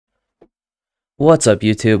What's up,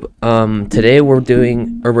 YouTube? Today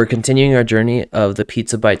we're continuing our journey of the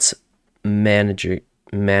Pizza Bites manager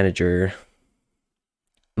motorsport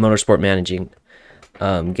managing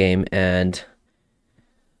game, and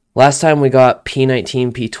last time we got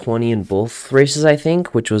P19, P20 in both races, I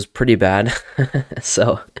think, which was pretty bad.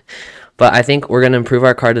 But I think we're gonna improve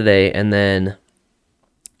our car today, and then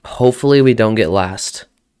hopefully we don't get last,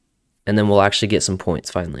 and then we'll actually get some points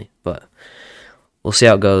finally. But we'll see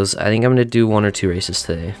how it goes. I think I'm going to do 1 or 2 races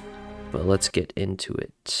today, but let's get into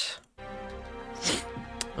it.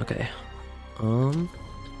 Okay. So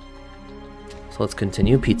let's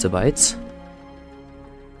continue Pizza Bites.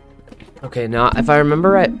 Okay, now if I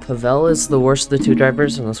remember right, Pavel is the worst of the 2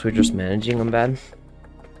 drivers, unless we're just managing them bad.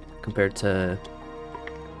 Compared to...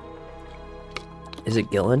 Is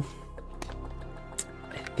it Gillen?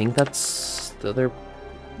 I think that's the other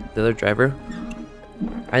driver.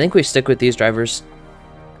 I think we stick with these drivers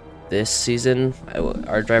this season.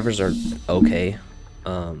 Our drivers are okay,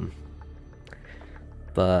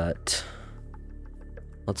 but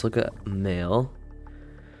let's look at male.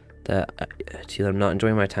 Gee, I'm not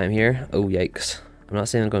enjoying my time here. Oh yikes! I'm not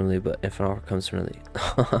saying I'm going to leave, but if an offer comes from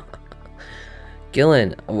the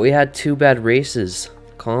Gillen, we had 2 bad races.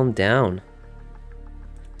 Calm down.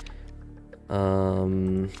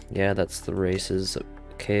 Yeah, that's the races.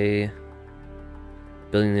 Okay.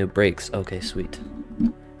 Building new brakes. Okay, sweet.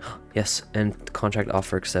 Yes, and contract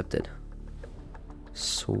offer accepted.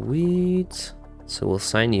 Sweet. So we'll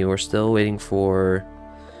sign you. We're still waiting for...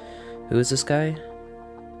 Who is this guy?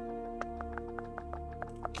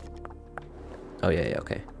 Oh, yeah,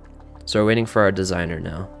 okay. So we're waiting for our designer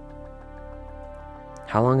now.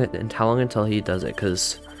 How long until he does it?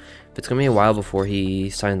 Because if it's gonna be a while before he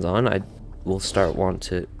signs on, I want to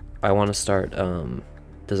start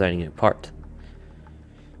designing a part.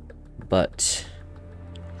 But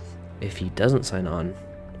if he doesn't sign on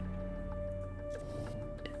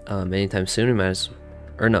anytime soon, we might as...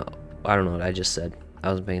 Or no, I don't know what I just said. I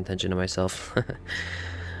wasn't paying attention to myself.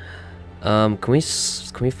 Can we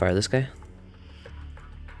fire this guy?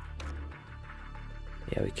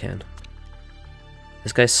 Yeah, we can.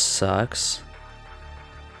 This guy sucks.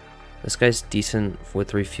 This guy's decent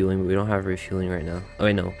with refueling, but we don't have refueling right now. Oh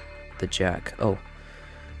wait, no, the jack. Oh,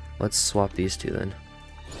 let's swap these 2 then.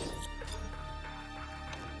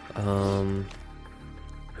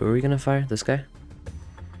 Who are we gonna fire? This guy?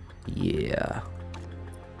 Yeah.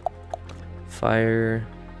 Fire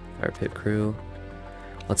pit crew.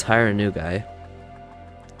 Let's hire a new guy.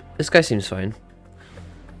 This guy seems fine.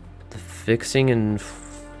 The fixing in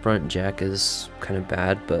front jack is kind of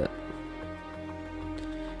bad, but...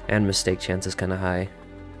 And mistake chance is kind of high.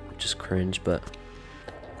 Which is cringe, but...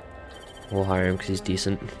 We'll hire him because he's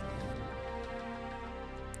decent.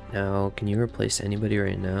 Now, can you replace anybody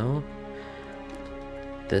right now?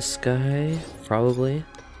 This guy, probably.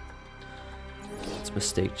 It's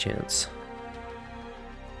mistake chance.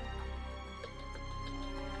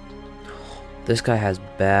 This guy has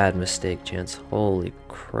bad mistake chance. Holy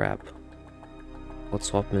crap. Let's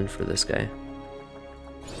swap him in for this guy.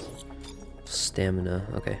 Stamina,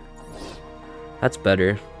 okay. That's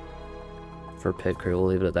better. For pit crew, we'll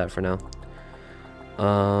leave it at that for now.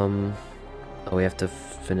 Oh, we have to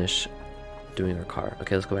finish doing our car.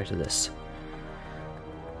 Okay, let's go back to this.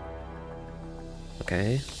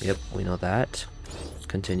 Okay, yep, we know that.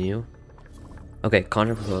 Continue. Okay,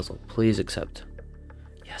 contract proposal. Please accept.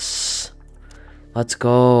 Yes. Let's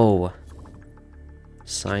go.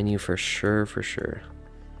 Sign you for sure, for sure.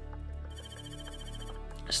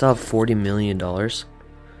 I still have $40 million.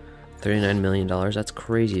 $39 million. That's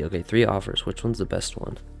crazy. Okay, 3 offers. Which one's the best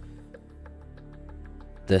one?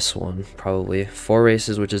 This one, probably. 4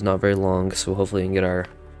 races, which is not very long, so hopefully we can get our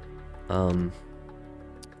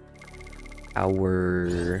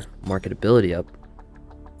marketability up.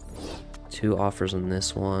 2 offers on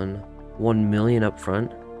this one. 1 million up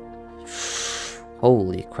front.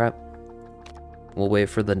 Holy crap. We'll wait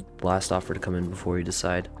for the last offer to come in before we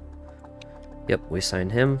decide. Yep, we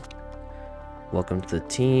signed him. Welcome to the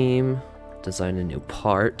team. Design a new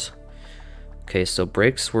part. Okay, so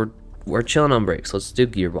brakes, we're chilling on brakes. Let's do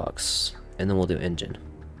gearbox, and then we'll do engine.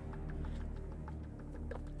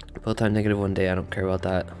 Build time -1 day, I don't care about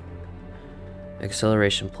that.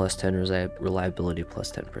 Acceleration +10, reliability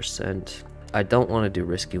 +10%. I don't want to do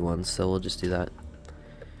risky ones, so we'll just do that.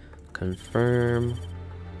 Confirm.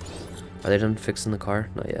 Are they done fixing the car?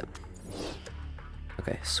 Not yet.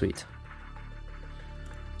 Okay, sweet.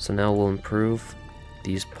 So now we'll improve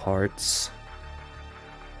these parts.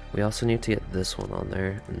 We also need to get this one on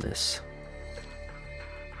there and this.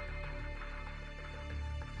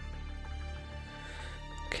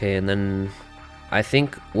 Okay, and then I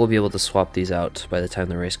think we'll be able to swap these out by the time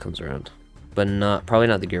the race comes around. But probably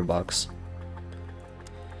not the gearbox.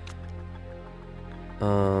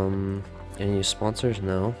 Any sponsors?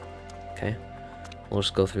 No. Okay. We'll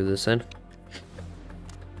just go through this then.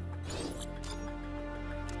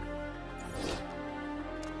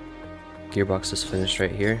 Gearbox is finished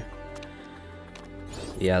right here.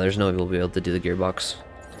 Yeah, there's no way we'll be able to do the gearbox.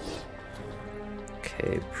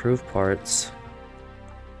 Okay, proof parts.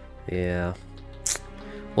 Yeah.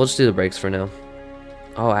 We'll just do the brakes for now.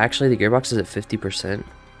 Oh, actually, the gearbox is at 50%.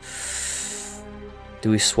 Do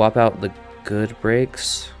we swap out the good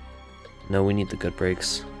brakes? No, we need the good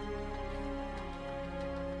brakes.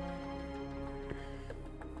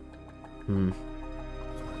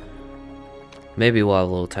 Maybe we'll have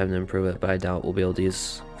a little time to improve it, but I doubt we'll be able to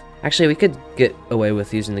use... Actually, we could get away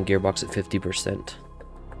with using the gearbox at 50%.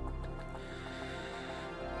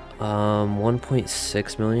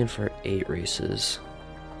 1.6 million for 8 races.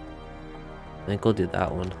 I think we'll do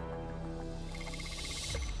that one.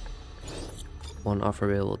 1 offer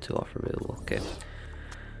available, 2 offer available. Okay.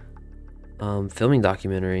 Filming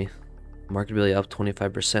documentary. Marketability up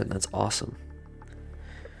 25%. That's awesome.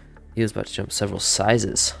 He was about to jump several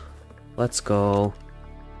sizes. Let's go.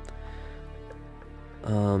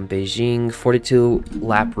 Beijing 42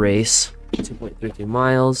 lap race. 2.33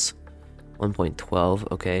 miles.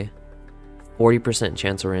 1.12. Okay. 40%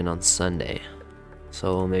 chance we're in on Sunday.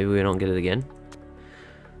 So maybe we don't get it again.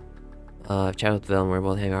 I've chatted with Vel and we're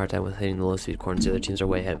both having a hard time with hitting the low speed corners. The other teams are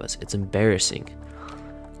way ahead of us. It's embarrassing.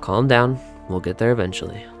 Calm down. We'll get there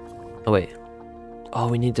eventually. Oh wait. Oh,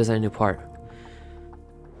 we need to design a new part.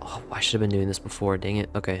 Oh, I should have been doing this before. Dang it.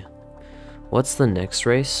 Okay. What's the next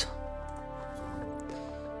race?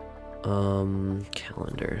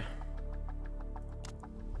 Calendar.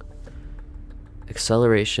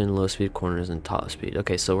 Acceleration, low speed corners, and top speed.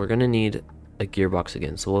 Okay, so we're gonna need a gearbox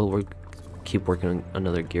again. So we'll keep working on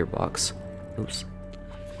another gearbox. Oops.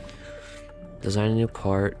 Design a new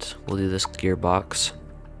part. We'll do this gearbox.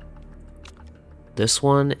 This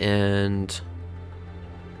one and...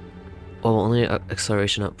 Oh, only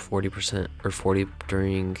acceleration up 40% or 40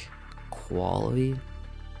 during quality?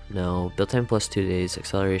 No. Build time plus 2 days.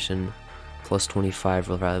 Acceleration plus 25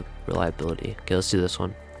 reliability. Okay, let's do this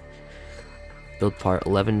one. Build part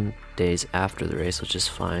 11 days after the race, which is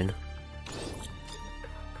fine.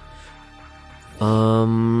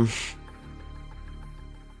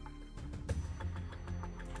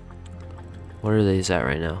 What are these at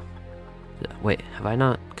right now? Wait, have I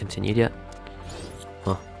not continued yet?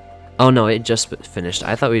 Huh. Oh no, it just finished.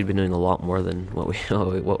 I thought we'd been doing a lot more than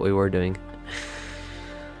what we were doing.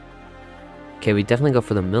 Okay, we definitely go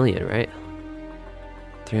for the million, right?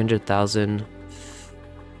 300,000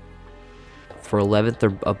 for 11th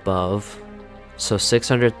or above. So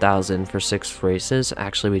 600,000 for 6 races.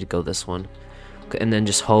 Actually, we'd go this one. And then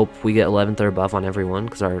just hope we get 11th or above on every one,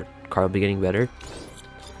 because our car will be getting better.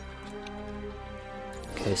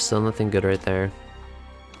 Okay, still nothing good right there.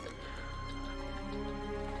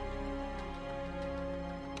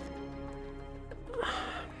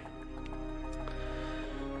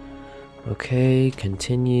 Okay,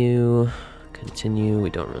 continue. Continue, we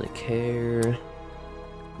don't really care.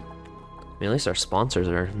 I mean, at least our sponsors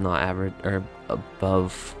are not average or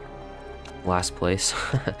above last place,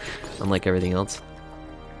 unlike everything else.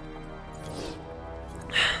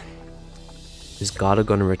 Is Gotta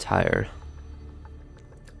gonna retire?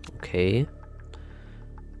 Okay.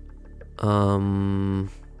 As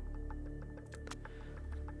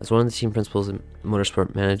one of the team principals in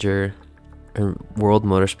Motorsport Manger or World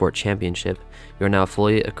Motorsport Championship, you are now a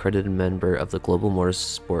fully accredited member of the Global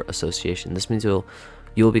Motorsport Association. This means you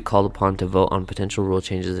will be called upon to vote on potential rule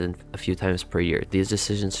changes a few times per year. These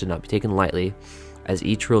decisions should not be taken lightly, as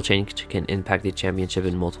each rule change can impact the championship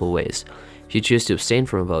in multiple ways. If you choose to abstain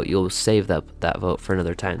from a vote, you'll save that vote for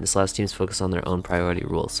another time. This allows teams to focus on their own priority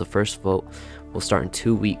rules. So first vote will start in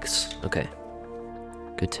 2 weeks. Okay.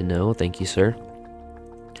 Good to know. Thank you, sir.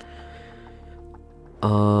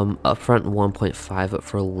 Upfront 1.5 up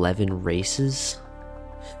for 11 races.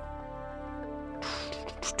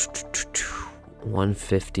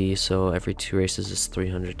 150, so every 2 races is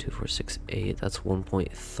 300, 2, 4, 6, 8. That's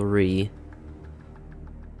 1.3.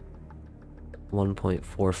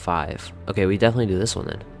 1.45. Okay, we definitely do this one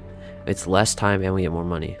then. It's less time and we get more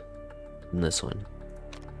money than this one.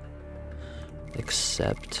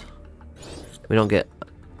 Except we don't get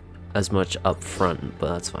as much up front,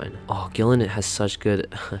 but that's fine. Oh, Gillen has such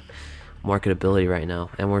good marketability right now.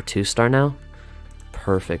 And we're 2-star now?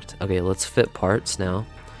 Perfect. Okay, let's fit parts now.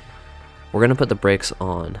 We're gonna put the brakes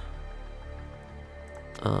on.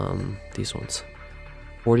 These ones.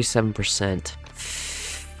 47%.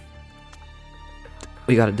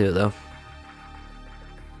 We gotta do it though.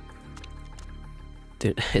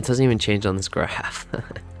 Dude, it doesn't even change on this graph.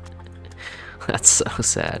 That's so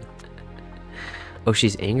sad. Oh,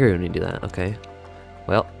 she's angry when we do that. Okay.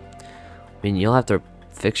 Well, I mean, you'll have to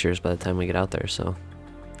fix yours by the time we get out there, so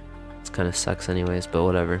it's kind of sucks anyways, but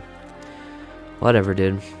whatever. Whatever,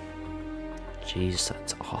 dude. Jeez,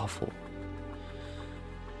 that's awful.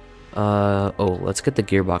 Oh, let's get the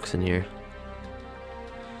gearbox in here.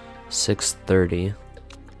 630.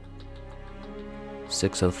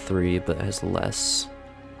 603, but it has less.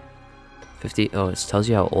 50. Oh, it tells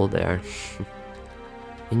you how old they are.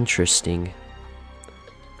 Interesting.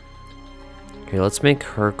 Okay, let's make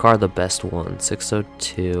her car the best one.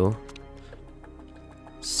 602.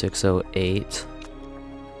 608.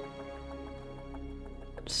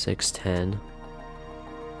 610.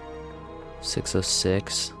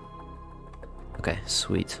 606. Okay,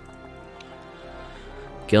 sweet.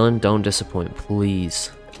 Gillen, don't disappoint,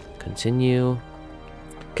 please. Continue.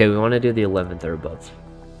 Okay, we want to do the 11th or above.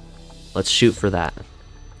 Let's shoot for that.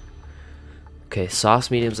 Okay, softs,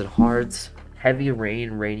 mediums, and hards. Heavy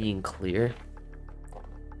rain, rainy, and clear.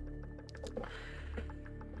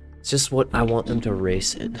 It's just what I want them to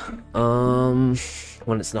race in.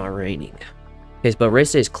 When it's not raining. Okay, but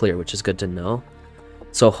race day is clear, which is good to know.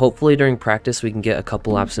 So hopefully during practice we can get a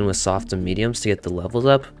couple laps in with softs and mediums to get the levels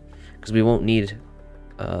up, because we won't need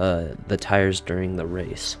the tires during the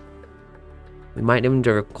race. We might need them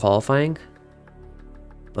during qualifying,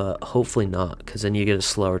 but hopefully not, because then you get a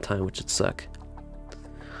slower time, which would suck.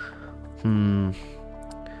 I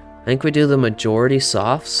think we do the majority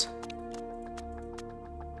softs.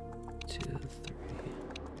 2, 3.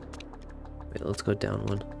 Wait, let's go down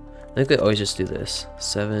one. I think we always just do this.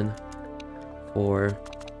 7, 4,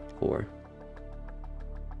 4.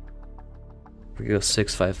 We go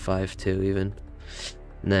 6, 5, 5, 2 even.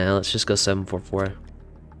 Nah, let's just go 7, 4, 4.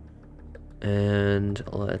 And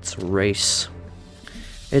let's race.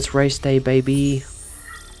 It's race day, baby.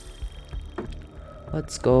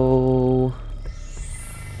 Let's go.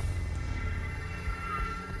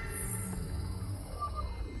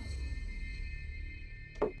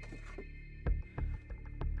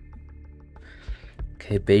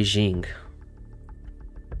 Okay, Beijing.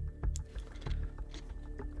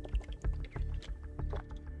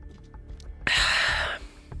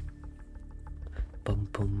 Boom,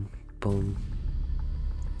 boom, boom.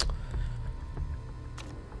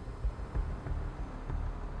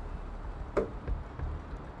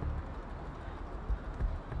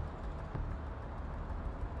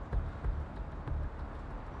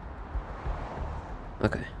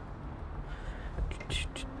 Okay.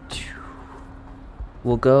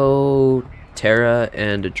 We'll go Tara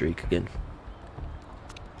and Adric again.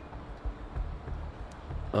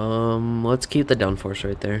 Let's keep the downforce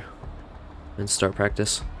right there and start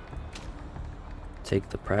practice. Take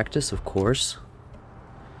the practice, of course.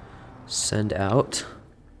 Send out.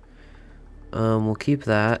 We'll keep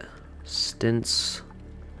that. Stints.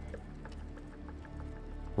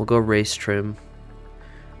 We'll go race trim.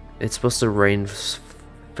 It's supposed to rain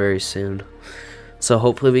very soon, so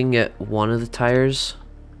hopefully we can get one of the tires.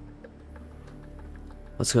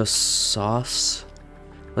 Let's go softs.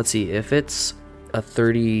 Let's see if it's a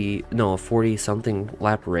 40 something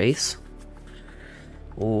lap race.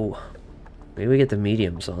 Oh, maybe we get the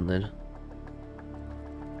mediums on then.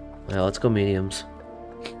 Yeah, let's go mediums.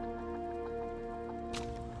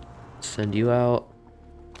 Send you out.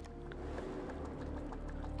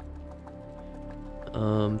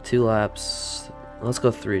 2 laps. Let's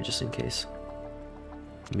go 3 just in case.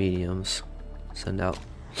 Mediums. Send out.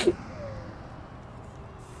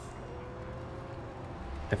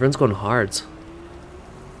 Everyone's going hards.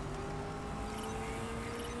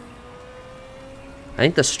 I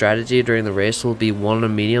think the strategy during the race will be one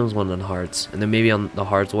on mediums, one on hards, and then maybe on the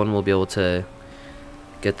hards one we'll be able to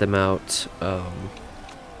get them out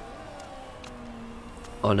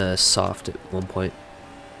on a soft at one point.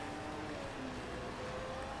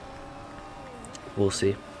 We'll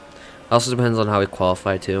see. Also depends on how we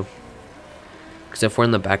qualify too, because if we're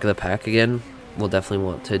in the back of the pack again, we'll definitely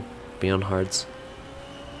want to be on hards.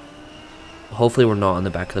 Hopefully we're not on the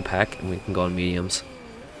back of the pack and we can go on mediums.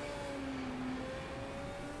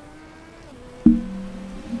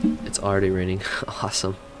 It's already raining.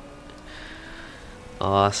 Awesome.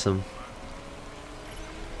 Awesome.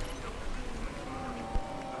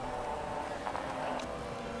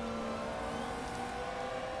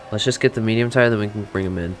 Let's just get the medium tire, then we can bring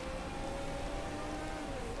them in.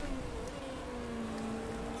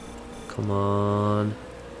 Come on.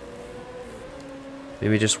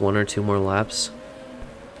 Maybe just 1 or 2 more laps.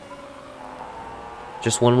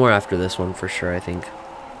 Just one more after this one for sure, I think.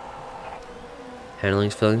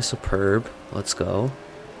 Handling's feeling superb. Let's go.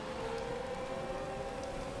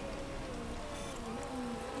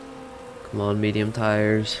 Come on, medium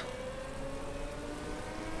tires.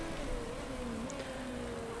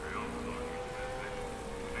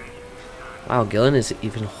 Wow, Gillen is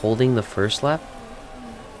even holding the first lap?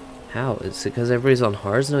 How? Is it because everybody's on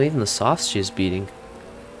hards? No, even the softs she's beating.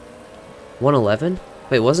 111?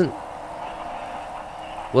 Wait, wasn't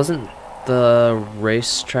the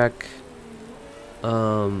racetrack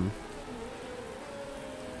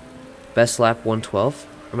best lap 112?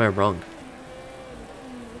 Or am I wrong?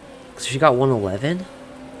 So she got 111?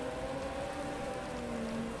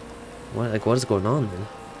 What is going on, man?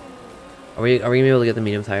 Are we gonna be able to get the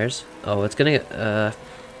medium tires? Oh, it's gonna get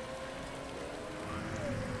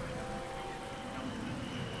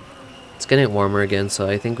it's gonna get warmer again, so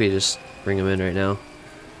I think we just bring him in right now.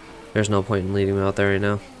 There's no point in leaving him out there right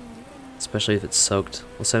now, especially if it's soaked.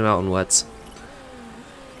 We'll send him out in wets.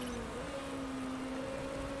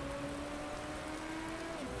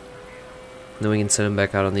 And then we can send him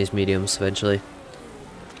back out on these mediums eventually.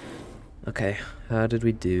 Okay, how did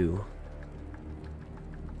we do?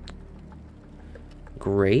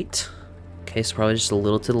 Great. Okay, so probably just a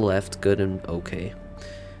little to the left. Good and okay.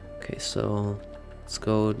 Okay, so let's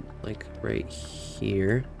go like right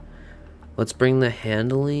here. Let's bring the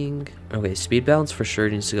handling. Okay, speed balance for sure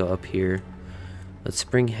needs to go up here. Let's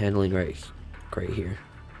bring handling right here.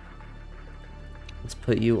 Let's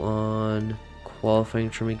put you on qualifying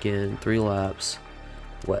trim again. 3 laps.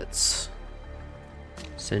 Wets.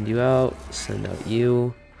 Send you out. Send out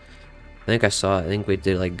you. I think I saw it. I think we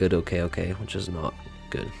did like good, okay, okay, which is not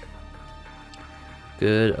good.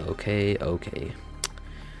 Good, okay, okay.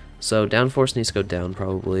 So downforce needs to go down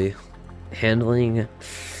probably. Handling,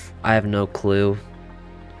 I have no clue.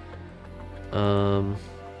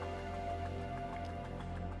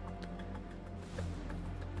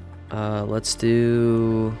 Let's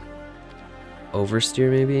do oversteer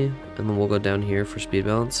maybe, and then we'll go down here for speed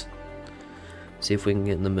balance. See if we can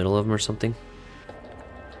get in the middle of them or something.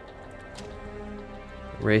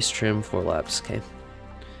 Race trim 4 laps, okay.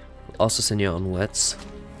 Also send you out on wets.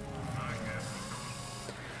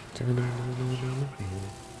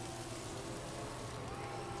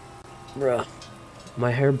 Bruh.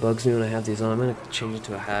 My hair bugs me when I have these on. I'm gonna change it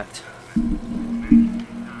to a hat.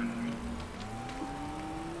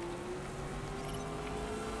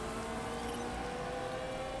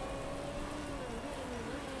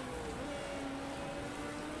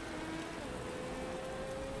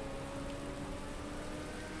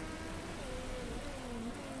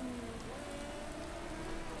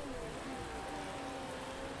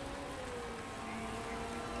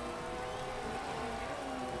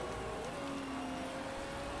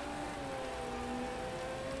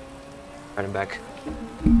 Right, I'm back.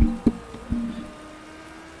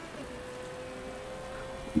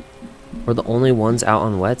 We're the only ones out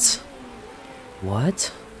on wets?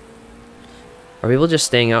 What? Are people just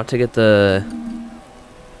staying out to get the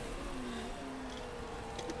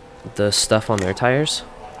stuff on their tires?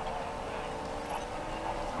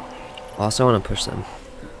 Also, I want to push them.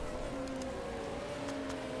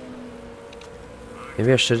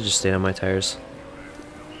 Maybe I should have just stayed on my tires.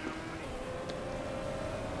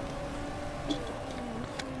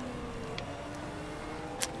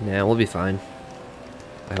 Nah, we'll be fine.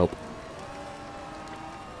 I hope.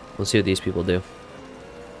 We'll see what these people do.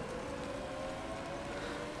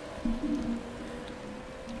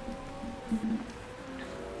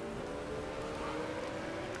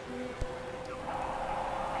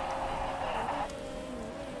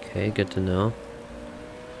 Okay, good to know.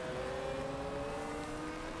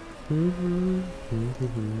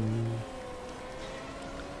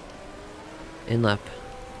 In lap.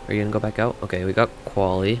 Are you gonna go back out? Okay, we got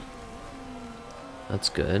quali. That's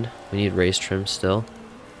good. We need race trim still.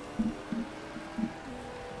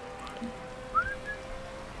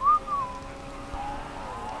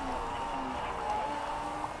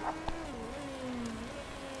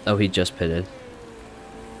 Oh, he just pitted.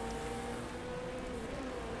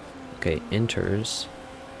 Okay, enters.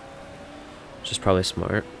 Which is probably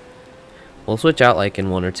smart. We'll switch out like in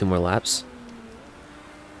 1 or 2 more laps.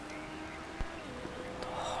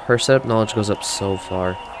 Her setup knowledge goes up so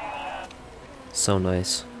far. So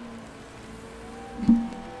nice.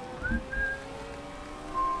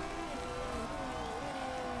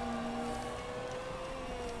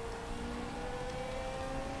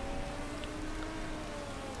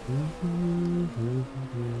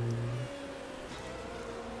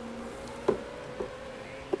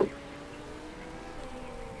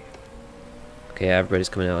 Okay, everybody's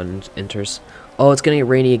coming out and enters. Oh, it's gonna get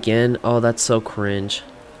rainy again. Oh, that's so cringe.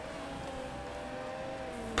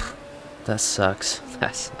 That sucks.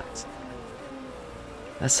 That sucks.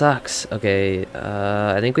 That sucks. Okay,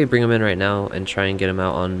 I think we bring him in right now and try and get him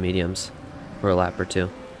out on mediums for a lap or two.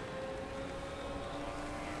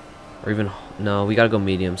 Or even, no, we gotta go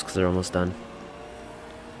mediums because they're almost done.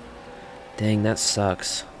 Dang, that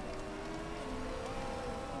sucks.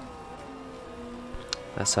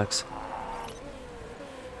 That sucks.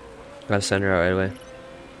 Gotta send her out right away.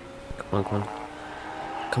 Come on, come on.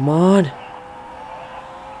 Come on!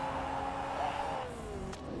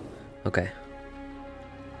 Okay.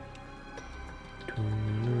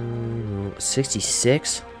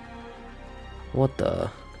 66? What the?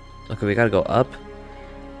 Okay, we gotta go up.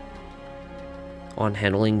 On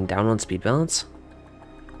handling, down on speed balance?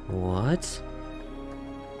 What?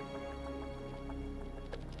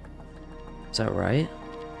 Is that right?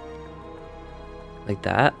 Like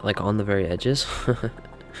that? Like on the very edges?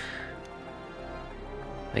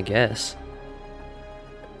 I guess.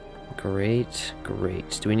 Great,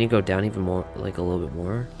 great. Do we need to go down even more, like a little bit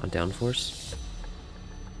more on downforce?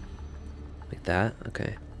 Like that?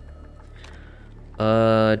 Okay.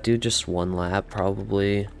 Do just one lap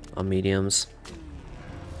probably on mediums.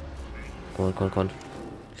 Come on, come on, come on.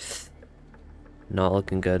 Not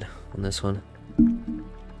looking good on this one.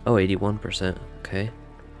 Oh, 81%. Okay.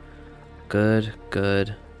 Good,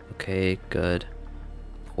 good. Okay, good.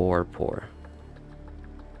 Poor, poor.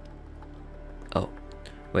 Oh,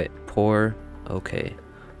 wait. Poor. Okay.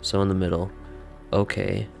 So in the middle.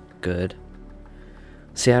 Okay, good.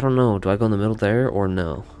 See, I don't know. Do I go in the middle there or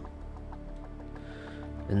no?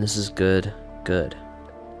 And this is good, good.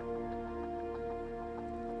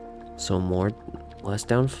 So more, less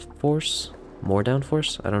downforce? More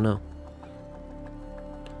downforce? I don't know.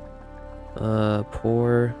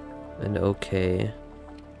 Poor and okay.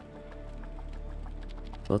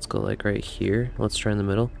 Let's go like right here. Let's try in the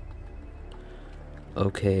middle.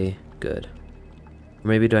 Okay, good. Or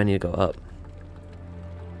maybe do I need to go up?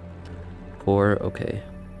 Poor, okay.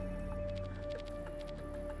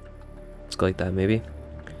 Let's go like that maybe.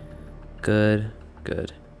 Good,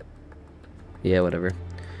 good. Yeah, whatever.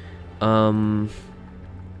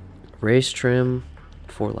 Race trim,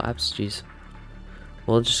 4 laps, jeez.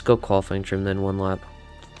 We'll just go qualifying trim then 1 lap.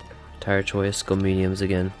 Tire choice, go mediums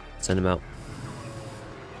again. Send them out.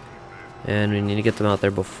 And we need to get them out there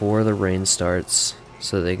before the rain starts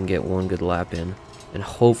so they can get 1 good lap in. And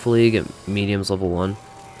hopefully get mediums level 1.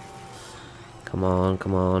 Come on,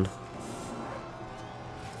 come on.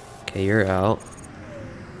 Okay, you're out.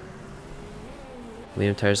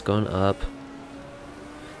 Medium tires going up.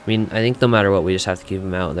 I mean, I think no matter what, we just have to keep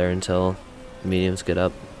them out there until mediums get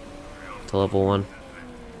up to level 1.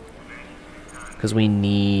 Because we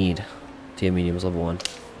need to get mediums level 1.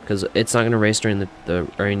 Because it's not going to race during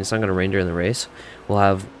it's not going to rain during the race. We'll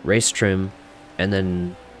have race trim and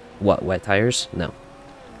then what, wet tires? No.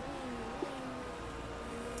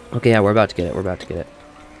 Okay, yeah, we're about to get it. We're about to get it.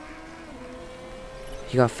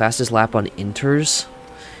 He got fastest lap on inters?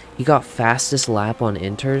 He got fastest lap on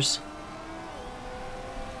inters?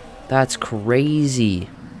 That's crazy.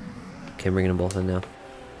 Okay, I'm bringing them both in now.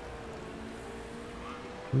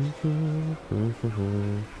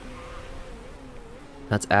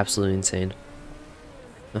 That's absolutely insane.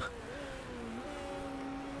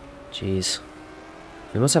 Jeez.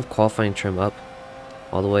 We must have qualifying trim up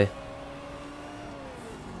all the way.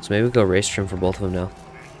 So maybe we go race trim for both of them now.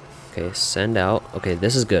 Okay, send out. Okay,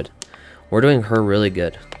 this is good. We're doing her really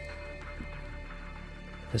good.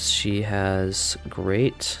 Because she has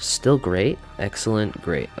great, still great, excellent,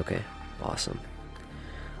 great. Okay, awesome.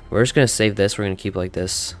 We're just going to save this. We're going to keep like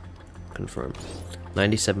this. Confirm.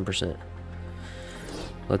 97%.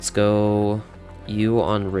 Let's go you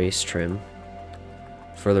on race trim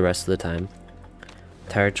for the rest of the time.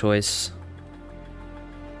 Tire choice.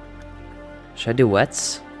 Should I do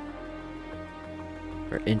wets?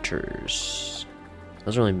 Or inters?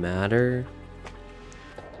 Doesn't really matter.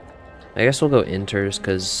 I guess we'll go inters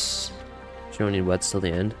because you don't need wets till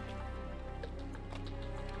the end.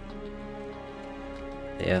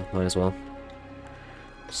 Yeah, might as well.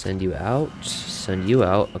 Send you out. Send you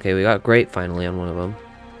out. Okay, we got great finally on one of them.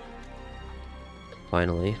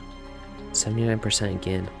 Finally. 79%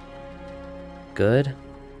 again. Good.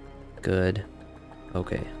 Good.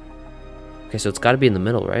 Okay. Okay, so it's got to be in the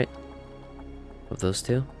middle, right? Of those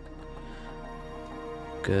two.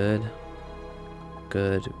 Good.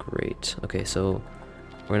 Good. Great. Okay, so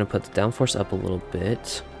we're going to put the downforce up a little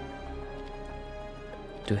bit.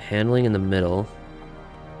 Do handling in the middle.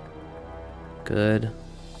 Good.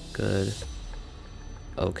 Good.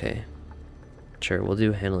 Okay. Sure, we'll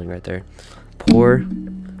do handling right there. Poor,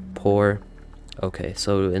 poor. Okay,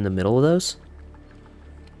 so in the middle of those?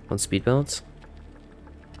 On speed balance?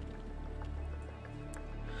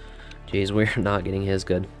 Jeez, we're not getting his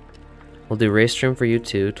good. We'll do race trim for you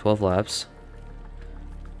too, 12 laps.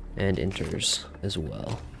 And inters as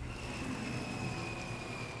well.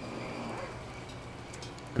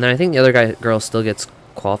 And then I think the other girl still gets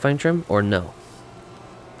qualifying trim, or no?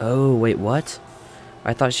 Oh, wait, what?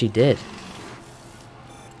 I thought she did.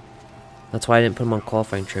 That's why I didn't put him on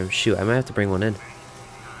qualifying trim. Shoot, I might have to bring one in.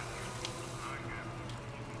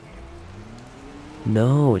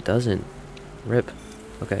 No, it doesn't. Rip.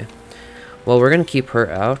 Okay. Well, we're going to keep her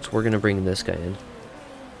out. We're going to bring this guy in.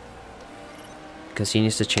 Because he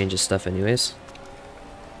needs to change his stuff anyways.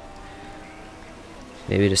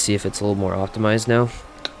 Maybe to see if it's a little more optimized now.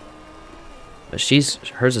 But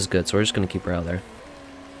hers is good, so we're just going to keep her out there.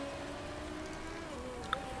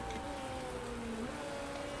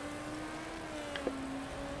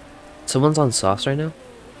 Someone's on softs right now?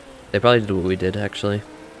 They probably did what we did, actually.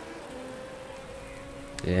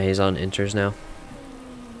 Yeah, he's on inters now.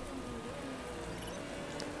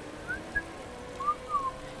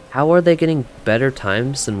 How are they getting better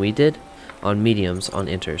times than we did on mediums on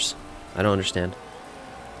inters? I don't understand.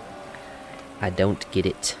 I don't get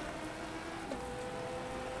it.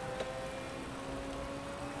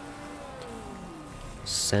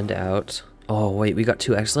 Send out. Oh, wait, we got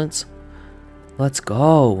 2 excellence? Let's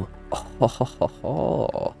go.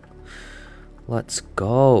 Oh, let's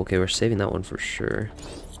go. Okay, we're saving that one for sure.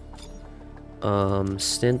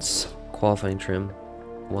 Stints, qualifying trim,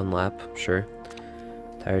 1 lap, sure.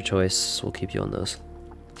 Tire choice, we'll keep you on those.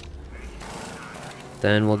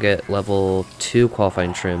 Then we'll get level 2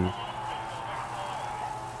 qualifying trim.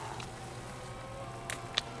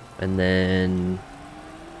 And then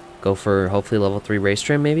go for hopefully level 3 race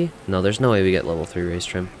trim maybe? No, there's no way we get level 3 race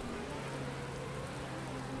trim.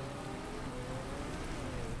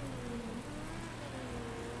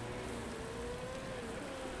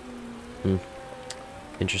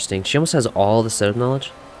 Interesting. She almost has all the setup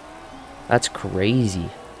knowledge. That's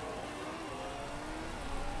crazy.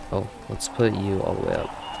 Oh, let's put you all the way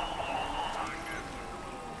up.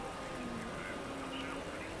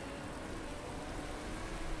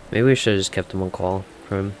 Maybe we should have just kept him on call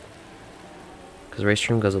for him. Because race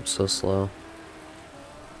trim goes up so slow.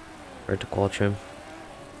 Or to qual trim.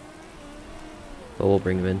 But we'll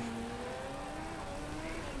bring him in.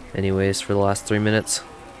 Anyways, for the last 3 minutes.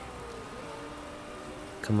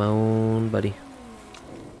 Come on, buddy.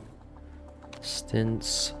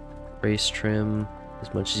 Stints, race trim,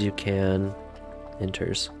 as much as you can.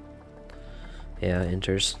 Inters. Yeah,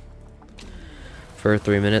 inters. For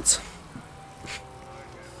 3 minutes.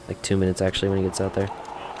 Like 2 minutes actually when he gets out there.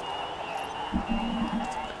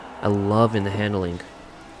 I love in the handling.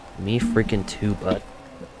 Me freaking too, bud.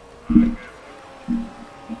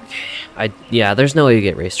 Yeah, there's no way you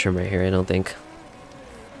get race trim right here, I don't think.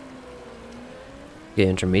 Get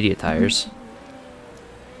intermediate tires.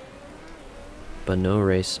 But no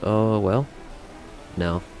race. Oh, well.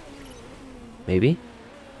 No. Maybe?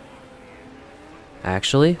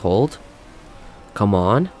 Actually, hold. Come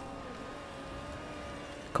on.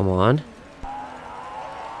 Come on.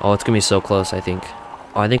 Oh, it's gonna be so close, I think.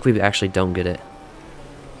 Oh, I think we actually don't get it.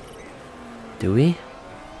 Do we?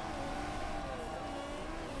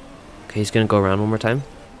 Okay, he's gonna go around one more time.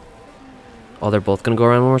 Oh, they're both gonna go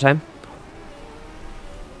around one more time?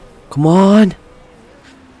 Come on!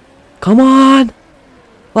 Come on!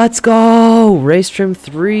 Let's go! Race trim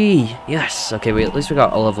 3! Yes! Okay, at least we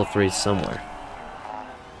got a level 3 somewhere.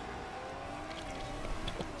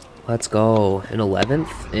 Let's go. In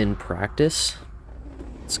 11th in practice.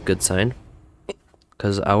 It's a good sign.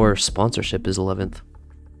 Because our sponsorship is 11th.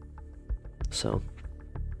 So.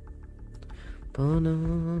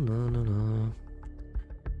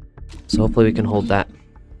 So hopefully we can hold that.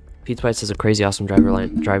 Pete Spice has a crazy awesome driver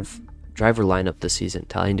lineup this season.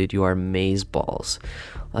 Italian dude, you are maze balls.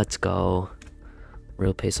 Let's go.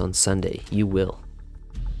 Real pace on Sunday. You will.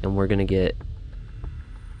 And we're gonna get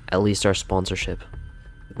at least our sponsorship.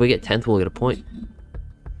 If we get 10th, we'll get a point.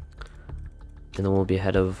 And then we'll be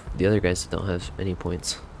ahead of the other guys that don't have any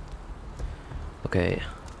points. Okay.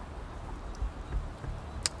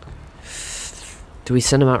 Do we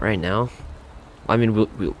send them out right now? I mean,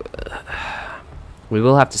 we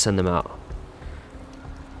will have to send them out.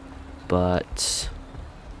 But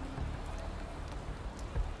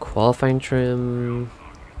qualifying trim,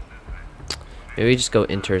 maybe just go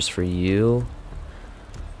inters for you,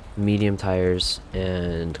 medium tires,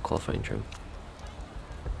 and qualifying trim.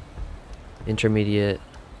 Intermediate,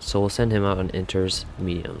 so we'll send him out on inters,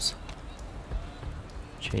 mediums.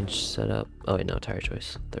 Change setup. Oh wait, no, tire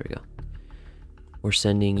choice. There we go. We're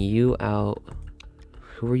sending you out.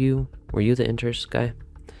 Who were you? Were you the inters guy?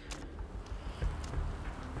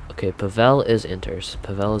 Okay, Pavel is inters.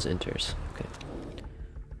 Pavel is inters. Okay.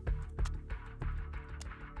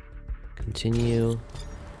 Continue.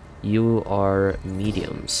 You are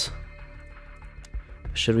mediums.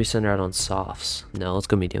 Should we send her out on softs? No, let's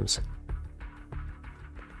go mediums.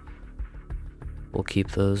 We'll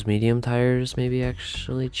keep those medium tires, maybe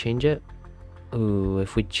actually change it. Ooh,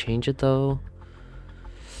 if we change it though,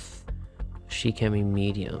 she can be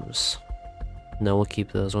mediums. No, we'll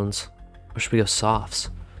keep those ones. Or should we go softs?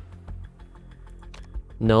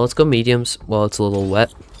 No, let's go mediums. Well, it's a little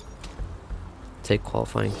wet. Take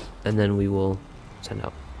qualifying, and then we will send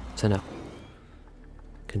out. Send out.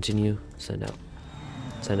 Continue, send out.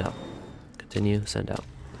 Send out. Continue, send out.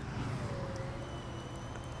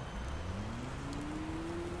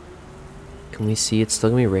 Can we see it's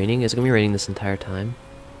still gonna be raining? Is it gonna be raining this entire time?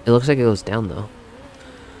 It looks like it goes down though.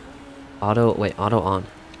 Auto, wait, auto on.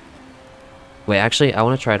 Wait, actually, I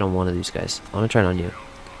want to try it on one of these guys. I want to try it on you.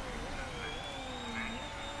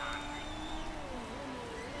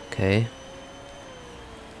 Okay.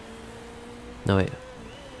 No, wait.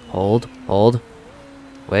 Hold, hold.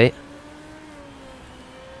 Wait.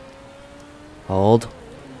 Hold.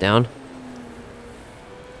 Down.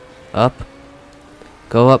 Up.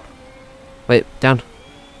 Go up. Wait, down.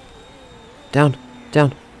 Down.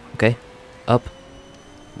 Down. Okay. Up.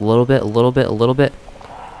 A little bit, a little bit, a little bit.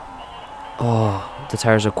 Oh, the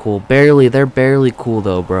tires are cool. Barely. They're barely cool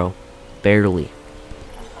though, bro. Barely.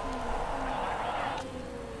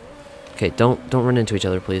 Okay, don't run into each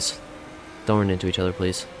other, please. Don't run into each other,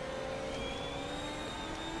 please.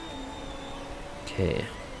 Okay.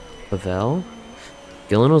 Pavel?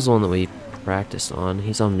 Gillen was the one that we practiced on.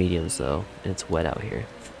 He's on mediums though, and it's wet out here.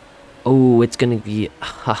 Oh, it's gonna be...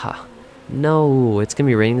 Haha. No, it's gonna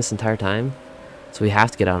be raining this entire time. So we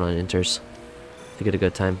have to get out on inters to get a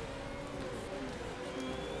good time.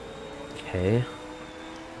 Okay.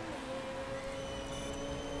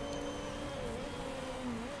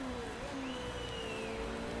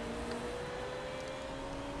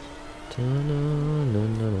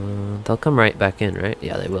 They'll come right back in, right?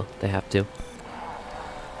 Yeah, they will. They have to.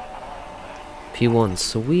 P1,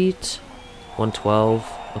 sweet.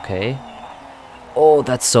 112, okay. Oh,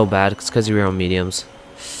 that's so bad. It's because you were on mediums.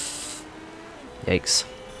 Yikes.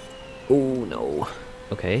 Oh, no.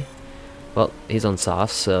 Okay. Well, he's on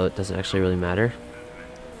softs, so it doesn't actually really matter.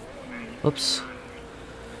 Oops.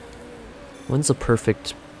 When's the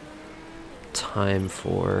perfect time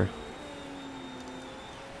for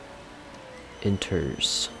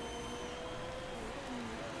inters?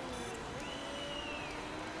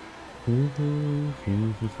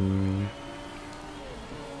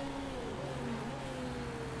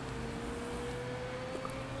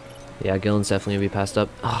 Yeah, Gillen's definitely gonna be passed up.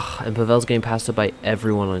 Oh, and Pavel's getting passed up by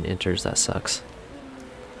everyone on inters. That sucks.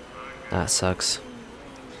 That sucks.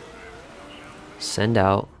 Send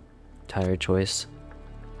out. Tire choice.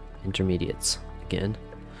 Intermediates. Again.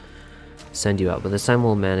 Send you out. But this time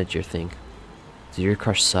we'll manage your thing. So your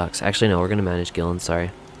car sucks. Actually, no. We're gonna manage Gillen. Sorry.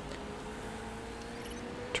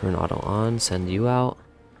 Turn auto on. Send you out.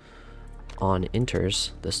 On inters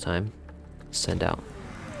this time. Send out.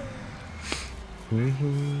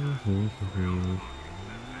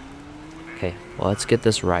 Okay, well, let's get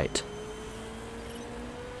this right.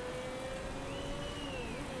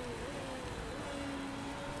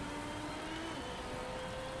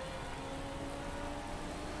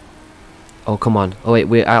 Oh, come on. Oh,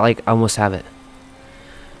 wait, I almost have it.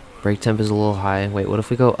 Brake temp is a little high. Wait, what if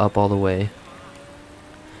we go up all the way?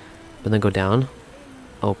 But then go down?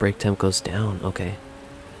 Oh, brake temp goes down. Okay.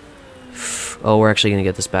 Oh, we're actually gonna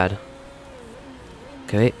get this bad.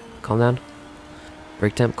 Okay, wait, calm down.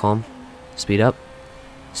 Brake temp, calm. Speed up.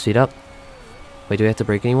 Speed up. Wait, do we have to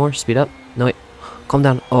brake anymore? Speed up. No, wait. Calm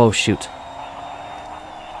down. Oh, shoot.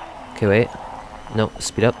 Okay, wait. No,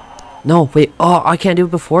 speed up. No, wait. Oh, I can't do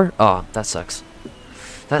it before? Oh, that sucks.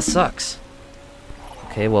 That sucks.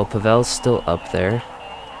 Okay, well, Pavel's still up there.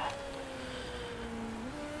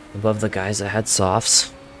 Above the guys that had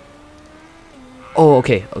softs. Oh,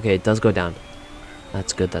 okay. Okay, it does go down.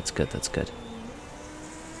 That's good, that's good, that's good.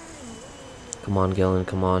 Come on, Gillen,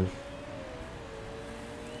 come on.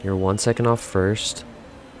 You're 1 second off first.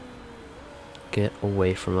 Get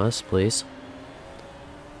away from us, please.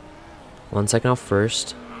 1 second off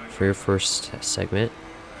first for your first segment.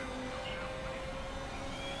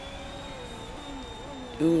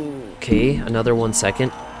 Ooh, okay, another 1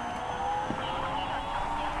 second.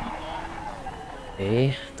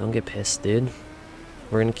 Okay, don't get pissed, dude.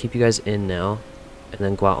 We're gonna keep you guys in now. and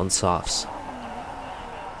then go out on softs.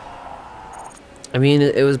 I mean,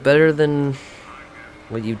 it was better than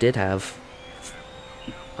what you did have.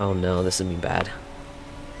 Oh no, this is gonna be bad.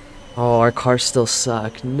 Oh, our cars still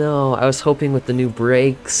suck. No, I was hoping with the new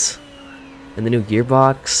brakes and the new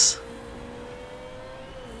gearbox.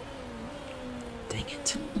 Dang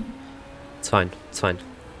it. It's fine, it's fine.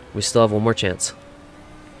 We still have one more chance.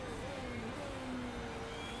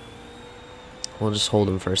 We'll just hold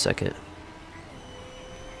him for a second.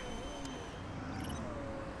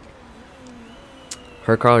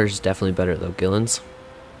 Her car is definitely better though, Gillen's.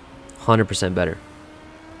 100% better.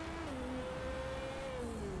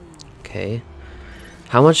 Okay.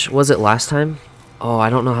 How much was it last time? Oh, I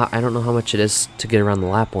don't know how much it is to get around the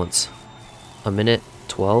lap once. A minute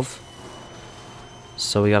 12.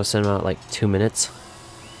 So we gotta send him out like 2 minutes.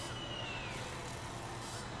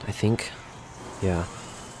 I think. Yeah.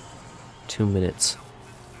 2 minutes.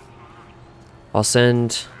 I'll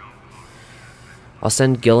send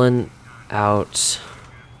Gillen out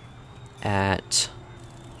at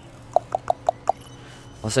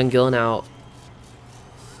I'll send Gillen out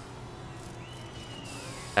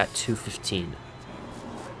at 2:15.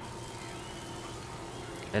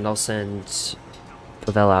 And I'll send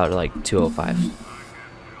Pavel out at like 2:05.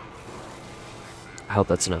 I hope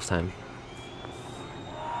that's enough time.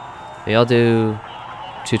 Maybe I'll do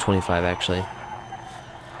 2:25 actually.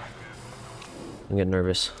 I'm getting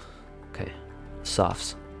nervous. Okay.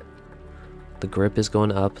 Softs. The grip is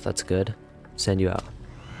going up. That's good. Send you out.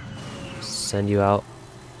 Send you out.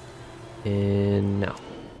 In now.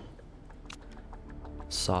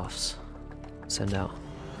 Softs. Send out.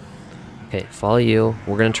 Okay, follow you.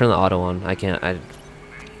 We're gonna turn the auto on.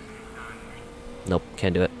 Nope,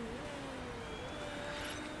 can't do it.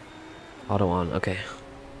 Auto on. Okay.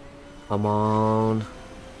 Come on.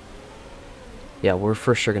 Yeah, we're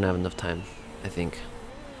for sure gonna have enough time, I think.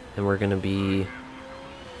 And we're gonna be...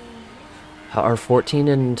 Our 14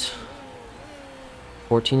 is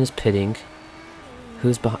pitting.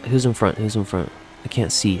 Who's in front? Who's in front? I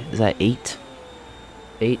can't see. Is that 8?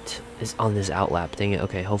 8 is on this outlap. Dang it.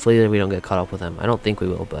 Okay, hopefully we don't get caught up with them. I don't think we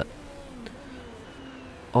will, but...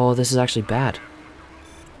 Oh, this is actually bad.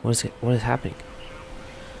 What is happening?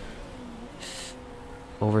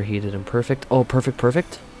 Overheated and perfect. Oh,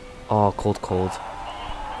 perfect. Oh, cold.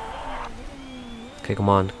 Okay, come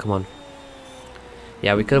on.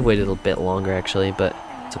 Yeah, we could have waited a bit longer, actually, but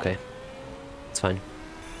it's okay. It's fine.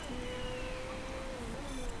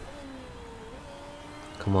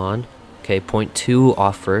 Come on. Okay, 0.2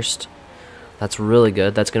 off first. That's really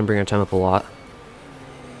good. That's going to bring our time up a lot.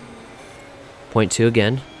 0.2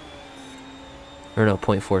 again. Or no,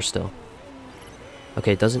 0.4 still.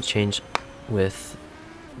 Okay, it doesn't change with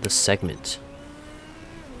the segment.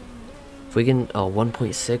 If we can... Oh,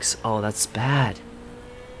 1.6. Oh, that's bad.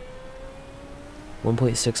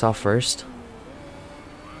 1.6 off first.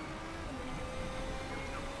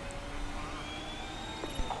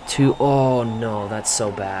 Oh no, that's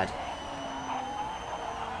so bad.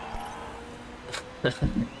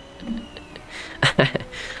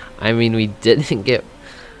 I mean, we didn't get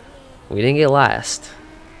last.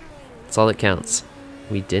 That's all that counts.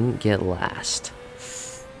 We didn't get last.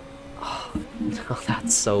 Oh, no,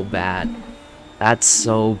 that's so bad. That's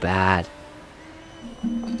so bad.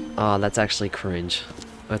 Oh, that's actually cringe.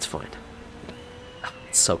 That's fine.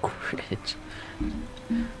 It's so cringe.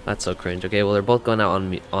 That's so cringe. Okay, well, they're both going out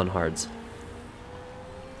on hards.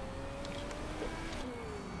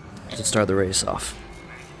 Let's start the race off.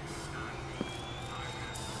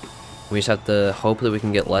 We just have to hope that we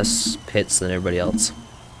can get less pits than everybody else.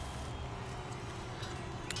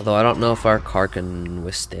 Although I don't know if our car can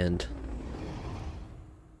withstand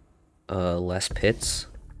less pits,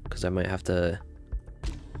 because I might have to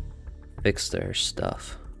fix their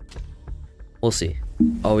stuff. We'll see.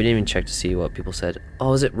 Oh, we didn't even check to see what people said.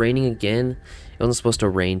 Oh, is it raining again? It wasn't supposed to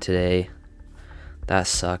rain today. That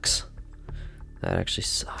sucks. That actually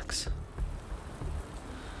sucks.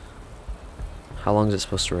 How long is it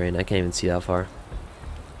supposed to rain? I can't even see that far.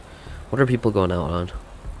 What are people going out on?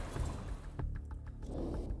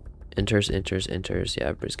 Inters. Yeah,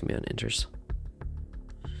 everybody's gonna be on inters.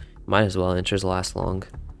 Might as well. Inters last long.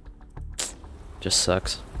 Just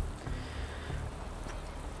sucks.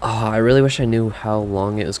 Oh, I really wish I knew how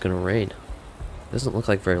long it was gonna rain. It doesn't look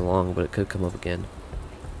like very long, but it could come up again.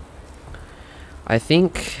 I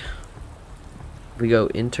think we go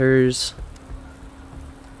inters,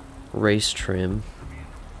 race trim.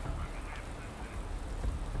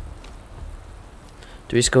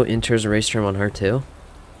 Do we just go inters and race trim on her too?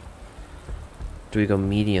 Do we go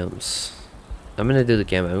mediums? I'm gonna do the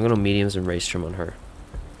gamut. I'm gonna go mediums and race trim on her.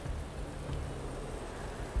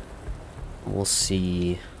 we'll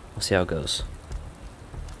see. We'll see how it goes.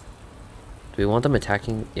 Do we want them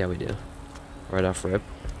attacking? Yeah, we do. Right off rip.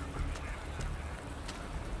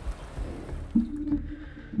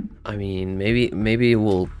 I mean, maybe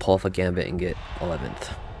we'll pull off a gambit and get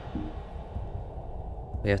 11th.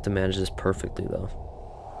 We have to manage this perfectly, though.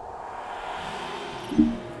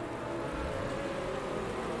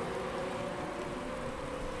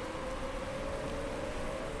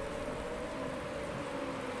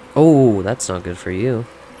 Oh, that's not good for you.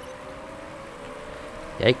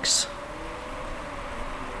 Yikes.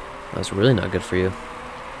 That's really not good for you.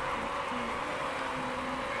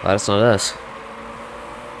 Glad it's not us.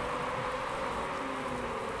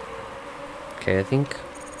 Okay, I think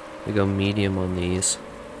we go medium on these.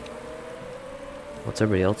 What's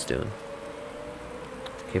everybody else doing?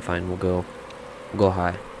 Okay, fine, we'll go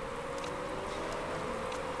high.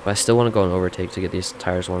 But I still want to go and overtake to get these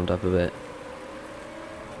tires warmed up a bit.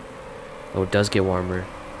 Oh, it does get warmer.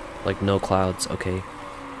 Like, no clouds. Okay.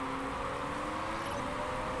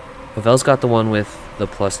 Pavel's got the one with the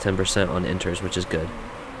plus 10% on inters, which is good.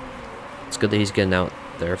 It's good that he's getting out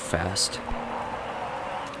there fast.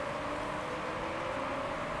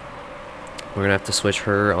 We're gonna have to switch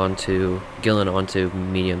her onto Gillen onto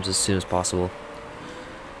mediums as soon as possible.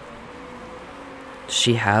 Does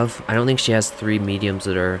she have? I don't think she has 3 mediums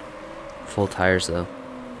that are full tires though,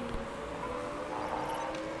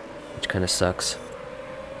 which kind of sucks.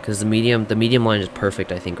 Because the medium line is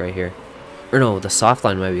perfect, I think, right here. Or no, the soft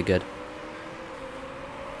line might be good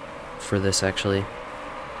for this actually.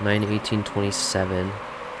 9, 18, 27.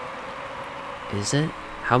 Is it?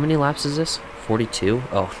 How many laps is this? 42?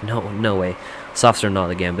 Oh, no way. Softs are not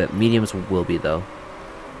the gambit. Mediums will be, though.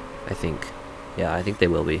 I think. Yeah, I think they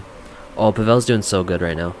will be. Oh, Pavel's doing so good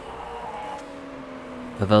right now.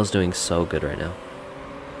 Pavel's doing so good right now.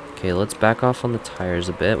 Okay, let's back off on the tires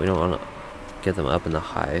a bit. We don't want to get them up in the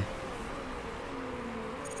high.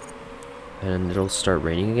 And it'll start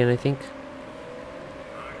raining again, I think.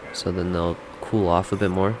 So then they'll cool off a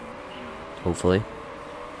bit more. Hopefully.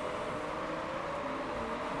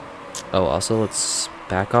 Oh, also, let's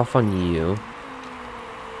back off on you.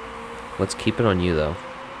 Let's keep it on you, though.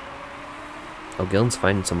 Oh, Gillen's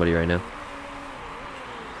finding somebody right now.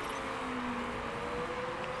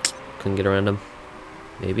 Couldn't get around him.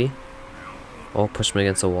 Maybe. Oh, push him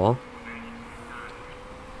against the wall.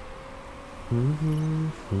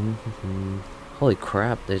 Holy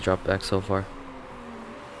crap, they dropped back so far.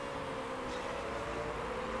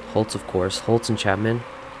 Holtz, of course. Holtz and Chapman.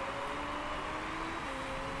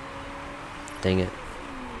 Dang it.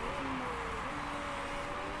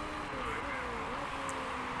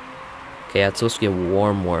 Okay, it's supposed to get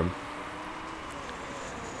warm.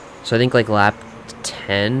 So I think like lap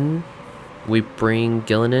 10, we bring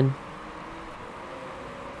Gillen in.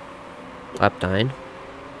 Lap 9.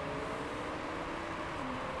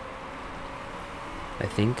 I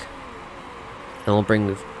think. Then we'll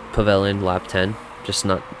bring Pavel in lap 10. Just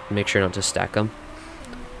make sure not to stack them.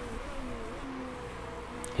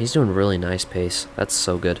 He's doing really nice pace. That's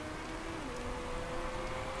so good.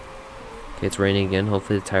 Okay, it's raining again.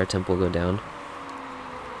 Hopefully the tire temp will go down.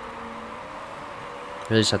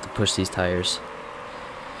 Really just have to push these tires.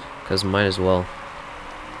 Because might as well.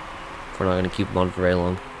 If we're not going to keep them on for very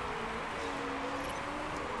long.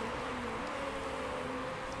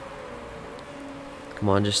 Come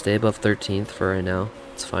on, just stay above 13th for right now.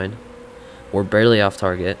 It's fine. We're barely off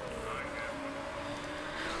target.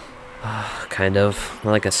 Kind of.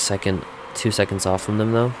 We're like a second, 2 seconds off from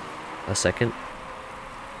them though. A second.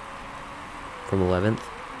 From 11th.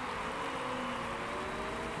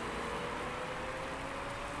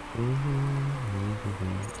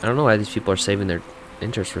 I don't know why these people are saving their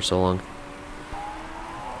inters for so long.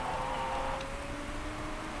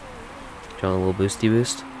 Do you want a little boosty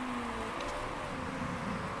boost?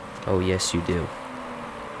 Oh yes you do.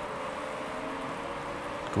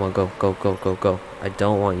 Come on, go. I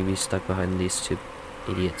don't want you to be stuck behind these 2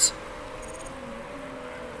 idiots.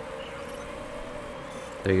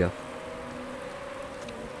 There you go.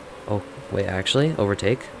 Oh, wait, actually?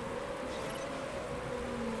 Overtake?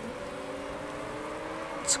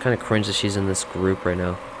 It's kind of cringe that she's in this group right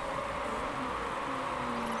now.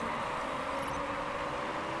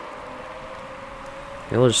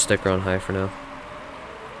 Maybe we'll just stick her on high for now.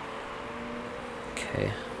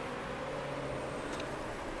 Okay.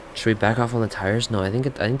 Should we back off on the tires? No, I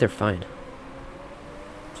think they're fine.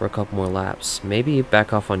 For a couple more laps. Maybe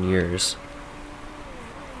back off on yours.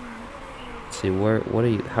 Let's see,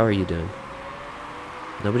 how are you doing?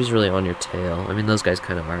 Nobody's really on your tail. I mean, those guys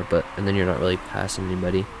kind of are, but, and then you're not really passing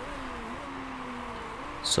anybody.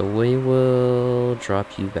 So we will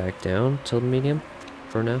drop you back down to the medium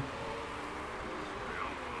for now.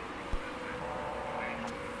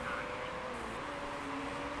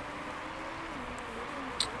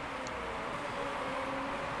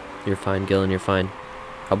 You're fine, Gillen, you're fine.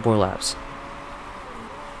 Couple more laps.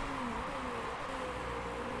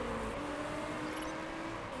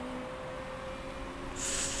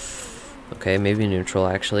 Okay, maybe neutral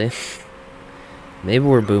actually. Maybe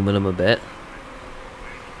we're booming him a bit.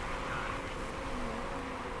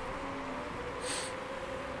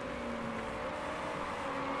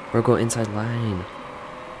 We're going inside line.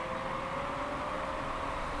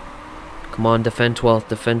 Come on, defend 12th,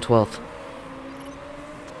 defend 12th.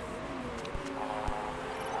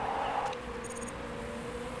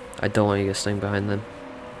 I don't want you to get stung behind them.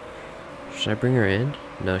 Should I bring her in?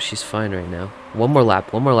 No, she's fine right now. One more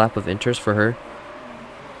lap of inters for her.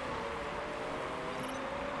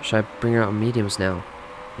 Should I bring her out on mediums now?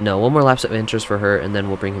 No, one more lap of inters for her, and then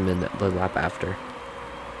we'll bring him in the lap after.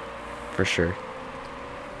 For sure.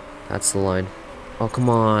 That's the line. Oh, come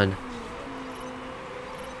on.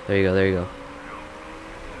 There you go, there you go.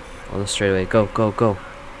 On the straightaway. Go, go, go.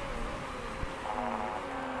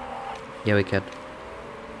 Yeah, we can.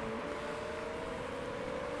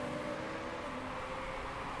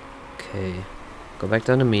 Okay. Go back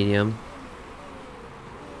down to medium.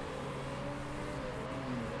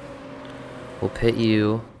 We'll pit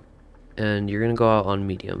you, and you're gonna go out on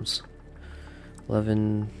mediums.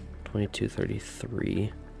 11, 22,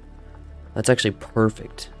 33. That's actually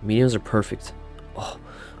perfect. Mediums are perfect. Oh,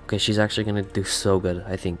 okay, she's actually gonna do so good,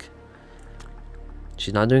 I think.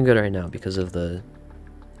 She's not doing good right now because of the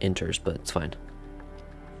inters, but it's fine.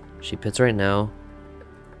 She pits right now.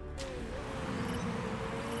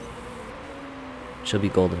 She'll be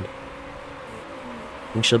golden.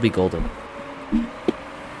 I think she'll be golden.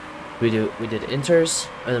 We did inters,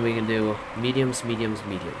 and then we can do mediums, mediums,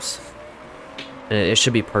 mediums. And it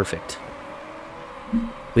should be perfect.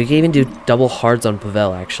 We can even do double hards on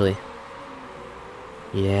Pavel, actually.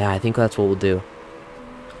 Yeah, I think that's what we'll do.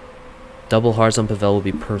 Double hards on Pavel will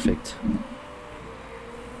be perfect.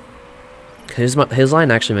 His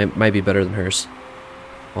line actually might be better than hers.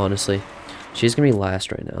 Honestly. She's going to be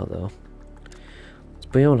last right now, though. Let's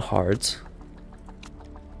put you on hards.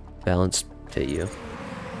 Balance pit you.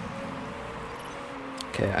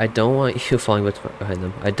 Okay, I don't want you falling behind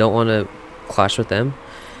them. I don't want to clash with them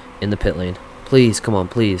in the pit lane. Please, come on,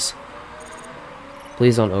 please.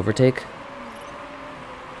 Please don't overtake.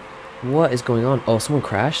 What is going on? Oh, someone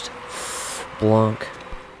crashed? Blanc.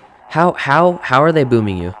 How are they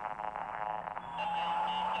booming you?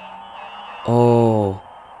 Oh.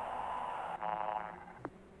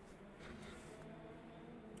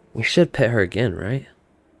 We should pit her again, right?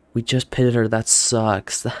 We just pitted her. That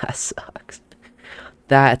sucks. That sucks.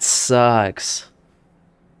 That sucks.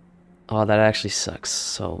 Oh, that actually sucks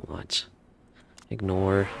so much.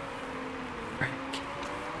 Ignore.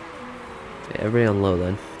 Okay, everybody on low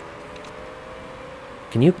then.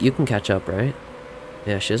 You can catch up, right?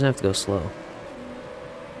 Yeah, she doesn't have to go slow.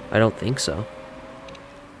 I don't think so.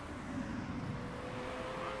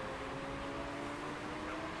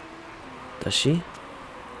 Does she?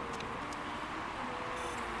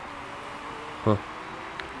 Huh.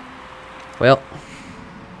 Well.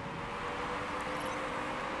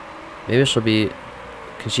 Maybe she'll be...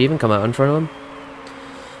 Can she even come out in front of them?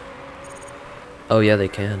 Oh yeah, they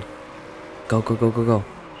can. Go, go, go, go, go.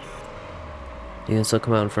 You can still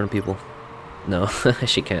come out in front of people. No,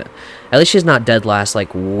 she can't. At least she's not dead last, like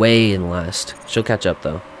way in last. She'll catch up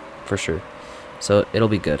though, for sure. So it'll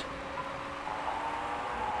be good.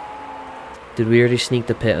 Did we already sneak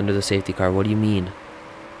the pit under the safety car? What do you mean?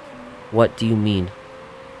 What do you mean?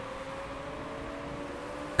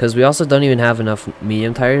 Because we also don't even have enough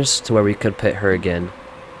medium tires to where we could pit her again.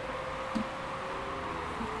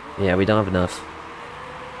 Yeah, we don't have enough.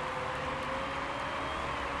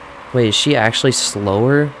 Wait, is she actually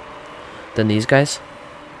slower than these guys?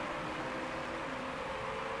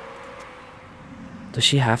 Does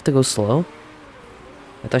she have to go slow?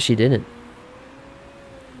 I thought she didn't.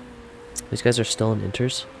 These guys are still in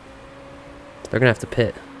inters. They're gonna have to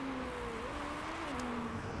pit.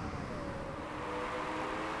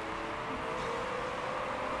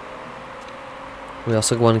 We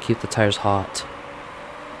also want to keep the tires hot.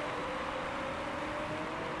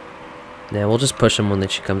 Yeah, we'll just push them when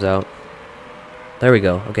she comes out. There we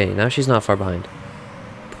go. Okay, now she's not far behind.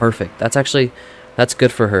 Perfect. That's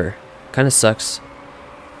good for her. Kind of sucks,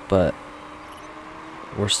 but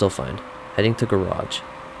we're still fine. Heading to garage.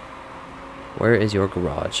 Where is your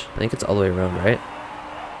garage? I think it's all the way around, right?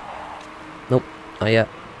 Nope, not yet.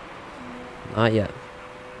 Not yet.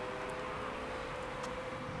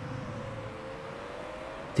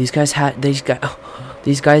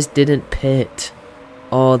 these guys didn't pit.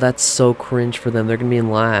 Oh, that's so cringe for them. They're gonna be in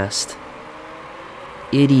last.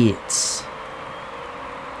 Idiots.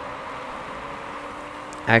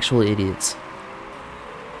 Actual idiots.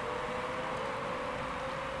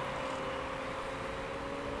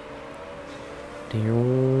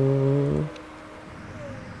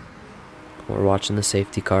 We're watching the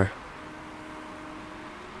safety car.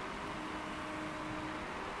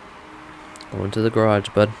 Going to the garage,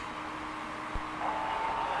 bud.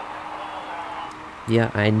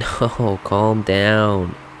 Yeah, I know. Calm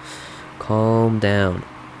down. Calm down.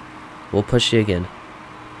 We'll push you again.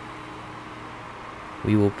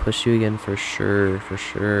 We will push you again for sure, for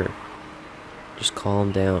sure. Just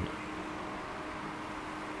calm down.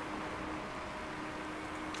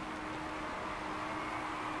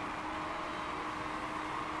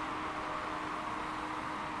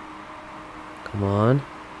 Come on.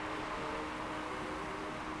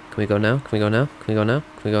 Can we go now? Can we go now? Can we go now?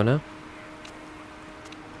 Can we go now?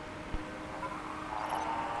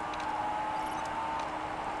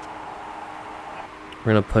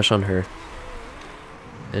 We're gonna push on her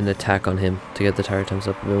and attack on him to get the tire times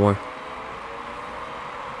up a bit more.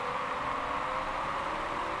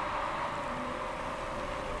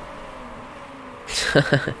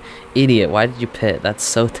 Idiot, why did you pit? That's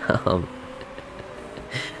so dumb.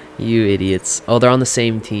 You idiots. Oh, they're on the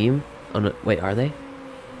same team? Oh, no, wait, are they?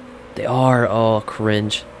 They are. Oh,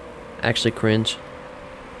 cringe. Actually cringe.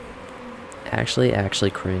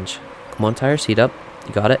 Actually cringe. Come on, tires, heat up.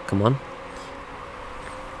 You got it? Come on.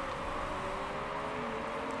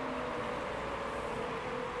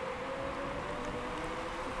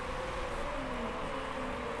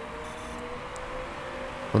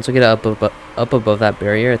 Once we get up above that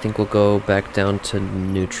barrier, I think we'll go back down to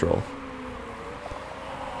neutral.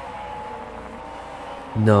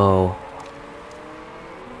 No.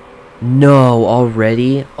 No,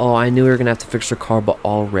 already? Oh, I knew we were going to have to fix her car, but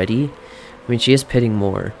already? I mean, she is pitting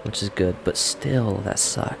more, which is good, but still, that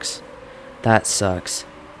sucks. That sucks.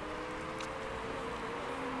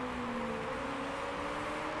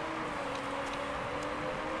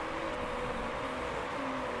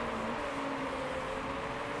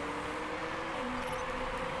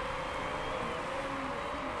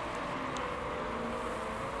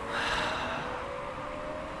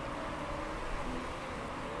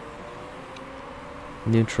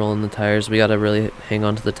 Neutral in the tires. We gotta really hang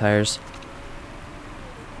on to the tires.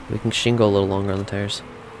 We can shingle a little longer on the tires.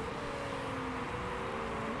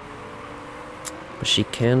 But she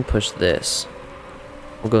can push this.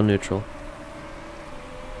 We'll go neutral.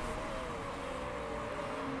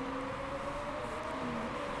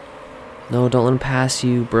 No, don't let him pass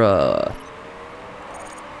you, bruh.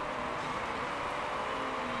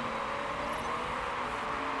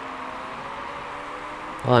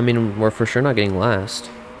 Well, I mean, we're for sure not getting last.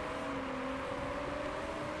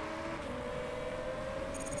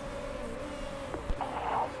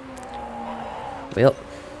 Well,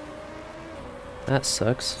 that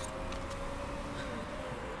sucks.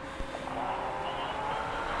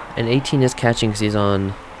 And 18 is catching because he's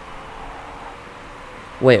on...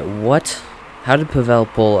 Wait, what? How did Pavel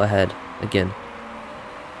pull ahead again?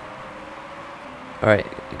 Alright,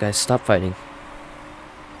 you guys, stop fighting.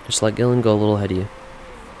 Just let Gillen go a little ahead of you.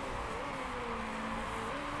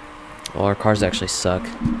 Oh, our cars actually suck.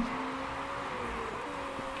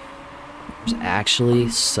 Cars actually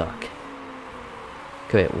suck.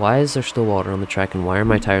 Okay, wait, why is there still water on the track and why are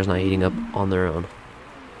my tires not heating up on their own?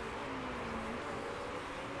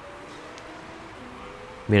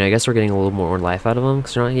 I mean, I guess we're getting a little more life out of them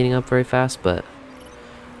because they're not heating up very fast, but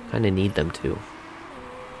kind of need them to.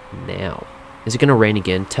 Now. Is it going to rain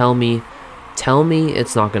again? Tell me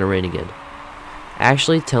it's not going to rain again.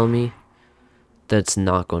 Actually, tell me that it's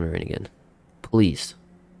not going to rain again. Please.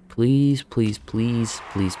 Please, please, please,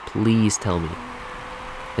 please, please tell me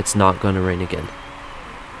it's not going to rain again.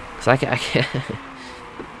 Because I can't.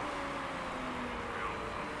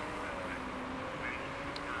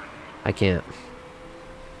 I can't.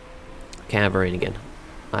 Can't have it rain again.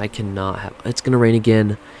 I cannot have. It's going to rain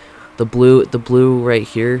again. The blue right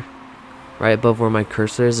here, right above where my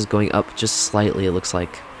cursor is going up just slightly, it looks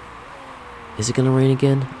like. Is it going to rain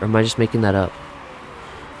again? Or am I just making that up?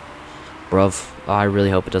 Bruv, I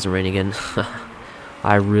really hope it doesn't rain again.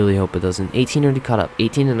 I really hope it doesn't. 18 already caught up.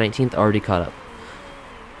 18 and 19th already caught up.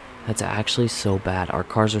 That's actually so bad. Our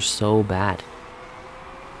cars are so bad.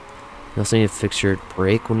 You also need to fix your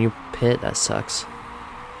brake when you pit. That sucks.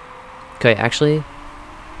 Okay, actually,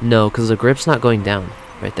 no, because the grip's not going down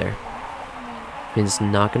right there. I mean, it's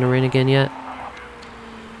not going to rain again yet.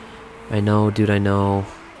 I know, dude, I know.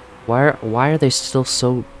 Why are they still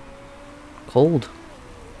so cold?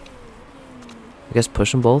 I guess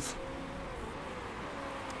push them both.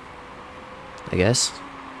 I guess.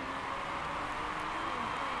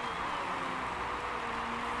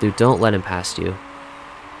 Dude, don't let him past you.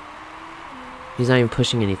 He's not even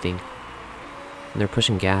pushing anything. And they're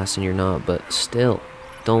pushing gas and you're not, but still.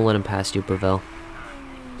 Don't let him past you, Pavel.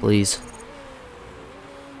 Please.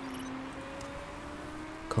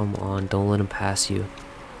 Come on, don't let him pass you.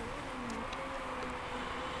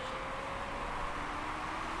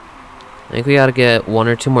 I think we gotta get 1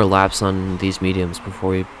 or 2 more laps on these mediums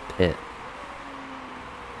before we pit.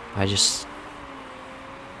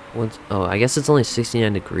 Oh, I guess it's only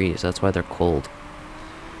 69 degrees. That's why they're cold.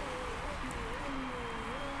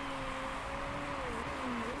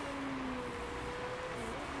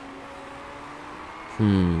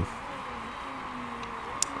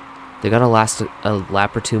 They gotta last a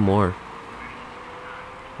lap or 2 more.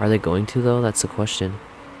 Are they going to, though? That's the question.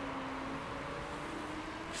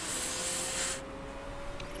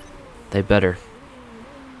 They better.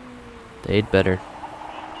 They'd better.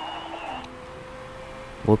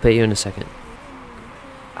 We'll pay you in a second.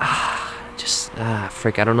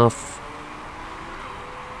 Frick, I don't know if...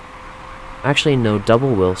 Actually, no,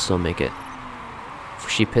 double will still make it.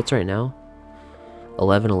 She pits right now?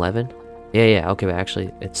 11-11? Yeah, okay, but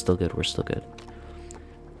actually, it's still good. We're still good.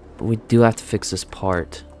 But we do have to fix this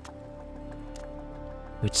part.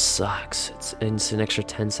 Which sucks. It's an extra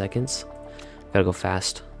 10 seconds. Gotta go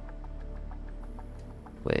fast.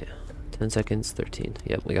 Wait, 10 seconds, 13.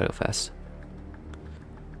 Yep, we gotta go fast.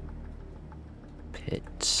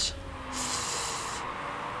 Pit.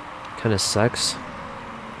 Kinda sucks.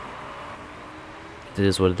 It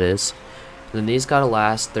is what it is. And then these gotta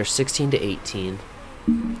last, they're 16 to 18.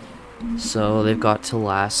 So they've got to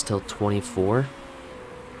last till 24.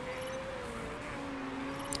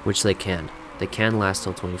 Which they can. They can last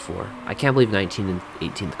till 24. I can't believe 19 and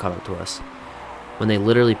 18 caught up to us. When they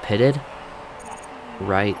literally pitted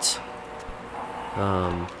right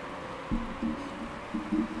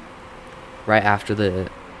after the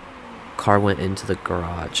car went into the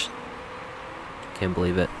garage. Can't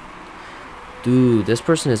believe it. Dude, this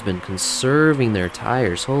person has been conserving their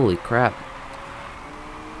tires. Holy crap.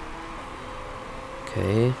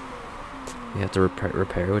 Okay. We have to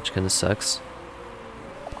repair, which kind of sucks.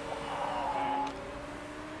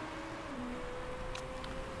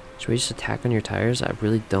 Should we just attack on your tires? I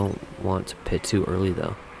really don't want to pit too early,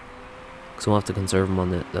 though. Because we'll have to conserve them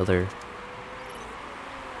on the other...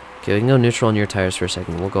 Okay, we can go neutral on your tires for a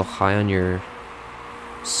second. We'll go high on your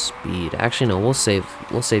speed. Actually, no, we'll save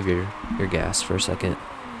your gas for a second.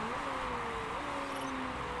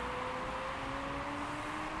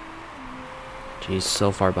 Jeez,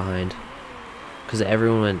 so far behind. Because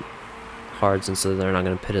everyone went hards, and so they're not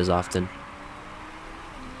going to pit as often.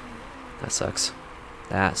 That sucks.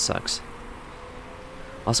 That sucks.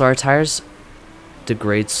 Also, our tires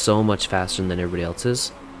degrade so much faster than everybody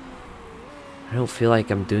else's. I don't feel like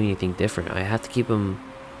I'm doing anything different. I have to keep them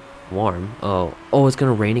warm. Oh, it's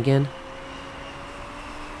gonna rain again?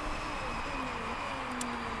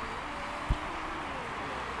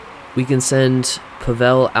 We can send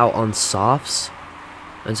Pavel out on softs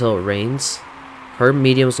until it rains. Her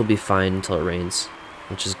mediums will be fine until it rains,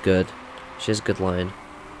 which is good. She has a good line.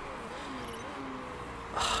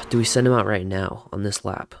 Do we send him out right now on this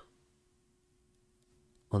lap?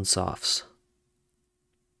 On softs.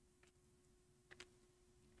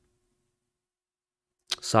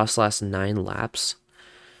 Softs last 9 laps.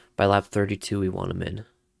 By lap 32, we want him in.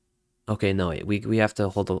 Okay, no, wait. We have to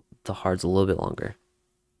hold the hards a little bit longer.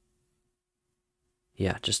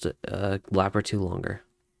 Yeah, just a lap or 2 longer.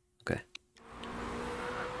 Okay.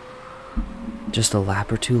 Just a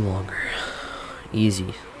lap or 2 longer.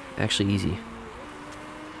 Easy. Actually, easy.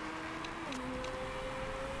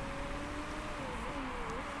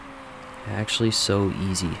 Actually, so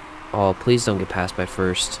easy. Oh, please don't get passed by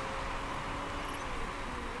first.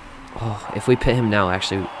 Oh, if we pit him now,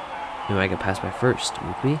 actually, we might get passed by first,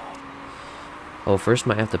 would we? Oh, first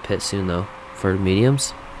might have to pit soon, though, for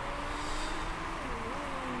mediums.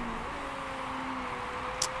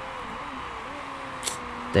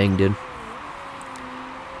 Dang, dude.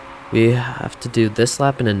 We have to do this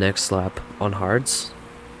lap and the next lap on hards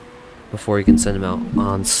before we can send him out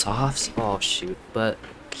on softs. Oh, shoot, but...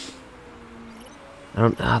 they're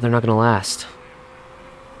not gonna last.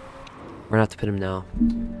 We're gonna have to pit him now.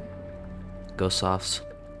 Go softs.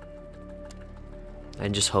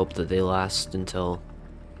 And just hope that they last until...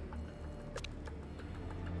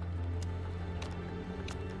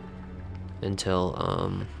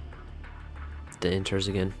 the inters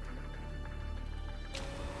again.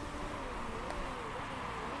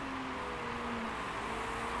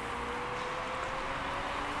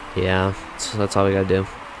 Yeah, so that's all we gotta do.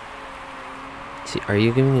 See, are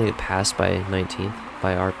you giving me a pass by 19th?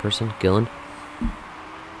 By our person, Gillen?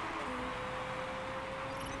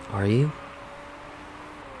 Are you?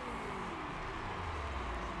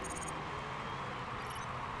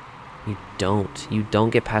 You don't. You don't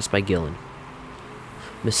get passed by Gillen.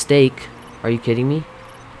 Mistake. Are you kidding me?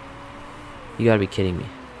 You gotta be kidding me.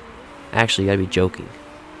 Actually, you gotta be joking.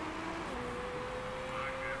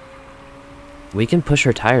 We can push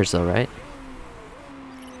her tires though, right?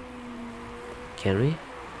 Can we?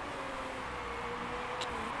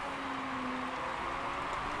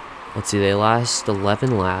 Let's see, they last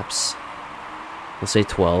 11 laps. We'll say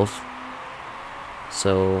 12.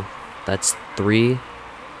 So that's 3.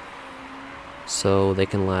 So they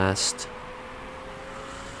can last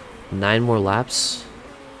 9 more laps.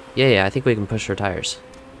 Yeah, I think we can push her tires.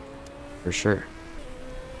 For sure.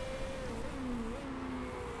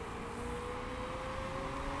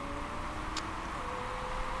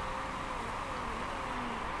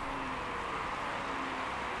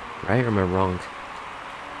 Right, or am I wrong?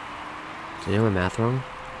 Did I do my math wrong?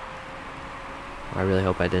 I really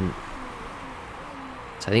hope I didn't.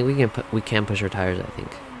 So I think we can push our tires, I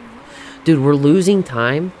think. Dude, we're losing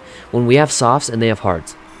time when we have softs and they have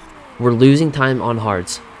hards. We're losing time on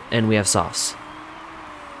hards and we have softs.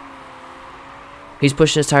 He's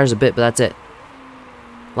pushing his tires a bit, but that's it.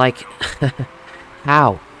 Like,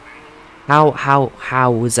 how?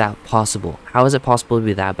 How is that possible? How is it possible to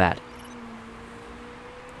be that bad?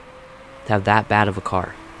 To have that bad of a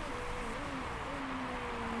car?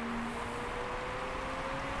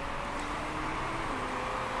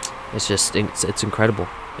 It's just, it's incredible.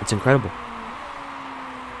 It's incredible.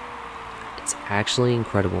 It's actually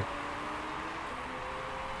incredible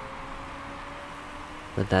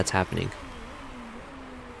that that's happening.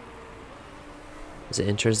 Is it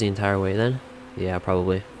inters the entire way then? Yeah,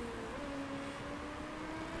 probably.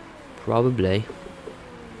 Probably.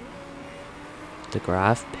 The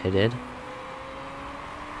Graph pitted.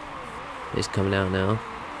 He's coming out now.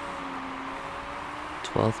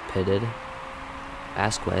 12th pitted.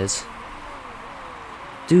 Vasquez.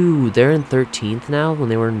 Dude, they're in 13th now when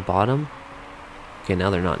they were in bottom. Okay, now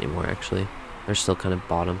they're not anymore, actually. They're still kind of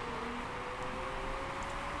bottom.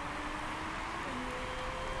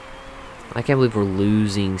 I can't believe we're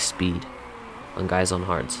losing speed on guys on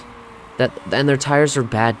hards. And their tires are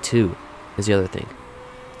bad too, is the other thing.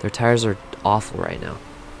 Their tires are awful right now.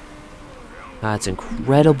 That's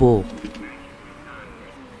incredible.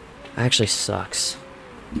 Actually sucks.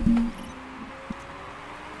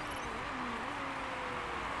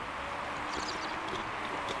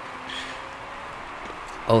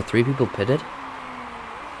 Oh, 3 people pitted?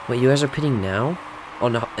 Wait, you guys are pitting now?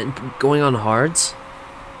 And going on hards?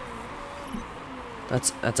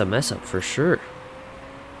 That's a mess up for sure.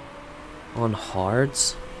 On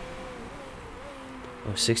hards?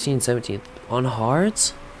 Oh, 16, 17th. On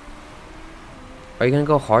hards? Are you gonna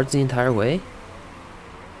go hards the entire way?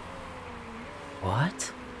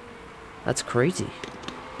 What? That's crazy.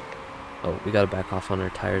 Oh, we gotta back off on our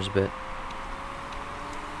tires a bit.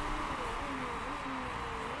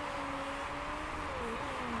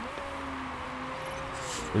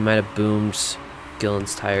 We might have boomed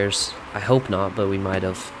Gillen's tires. I hope not, but we might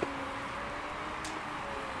have.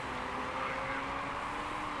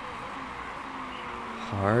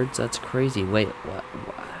 Hards? That's crazy. Wait, what?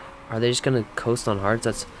 Are they just gonna coast on hards?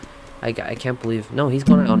 That's... I can't believe... No, he's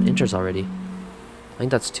going on inters already. I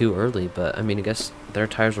think that's too early, but I mean, I guess their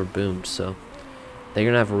tires were boomed, so... They're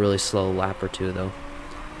gonna have a really slow lap or two, though.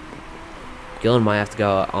 Gillen might have to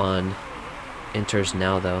go on inters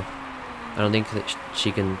now, though. I don't think that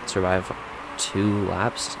she can survive 2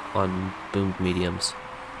 laps on boomed mediums.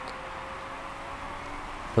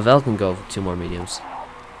 Pavel can go 2 more mediums.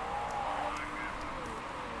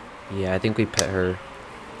 Yeah, I think we pit her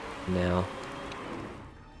now.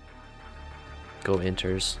 Go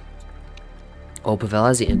inters. Oh, Pavel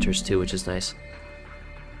has the inters too, which is nice.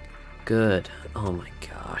 Good. Oh my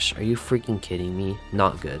gosh, are you freaking kidding me?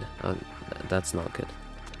 Not good. That's not good.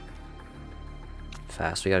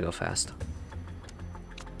 Fast, we gotta go fast.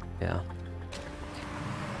 Yeah.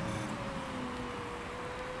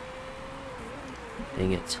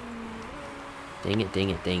 Dang it. Dang it, dang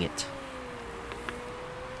it, dang it.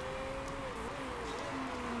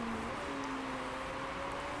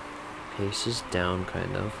 Pace is down,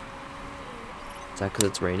 kind of. Is that because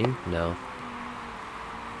it's raining? No.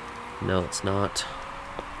 No, it's not.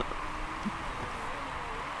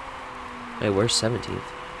 Hey, where's 17th?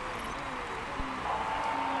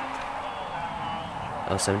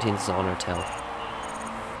 Oh, 17th is on our tail.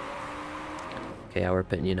 Okay, yeah, we're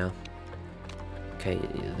pitting you now. Okay,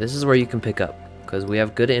 this is where you can pick up. Because we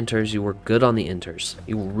have good inters. You were good on the inters.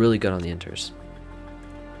 You were really good on the inters.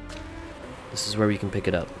 This is where we can pick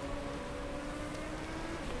it up.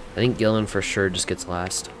 I think Gillen for sure just gets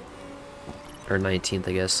last. Or 19th,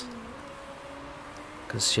 I guess.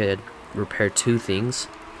 Because she had repaired 2 things.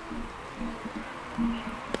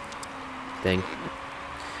 Dang.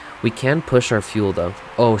 We can push our fuel, though.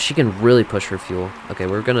 Oh, she can really push her fuel. Okay,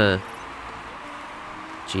 we're gonna...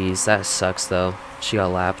 Jeez, that sucks, though. She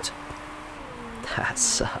got lapped. That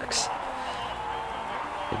sucks.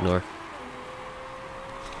 Ignore.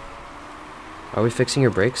 Are we fixing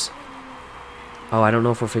your brakes? Oh, I don't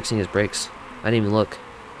know if we're fixing his brakes. I didn't even look.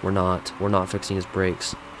 We're not. We're not fixing his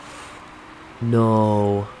brakes.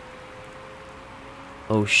 No.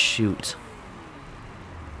 Oh, shoot.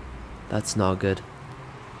 That's not good.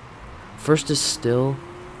 First is still...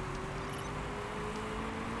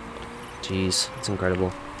 Jeez, it's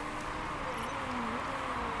incredible.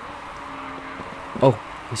 Oh,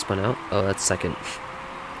 he spun out. Oh, that's second.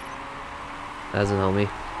 That doesn't help me.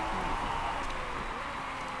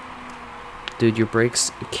 Dude, your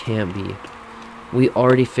brakes can't be. We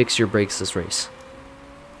already fixed your brakes this race.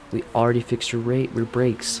 We already fixed your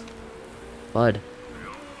brakes. Bud.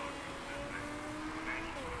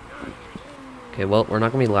 Okay, well, we're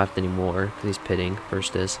not going to be lapped anymore because he's pitting.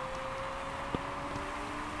 First is.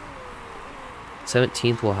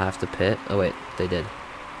 17th will have to pit. Oh, wait, they did.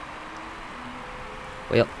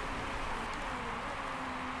 Well.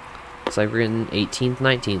 Looks like we're getting 18th,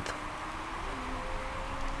 19th.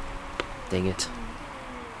 Dang it.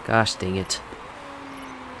 Gosh dang it.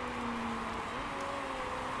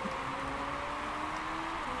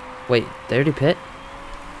 Wait, they already pit?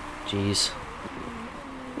 Jeez.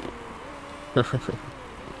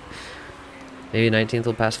 Maybe 19th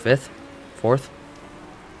will pass 5th? 4th?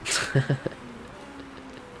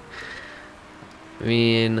 I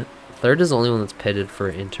mean, 3rd is the only one that's pitted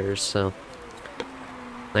for inters, so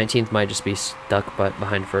 19th might just be stuck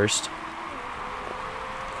behind 1st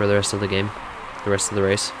for the rest of the game, the rest of the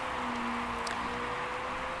race.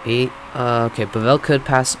 Okay, Pavel could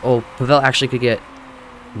pass. Oh, Pavel actually could get.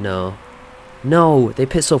 No, they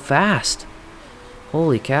pit so fast.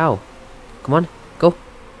 Holy cow! Come on, go.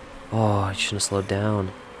 Oh, I shouldn't have slowed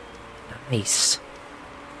down. Nice.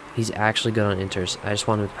 He's actually good on inters. I just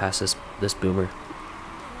want him to pass this boomer.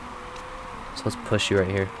 So let's push you right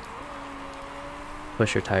here.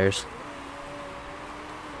 Push your tires.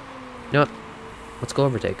 You know what? Let's go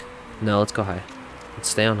overtake. No, let's go high. Let's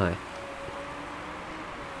stay on high.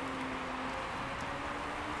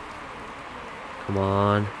 Come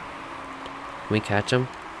on. Can we catch him?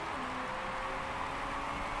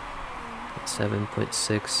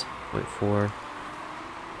 7.6, 0.4.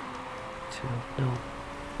 2, no.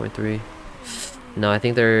 0.3. No, I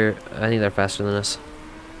think they're faster than us.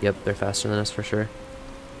 Yep, they're faster than us for sure.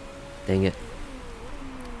 Dang it.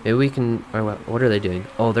 Maybe we can... Or what are they doing?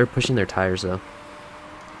 Oh, they're pushing their tires, though.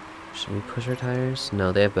 Should we push our tires?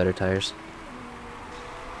 No, they have better tires.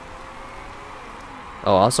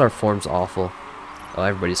 Oh, also our form's awful. Oh,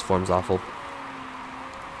 everybody's form's awful.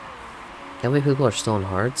 Can't believe people are still on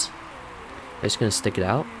hards. They're just gonna stick it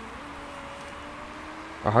out?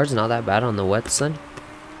 Are hards not that bad on the wets, then?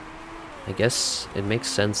 I guess it makes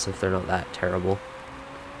sense if they're not that terrible.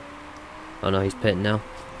 Oh no, he's pitting now.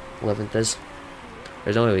 11th is.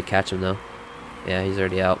 There's no way we catch him, though. Yeah, he's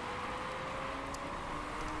already out.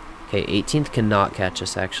 Okay, 18th cannot catch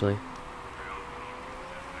us, actually.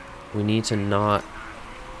 We need to not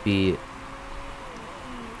be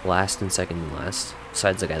last and second and last.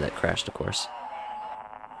 Besides the guy that crashed, of course.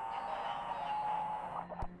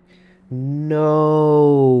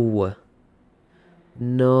 No.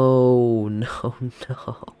 No, no,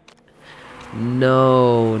 no.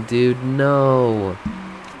 No, dude, no.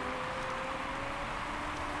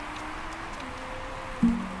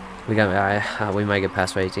 We might get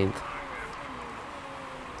past by 18th.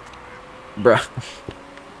 Bruh.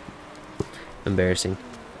 Embarrassing.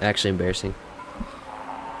 Actually embarrassing.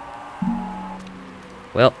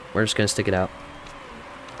 Well, we're just gonna stick it out.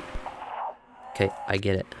 Okay, I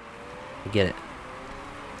get it. I get it.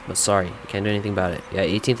 But sorry, I can't do anything about it. Yeah,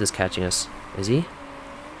 18th is catching us. Is he?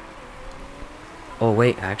 Oh,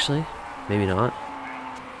 wait, actually? Maybe not.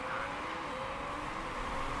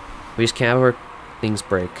 We just can't have our things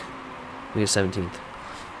break. We get 17th.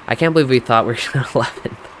 I can't believe we thought we were going to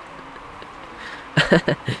 11th.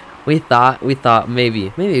 we thought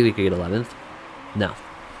maybe we could get 11th. No.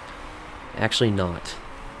 Actually not.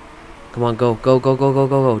 Come on, go.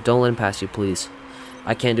 Don't let him pass you, please.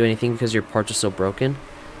 I can't do anything because your parts are so broken.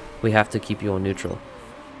 We have to keep you on neutral.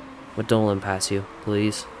 But don't let him pass you,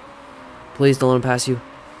 please. Please don't let him pass you.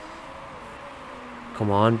 Come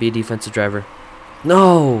on, be a defensive driver.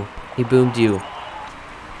 No! He boomed you.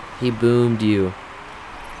 He boomed you.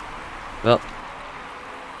 Well,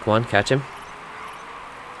 come on, catch him.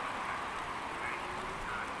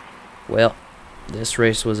 Well, this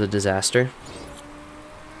race was a disaster.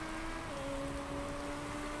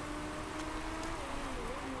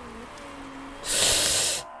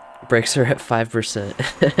 Brakes are at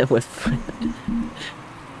 5% with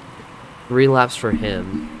 3 laps for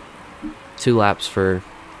him, 2 laps for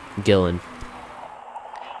Gillen.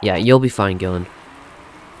 Yeah, you'll be fine, Gillen.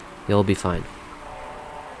 You'll be fine.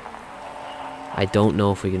 I don't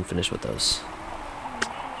know if we can finish with those.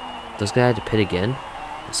 Those guys had to pit again.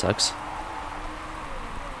 That sucks.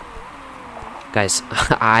 Guys,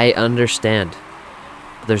 I understand.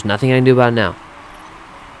 But there's nothing I can do about it now.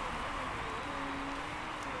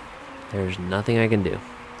 There's nothing I can do.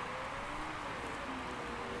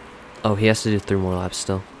 Oh, he has to do 3 more laps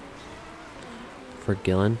still. For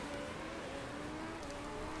Gillen.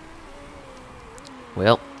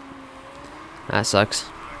 Well, that sucks.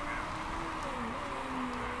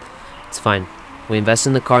 It's fine. We invest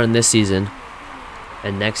in the car in this season,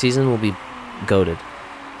 and next season we'll be goated.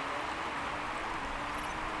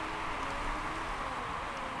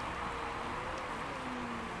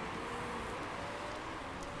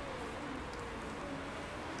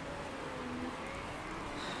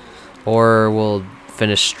 Or we'll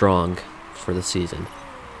finish strong for the season.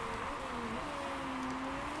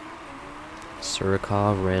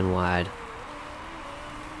 Surikov ran wide.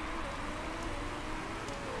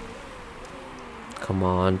 Come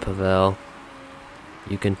on, Pavel.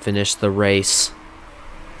 You can finish the race.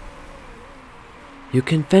 You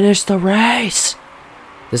can finish the race!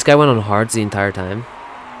 This guy went on hards the entire time.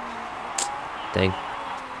 Dang.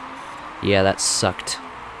 Yeah, that sucked.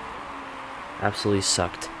 Absolutely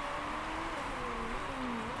sucked.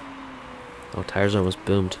 Oh, tires almost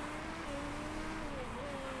boomed.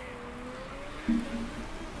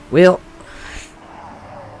 Well,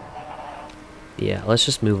 yeah, let's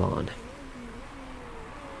just move on.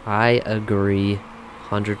 I agree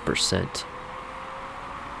 100%.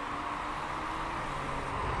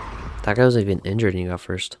 That guy wasn't even injured and he got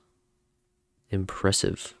first.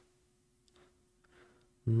 Impressive.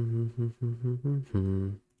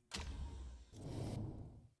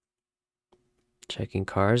 Checking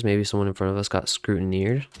cars. Maybe someone in front of us got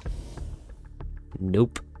scrutineered.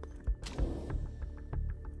 Nope.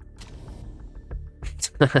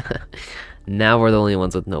 Now we're the only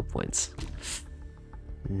ones with no points.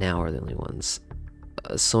 Now we're the only ones.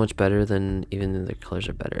 So much better than even the colors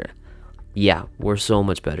are better. Yeah, we're so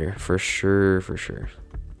much better. For sure, for sure.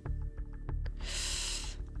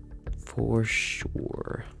 For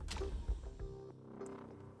sure.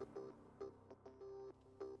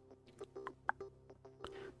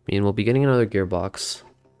 I mean, we'll be getting another gearbox.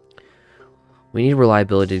 We need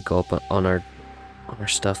reliability to go up on our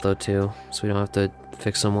stuff though too, so we don't have to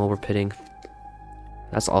fix them while we're pitting.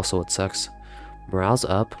 That's also what sucks. Morale's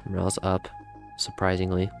up,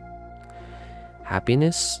 surprisingly.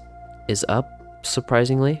 Happiness is up,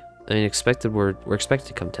 surprisingly. I mean, we're expected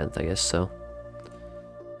to come 10th, I guess, so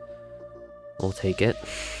we'll take it.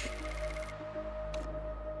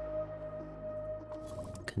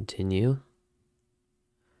 Continue.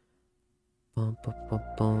 Bum, bum, bum,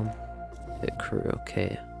 bum. Hit crew,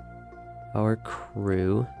 okay. Our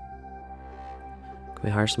crew. Can we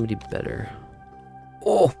hire somebody better?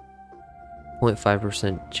 Oh!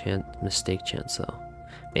 0.5% chance, mistake chance though.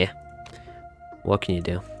 Yeah. What can you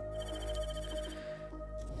do?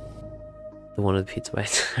 The one with the pizza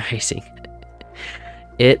bites racing.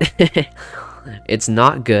 It's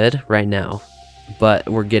not good right now, but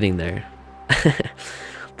we're getting there.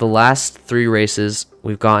 The last 3 races,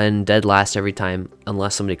 we've gotten dead last every time,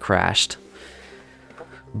 unless somebody crashed.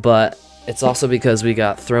 But it's also because we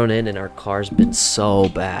got thrown in and our car's been so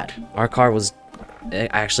bad. Our car was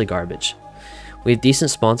actually garbage. We have decent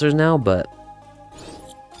sponsors now, but...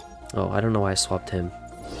 Oh, I don't know why I swapped him.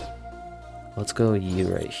 Let's go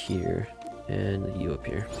you right here, and you up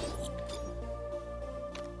here.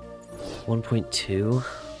 1.2?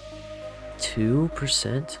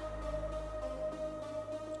 2%?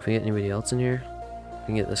 Can we get anybody else in here? We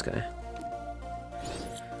can get this guy.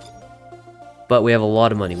 But we have a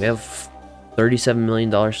lot of money. We have $37 million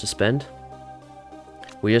to spend.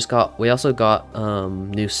 We also got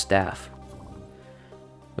new staff,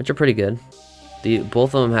 which are pretty good.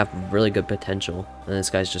 Both of them have really good potential, and this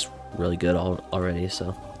guy's just really good already.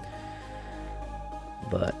 So,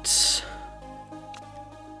 but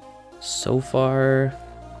so far,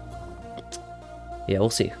 yeah, we'll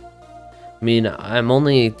see. I mean, I'm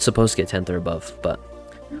only supposed to get 10th or above, but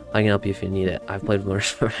I can help you if you need it. I've played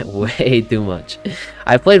Motorsport way too much.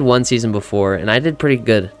 I played one season before, and I did pretty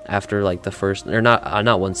good after like the first, or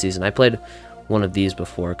not one season. I played one of these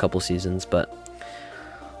before, a couple seasons, but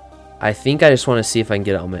I think I just want to see if I can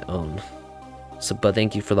get it on my own. So, but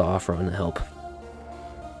thank you for the offer on the help.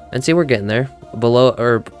 And see, we're getting there. Below,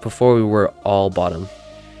 or before we were all bottom.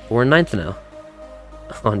 We're 9th now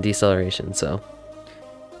on deceleration, so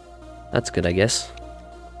that's good, I guess.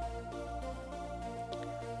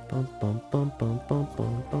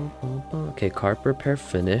 Okay, carb repair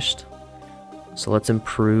finished. So let's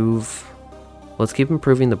improve. Let's keep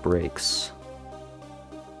improving the brakes.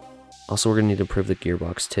 Also, we're gonna need to improve the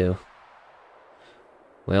gearbox too.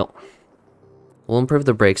 Well, we'll improve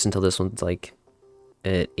the brakes until this one's like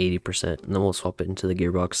at 80%, and then we'll swap it into the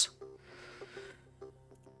gearbox.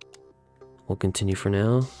 We'll continue for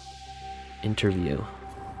now. Interview.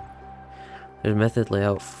 There's a method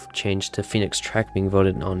layout change to Phoenix track being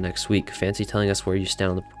voted on next week. Fancy telling us where you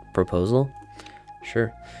stand on the proposal?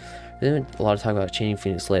 Sure. There's been a lot of talk about changing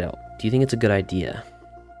Phoenix layout. Do you think it's a good idea?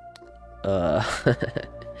 I'm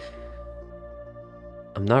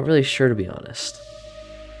not really sure, to be honest.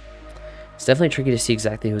 It's definitely tricky to see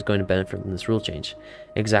exactly who's going to benefit from this rule change.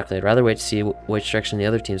 Exactly. I'd rather wait to see which direction the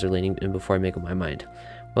other teams are leaning in before I make up my mind.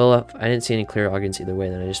 Well, if I didn't see any clear arguments either way,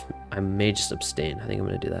 then I may just abstain. I think I'm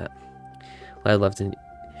going to do that. I'd love to.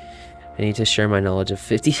 I need to share my knowledge of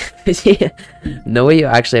 50. No way you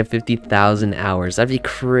actually have 50,000 hours. That'd be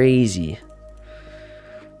crazy.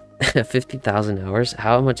 50,000 hours?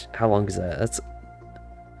 How long is that? That's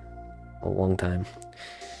a long time.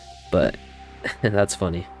 But that's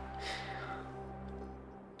funny.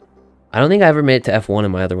 I don't think I ever made it to F1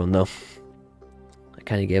 in my other one, though. I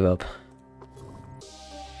kind of gave up.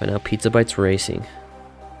 But now Pizza Bites Racing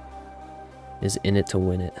is in it to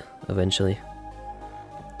win it eventually.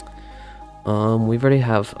 We already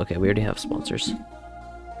have sponsors.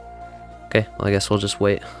 Okay, well, I guess we'll just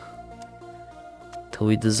wait till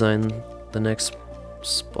we design the next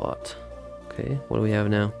spot. Okay, what do we have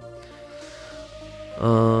now?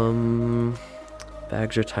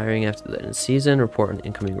 Bags retiring after the end of the season. Report an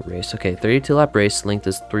incoming race. Okay, 32 lap race. Length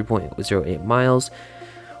is 3.08 miles.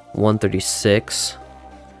 136.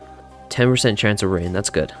 10% chance of rain. That's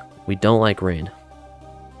good. We don't like rain.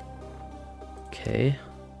 Okay.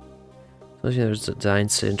 There's a design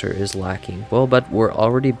center is lacking. Well, but we're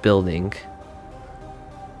already building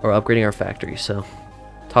or upgrading our factory, so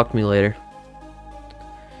talk to me later.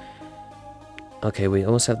 Okay, we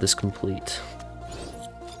almost have this complete.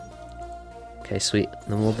 Okay, sweet.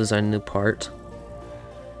 Then we'll design a new part.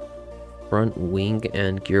 Front wing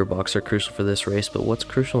and gearbox are crucial for this race, but what's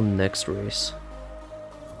crucial next race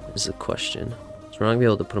is the question. So we're not gonna be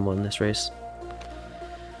able to put them on this race.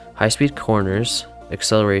 High-speed corners,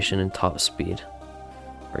 acceleration, and top speed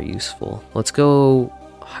are useful. Let's go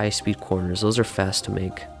high-speed corners. Those are fast to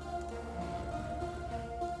make.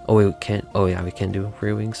 Oh wait, we can't. Oh yeah, we can do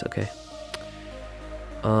rear wings. Okay.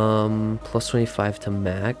 Plus 25 to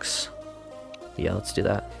max. Yeah, let's do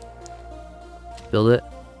that. Build it.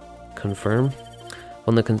 Confirm.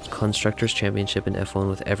 Won the Constructors Championship in F1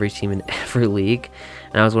 with every team in every league.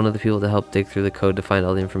 And I was one of the people to help dig through the code to find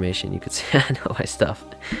all the information. You could see I know my stuff.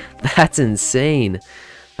 That's insane.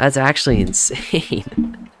 That's actually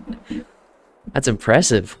insane. That's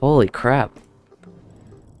impressive. Holy crap.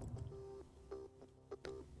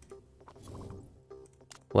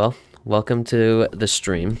 Well, welcome to the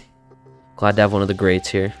stream. Glad to have one of the greats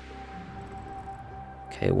here.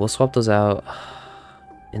 Okay, we'll swap those out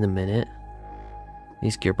in a minute.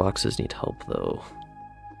 These gearboxes need help, though.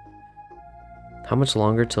 How much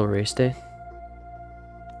longer till race day?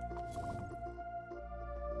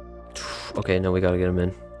 Okay, no, we gotta get them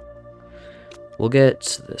in. We'll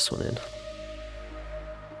get this one in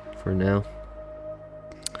for now.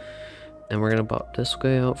 And we're gonna pop this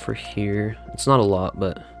guy out for here. It's not a lot,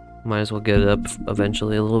 but might as well get it up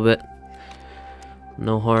eventually a little bit.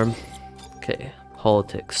 No harm. Okay,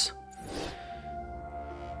 politics.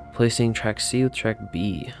 Placing track C with track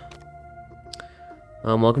B.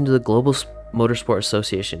 Welcome to the Global Motorsport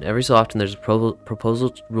Association. Every so often there's a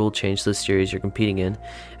proposal rule change to the series you're competing in,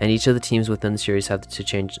 and each of the teams within the series have the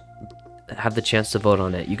chance to vote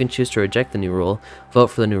on it. You can choose to reject the new rule, vote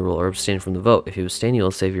for the new rule, or abstain from the vote. If you abstain, you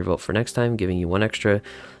will save your vote for next time, giving you one extra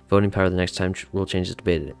voting power the next time rule change is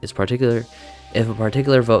debated. If a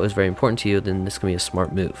particular vote is very important to you, then this can be a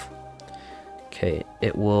smart move. Okay,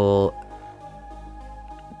 it will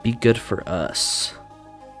be good for us.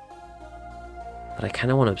 But I kind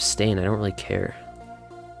of want to abstain. I don't really care.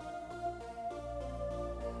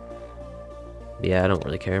 Yeah, I don't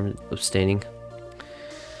really care. I'm abstaining.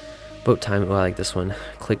 Boat time. Oh, I like this one.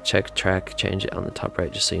 Click, check, track, change it on the top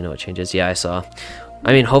right just so you know what changes. Yeah, I saw.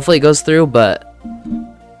 I mean, hopefully it goes through, but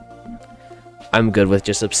I'm good with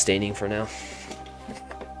just abstaining for now.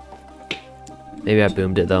 Maybe I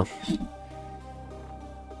boomed it, though.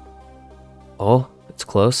 Oh, it's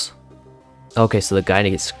close. Okay, so the guy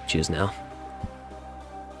gets to choose now.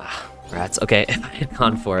 Ah, rats. Okay, if I had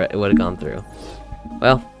gone for it, it would have gone through.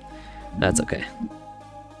 Well, that's okay.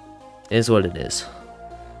 It is what it is.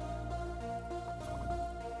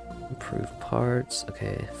 Improve parts.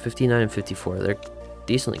 Okay, 59 and 54. They're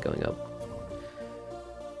decently going up.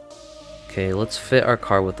 Okay, let's fit our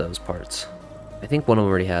car with those parts. I think one of them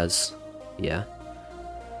already has. Yeah.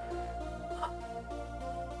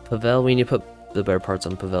 Pavel, we need to put the better parts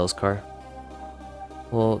on Pavel's car.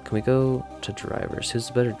 Well, can we go to drivers? Who's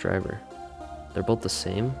the better driver? They're both the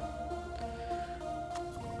same.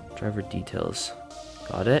 Driver details.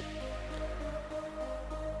 Got it.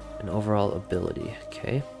 And overall ability.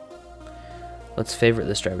 Okay. Let's favorite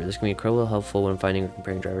this driver. This can be incredibly helpful when finding or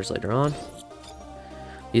comparing drivers later on.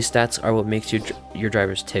 These stats are what makes your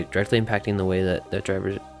drivers tick, directly impacting the way that the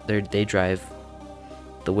drivers they drive.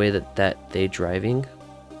 The way that they driving.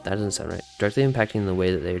 That doesn't sound right. Directly impacting the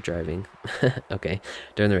way that they're driving. Okay,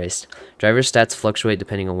 during the race. Driver stats fluctuate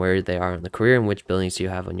depending on where they are in the career and which buildings you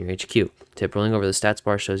have on your HQ. Tip: rolling over the stats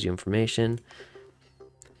bar shows you information.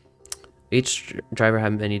 Each driver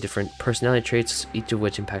have many different personality traits, each of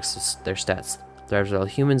which impacts their stats. Drivers are all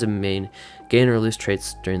humans and may gain or lose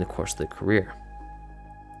traits during the course of their career.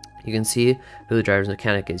 You can see who the driver's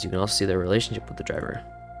mechanic is. You can also see their relationship with the driver.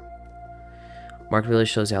 Marketability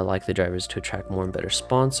shows you how likely the driver is to attract more and better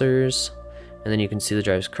sponsors. And then you can see the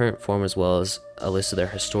driver's current form as well as a list of their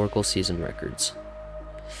historical season records.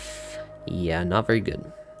 Yeah, not very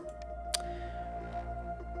good.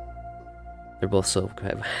 They're both so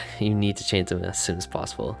good. You need to change them as soon as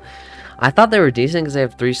possible. I thought they were decent because they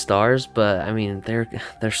have 3 stars, but I mean, they're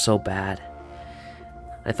so bad.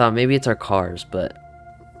 I thought maybe it's our cars, but...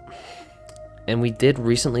 And we did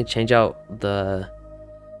recently change out the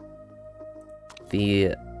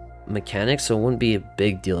mechanics, so it wouldn't be a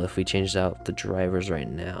big deal if we changed out the drivers right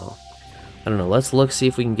now. I don't know. Let's look, see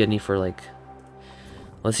if we can get any for, like...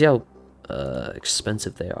 Let's see how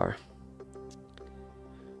expensive they are.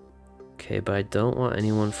 Okay, but I don't want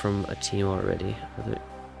anyone from a team already.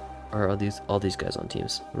 Are all these guys on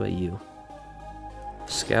teams? What about you?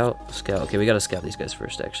 Scout. Okay, we gotta scout these guys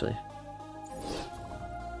first, actually.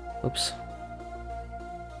 Oops.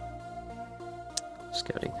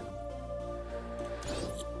 Scouting.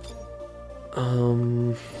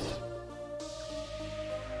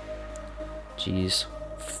 Jeez.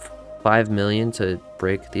 5 million to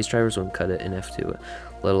break. These drivers won't cut it in F2,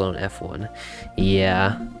 let alone F1.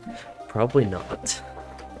 Yeah. Probably not.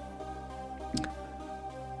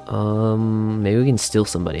 Maybe we can steal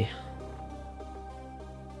somebody.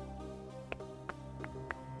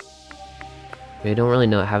 We don't really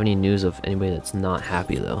have any news of anybody that's not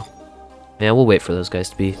happy though. Yeah, we'll wait for those guys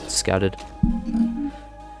to be scouted.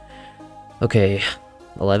 Okay,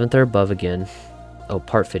 11th or above again. Oh,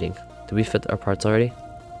 part fitting. Did we fit our parts already?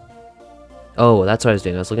 Oh, that's what I was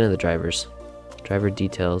doing. I was looking at the drivers. Driver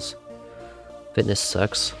details. Fitness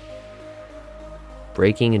sucks.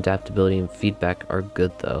 Braking, adaptability, and feedback are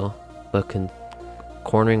good though, but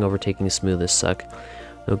cornering, overtaking, smoothest suck.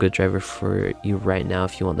 No good driver for you right now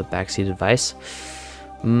if you want the backseat advice.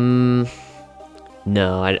 No.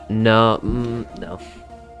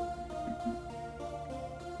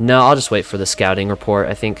 No, I'll just wait for the scouting report.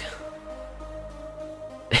 I think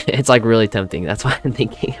it's like really tempting. That's why I'm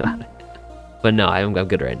thinking about it. But no, I'm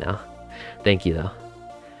good right now. Thank you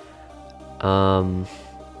though.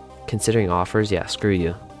 Considering offers, yeah, screw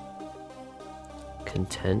you.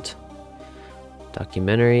 Content.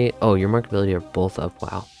 Documentary. Oh, your marketability are both up.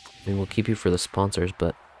 Wow. I mean, we'll keep you for the sponsors,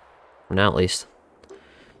 but for now at least.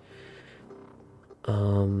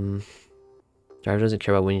 Driver doesn't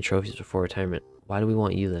care about winning trophies before retirement. Why do we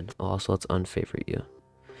want you then? Oh, also, let's unfavorite you.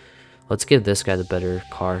 Let's give this guy the better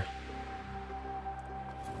car.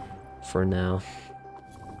 For now.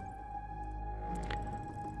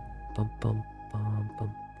 Bum, bum, bum,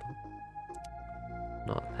 bum.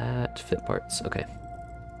 Not that. Fit parts. Okay.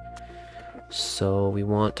 So we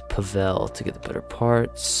want Pavel to get the better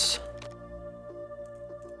parts.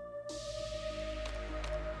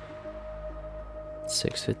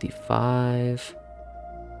 $655.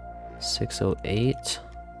 608.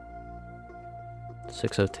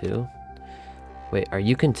 602. Wait, are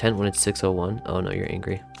you content when it's 601? Oh no, you're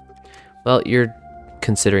angry. Well, you're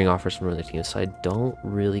considering offers from other teams, so I don't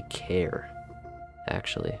really care,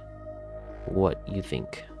 actually. what you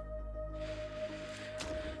think.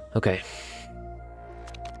 Okay.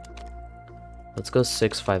 Let's go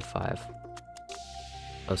 655.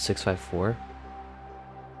 Oh, 654.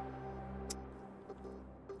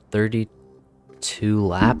 32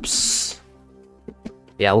 laps.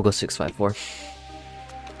 Yeah, we'll go 654.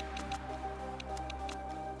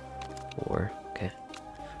 4. Okay.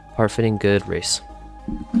 Part fitting good. Race.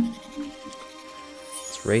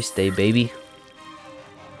 It's race day, baby.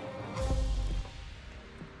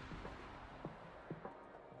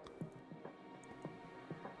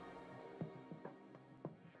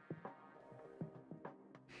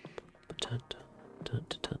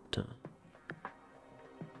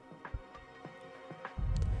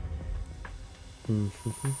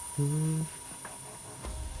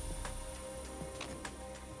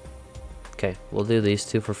 Okay, we'll do these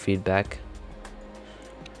two for feedback.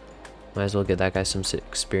 Might as well get that guy some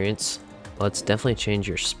experience. Let's definitely change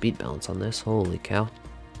your speed balance on this. Holy cow.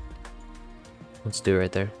 Let's do it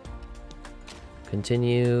right there.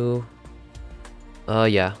 Continue.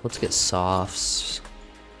 Yeah, let's get softs.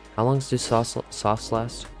 How long do softs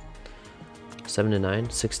last? 7 to 9?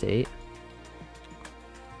 6 to 8?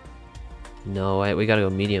 No, we gotta go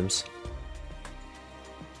mediums.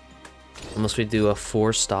 Unless we do a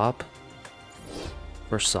 4 stop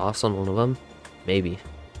for softs on one of them. Maybe.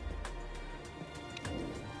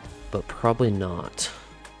 But probably not.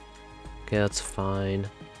 Okay, that's fine.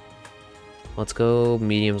 Let's go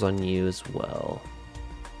mediums on you as well.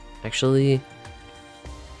 Actually,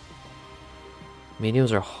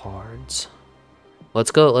 mediums are hards.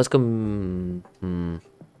 Let's go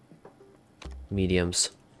mediums.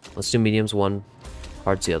 Let's do mediums one,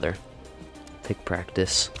 hards the other. Take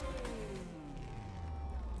practice.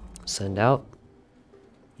 Send out.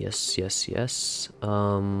 Yes, yes, yes.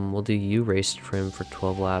 We'll do you race trim for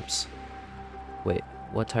 12 laps. Wait,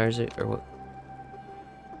 what tires are, or what?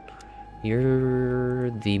 You're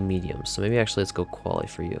the medium, so maybe actually let's go quali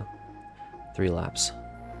for you. 3 laps.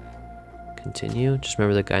 Continue. Just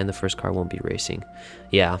remember the guy in the first car won't be racing.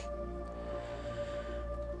 Yeah.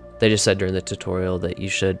 They just said during the tutorial that you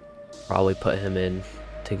should probably put him in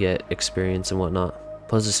to get experience and whatnot.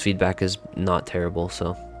 Plus his feedback is not terrible,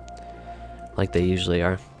 so like they usually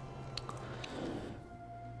are.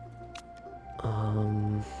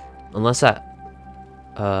 Unless that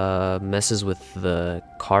messes with the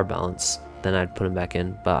car balance, then I'd put him back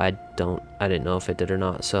in, but I didn't know if it did or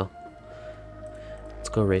not, so let's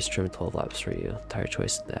go race trim 12 laps for you. Tire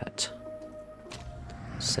choice that.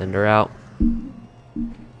 Send her out.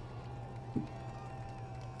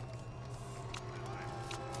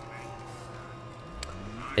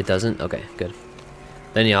 It doesn't? Okay, good.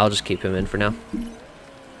 Then yeah, I'll just keep him in for now.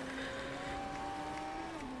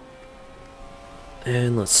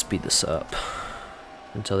 And let's speed this up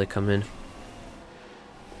until they come in.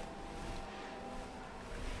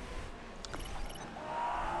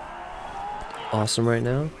 Awesome right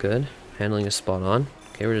now. Good. Handling is spot on.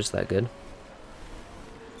 Okay, we're just that good.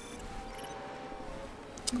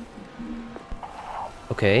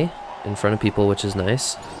 Okay. In front of people, which is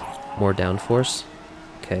nice. More downforce.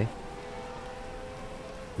 Okay.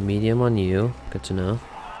 Medium on you. Good to know.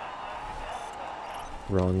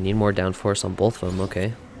 Wrong. Need more downforce on both of them.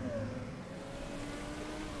 Okay.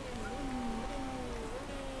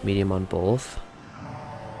 Medium on both.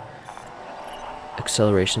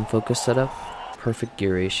 Acceleration focus setup. Perfect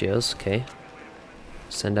gear ratios. Okay.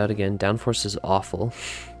 Send out again. Downforce is awful.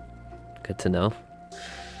 Good to know.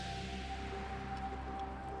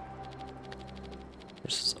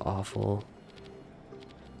 This is awful.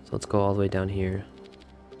 So let's go all the way down here.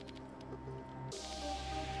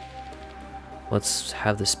 Let's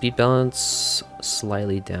have the speed balance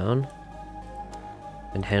slightly down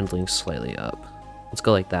and handling slightly up. Let's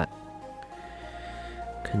go like that.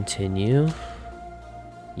 Continue.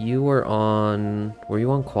 You were on... Were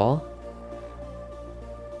you on qual?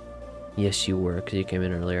 Yes, you were, because you came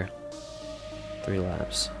in earlier. 3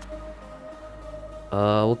 laps.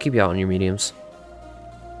 We'll keep you out on your mediums.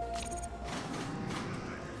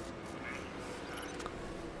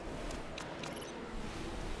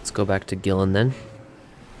 Let's go back to Gillen then.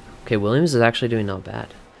 Okay, Williams is actually doing not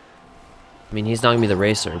bad. I mean, he's not going to be the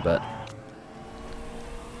racer, but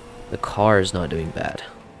the car is not doing bad.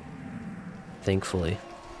 Thankfully.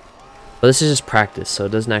 But this is just practice, so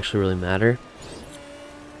it doesn't actually really matter.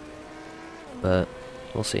 But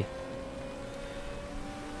we'll see.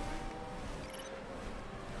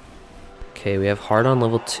 Okay, we have hard on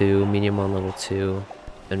level 2, medium on level 2,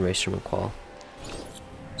 and racer and qual.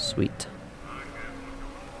 Sweet.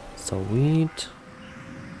 Sweet.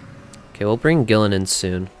 Okay, we'll bring Gillen in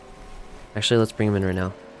soon. Actually, let's bring him in right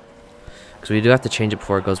now. Because we do have to change it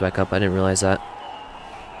before it goes back up. I didn't realize that.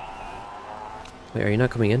 Wait, are you not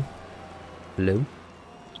coming in? Hello?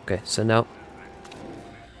 Okay, send out.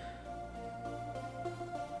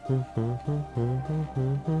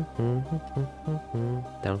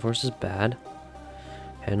 Downforce is bad.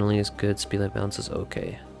 Handling is good. Speed light balance is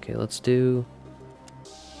okay. Okay, let's do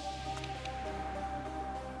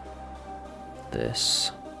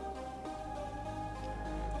this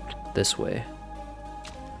way.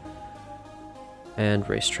 And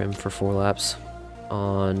race trim for 4 laps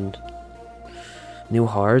on new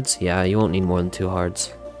hards. Yeah, you won't need more than 2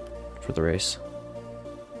 hards for the race.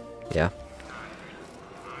 Yeah.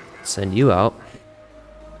 Send you out.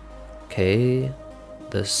 Okay,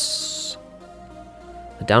 this,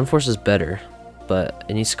 the downforce is better, but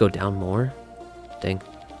it needs to go down more. Dang.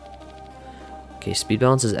 Okay, speed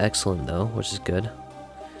balance is excellent though, which is good.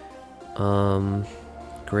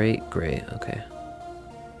 Great. Okay.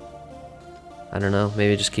 I don't know.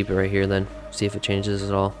 Maybe just keep it right here then. See if it changes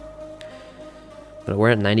at all. But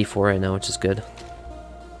we're at 94 right now, which is good.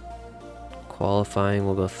 Qualifying,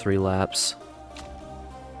 we'll go 3 laps.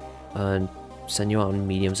 And send you out on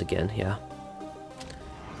mediums again, yeah.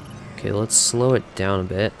 Okay, let's slow it down a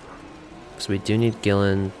bit. Because we do need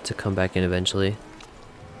Gillen to come back in eventually.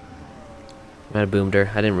 I had a boomed her.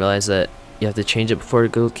 I didn't realize that you have to change it before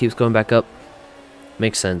it keeps going back up.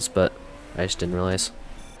 Makes sense, but I just didn't realize.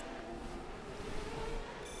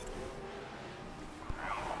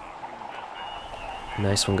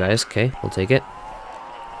 Nice one, guys. Okay, we'll take it.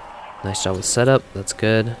 Nice job with setup. That's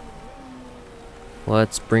good.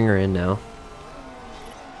 Let's bring her in now.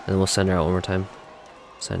 And then we'll send her out one more time.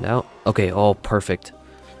 Send out. Okay, oh, perfect.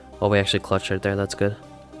 Oh, we actually clutched right there. That's good.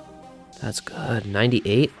 That's good.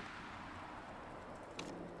 98.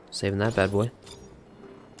 Saving that bad boy.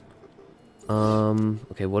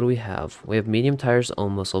 Okay, what do we have? We have medium tires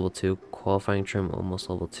almost level 2, qualifying trim almost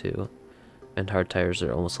level 2, and hard tires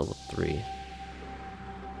are almost level 3.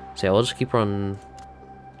 So yeah, we'll just keep her on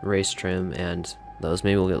race trim and those.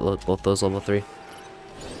 Maybe we'll get both those level 3,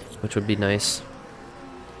 which would be nice.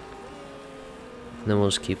 And then we'll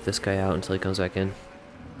just keep this guy out until he comes back in.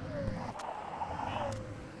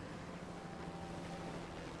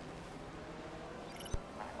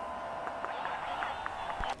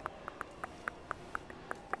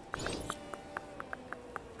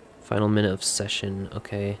 Final minute of session.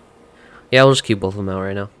 Okay. Yeah, we'll just keep both of them out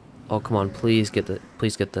right now. Oh, come on, please get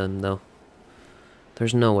them though.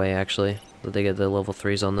 There's no way actually that they get the level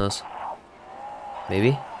 3s on those.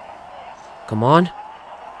 Maybe? Come on?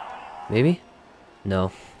 Maybe?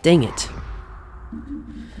 No. Dang it.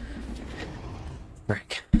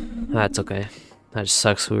 Frick. That's okay. That just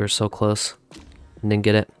sucks. We were so close. And didn't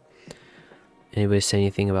get it. Anybody say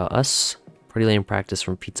anything about us? Pretty lame practice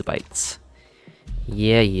from Pizza Bites.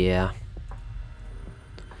 Yeah.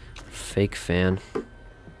 Fake fan.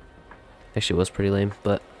 Actually, it was pretty lame,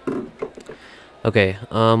 but okay.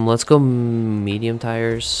 Let's go medium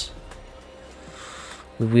tires.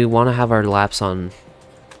 We want to have our laps on.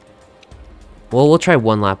 Well, we'll try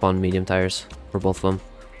 1 lap on medium tires for both of them,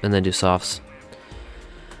 and then do softs.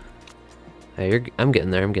 Hey, I'm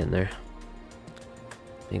getting there.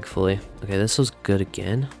 Thankfully. Okay, this was good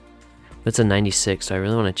again. It's a 96. Do I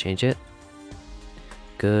really want to change it?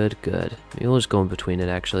 Good. Maybe we'll just go in between it,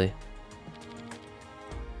 actually.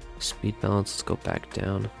 Speed balance, let's go back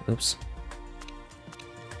down. Oops.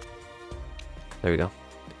 There we go.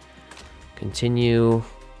 Continue.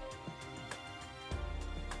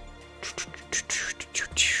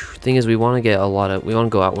 Thing is, we want to get we want to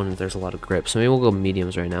go out when there's a lot of grip. So maybe we'll go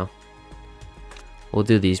mediums right now. We'll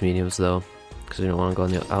do these mediums though, because we don't want to go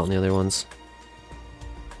out on the other ones.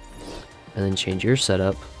 And then change your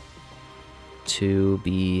setup to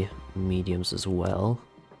be mediums as well.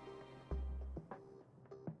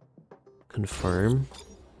 Confirm.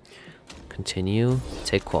 Continue.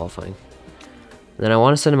 Take qualifying. And then I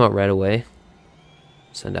want to send him out right away.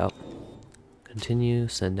 Send out. Continue.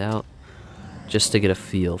 Send out. Just to get a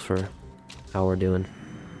feel for how we're doing.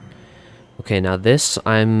 Okay, now this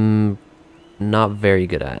I'm not very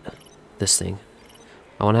good at. This thing.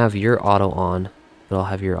 I want to have your auto on, but I'll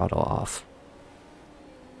have your auto off.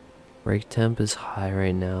 Brake temp is high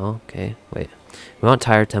right now. Okay, wait. We want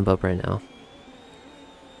tire temp up right now.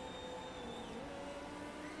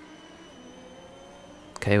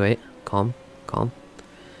 Okay, wait. Calm.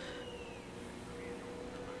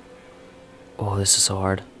 Oh, this is so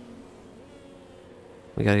hard.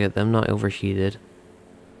 We gotta get them not overheated.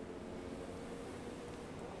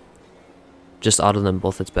 Just auto them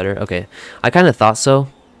both, it's better. Okay, I kind of thought so.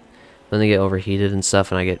 Then they get overheated and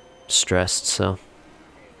stuff, and I get stressed, so.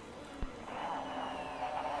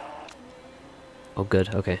 Oh,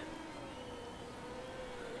 good. Okay.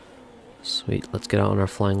 Sweet. Let's get out on our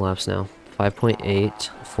flying laps now. 5.8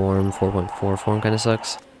 form, 4.4 form kind of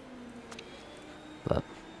sucks. But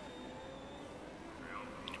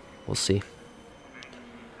we'll see.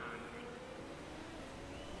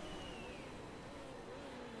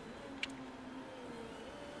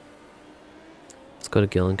 Let's go to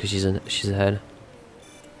Gillen because she's ahead.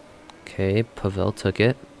 Okay, Pavel took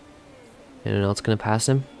it. Anyone else gonna pass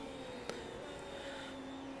him?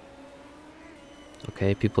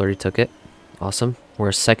 Okay, people already took it. Awesome. We're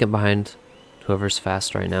a second behind whoever's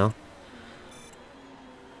fast right now.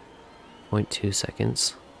 0.2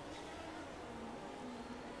 seconds.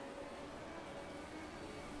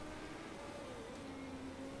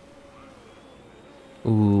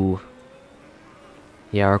 Ooh.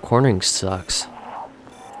 Yeah, our cornering sucks.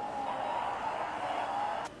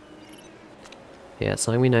 Yeah, it's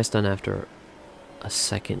not gonna be nice done after a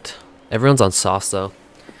second. Everyone's on softs though.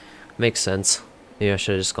 Makes sense. Maybe I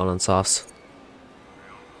should have just gone on softs.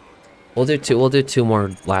 We'll do two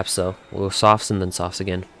more laps though. We'll go softs and then softs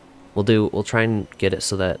again. We'll try and get it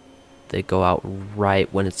so that they go out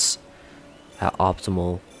right when it's at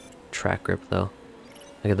optimal track grip though.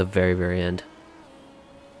 Like at the very, very end.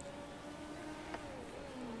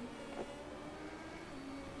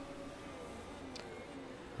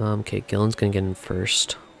 Okay, Gillen's gonna get in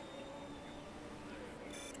first.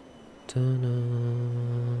 Ta-da.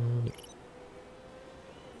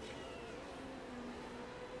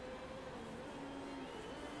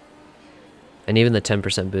 And even the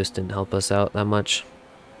 10% boost didn't help us out that much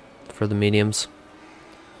for the mediums.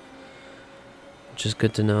 Which is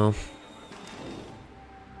good to know.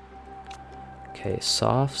 Okay,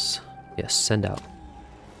 softs. Yes, send out.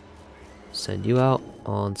 Send you out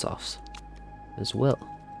on softs as well.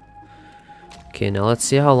 Okay, now let's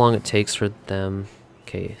see how long it takes for them.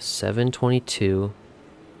 Okay, 7:22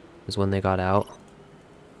 is when they got out.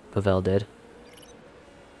 Pavel did.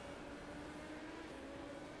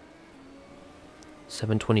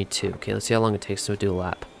 7:22. Okay, let's see how long it takes to do a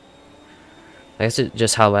lap. I guess it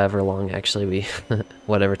just however long actually we,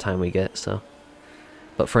 whatever time we get, so.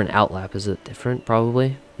 But for an out lap, is it different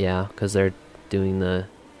probably? Yeah, because they're doing the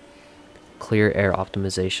clear air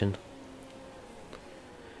optimization.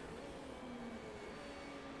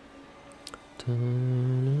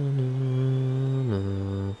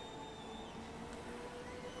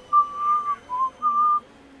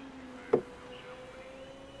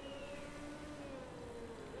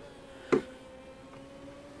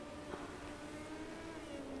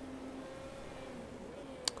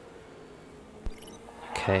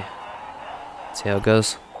 Okay, let's see how it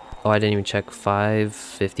goes. Oh, I didn't even check.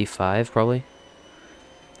 5:55 probably.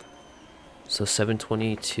 So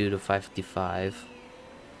 7:22 to 5:55.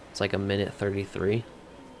 It's like a minute 33.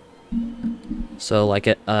 So like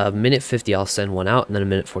at a minute 50 I'll send one out, and then a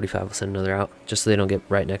minute 45 I'll send another out, just so they don't get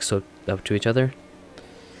right next to up to each other.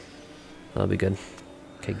 That'll be good.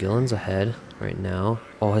 Okay, Gillen's ahead right now.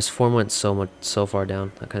 Oh, his form went so far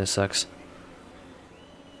down. That kind of sucks.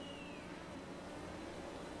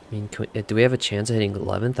 I mean, do we have a chance of hitting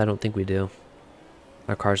 11th? I don't think we do.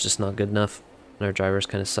 Our car's just not good enough, and our drivers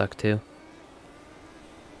kind of suck too.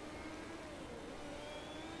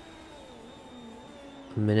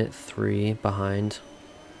 Minute 3 behind.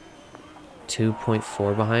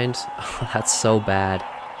 2.4 behind. Oh, that's so bad.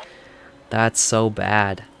 That's so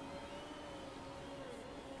bad.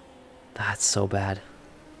 That's so bad.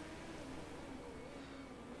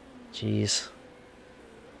 Jeez.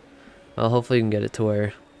 Well, hopefully we can get it to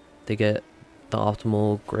where they get the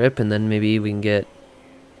optimal grip, and then maybe we can get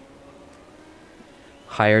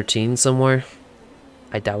higher teens somewhere.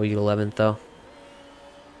 I doubt we get 11th though.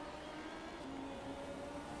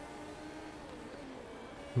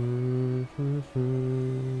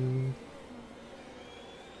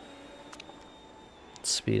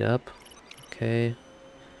 Speed up. Okay.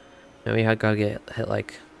 Now we gotta get hit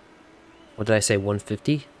like, what did I say,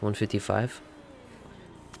 150? 155?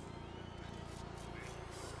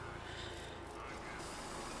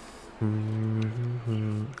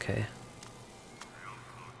 Okay.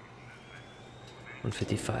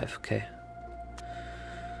 155, okay.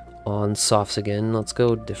 On softs again. Let's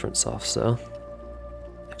go different softs though.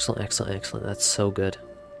 Excellent, excellent, excellent. That's so good.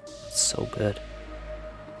 That's so good.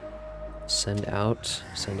 Send out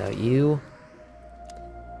you.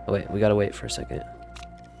 Oh wait, we gotta wait for a second.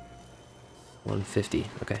 150,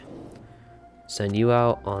 okay. Send you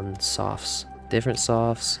out on softs. Different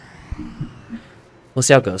softs. We'll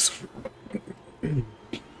see how it goes.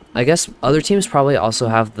 I guess other teams probably also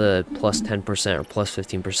have the plus 10% or plus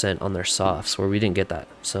 15% on their softs, where we didn't get that,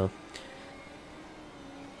 so.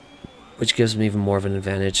 which gives me even more of an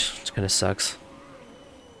advantage, which kind of sucks.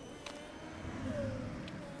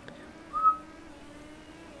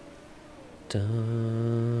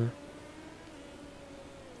 Dun.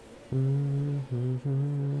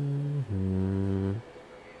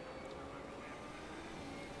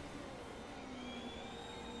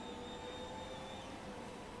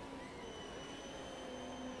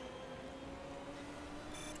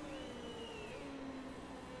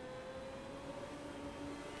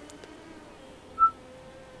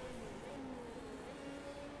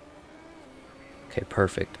 Okay,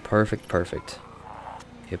 perfect, perfect, perfect.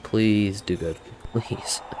 Okay, please do good,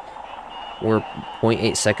 please. We're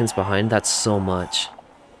 0.8 seconds behind. That's so much.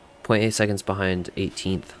 0.8 seconds behind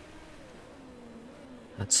 18th.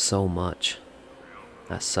 That's so much.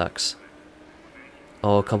 That sucks.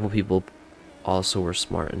 Oh, a couple people also were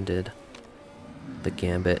smart and did the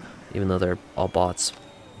gambit, even though they're all bots.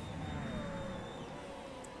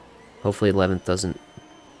 Hopefully 11th doesn't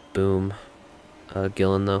boom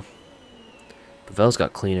Gillen though. Pavel's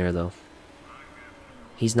got clean air though.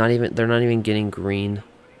 He's not even, they're not even getting green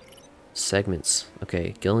segments.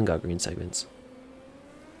 Okay, Gillen got green segments.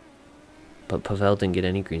 But Pavel didn't get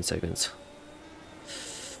any green segments.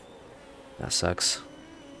 That sucks.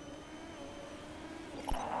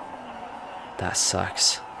 That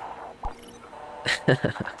sucks.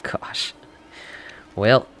 Gosh.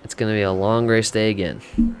 Well, it's gonna be a long race day again.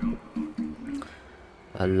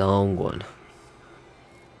 A long one.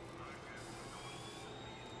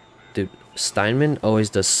 Dude, Steinman always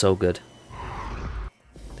does so good.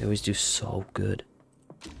 They always do so good.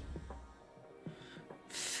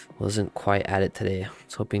 Wasn't quite at it today. I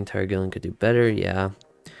was hoping Tyler Gillen could do better. Yeah.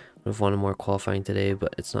 Would have wanted more qualifying today,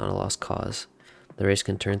 but it's not a lost cause. The race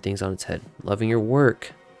can turn things on its head. Loving your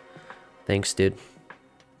work. Thanks, dude.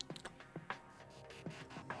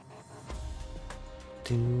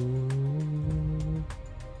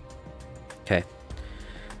 Okay.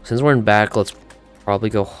 Since we're in back, let's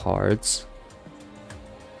probably go hards.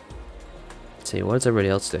 Let's see, what's everybody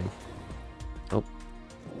else doing? Oh.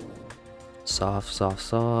 Soft, soft,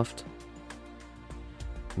 soft.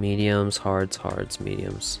 Mediums, hards, hards,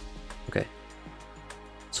 mediums. Okay.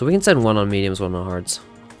 So we can send one on mediums, one on hards.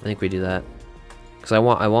 I think we do that. Because I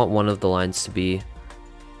want one of the lines to be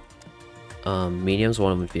mediums,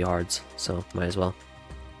 one of them to be hards. So might as well.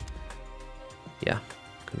 Yeah.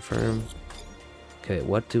 Confirm. Okay,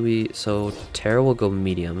 what do we... So Tara will go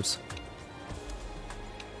mediums.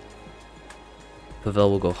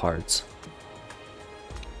 Pavel will go hards.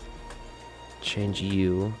 Change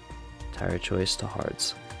you, tire choice to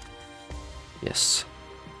hards. Yes.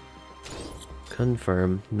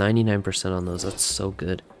 Confirm. 99% on those. That's so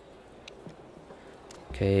good.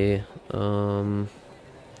 Okay.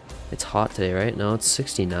 It's hot today, right? No, it's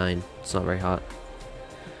 69. It's not very hot.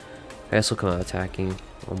 I guess we'll come out attacking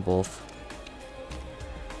on both.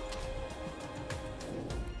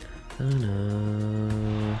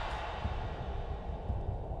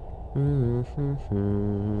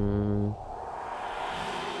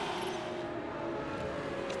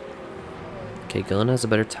 Okay, Gillen has a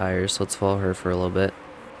better tire, so let's follow her for a little bit.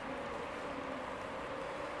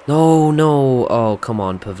 No, no! Oh, come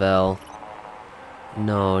on, Pavel.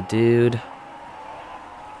 No, dude.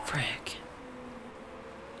 Frick.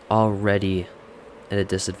 Already at a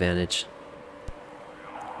disadvantage.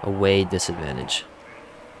 Away disadvantage.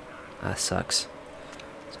 That sucks.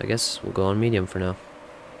 So I guess we'll go on medium for now.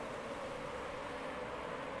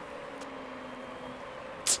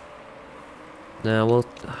 Now we'll...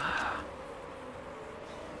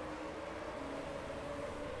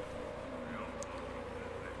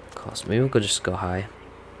 Cost. Maybe we'll just go high.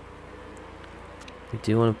 We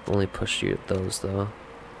do want to only push you at those though.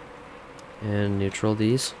 And neutral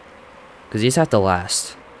these. Because these have to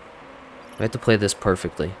last. We have to play this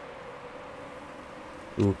perfectly.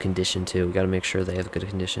 Ooh, condition too. We gotta make sure they have good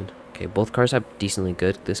condition. Okay, both cars have decently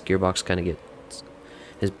good. This gearbox kind of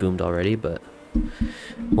is boomed already, but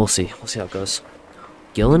we'll see. We'll see how it goes.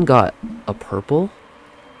 Gillen got a purple?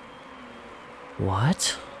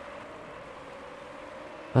 What?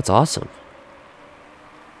 That's awesome.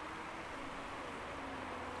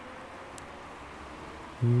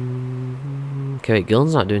 Okay, wait,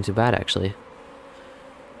 Gillen's not doing too bad actually.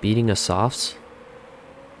 Beating a softs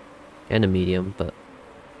and a medium, but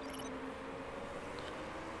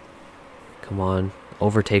come on,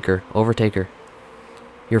 overtake her, overtake her.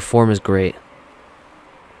 Your form is great.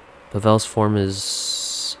 Pavel's form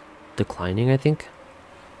is declining, I think.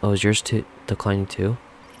 Oh, is yours declining too?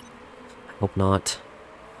 I hope not.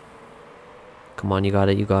 Come on, you got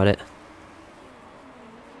it, you got it.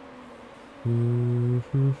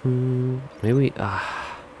 Maybe we...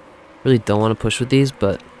 Really don't want to push with these,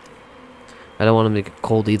 but I don't want them to get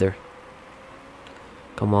cold either.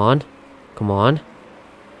 Come on. Come on.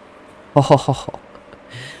 Oh,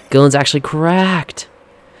 Gillen's actually cracked.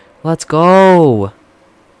 Let's go.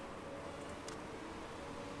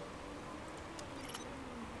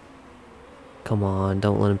 Come on,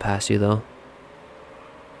 don't let him pass you though.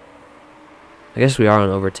 I guess we are on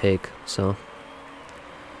overtake, so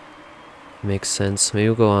makes sense. Maybe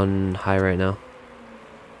we'll go on high right now,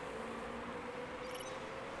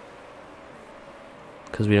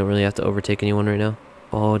 because we don't really have to overtake anyone right now.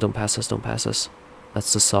 Oh, don't pass us, don't pass us.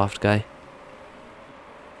 That's the soft guy.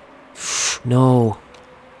 No.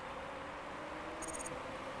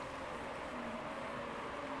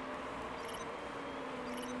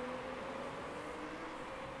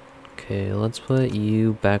 Okay, let's put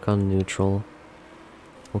you back on neutral.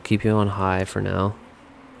 We'll keep you on high for now.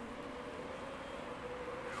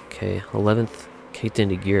 Okay, 11th kicked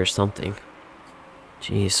into gear or something.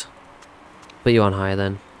 Jeez. Put you on high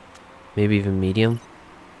then. Maybe even medium.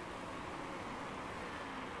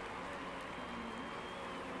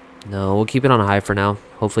 No, we'll keep it on high for now.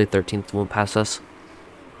 Hopefully 13th won't pass us.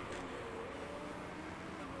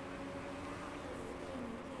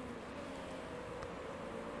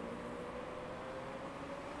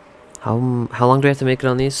 How long do we have to make it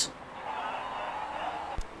on these?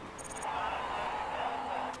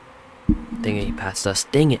 Dang it, he passed us.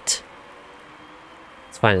 Dang it.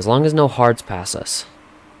 It's fine. As long as no hards pass us,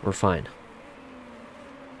 we're fine.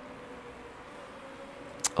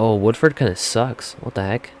 Oh, Woodford kind of sucks. What the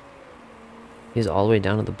heck? He's all the way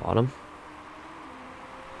down at the bottom.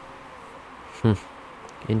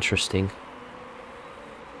 Interesting.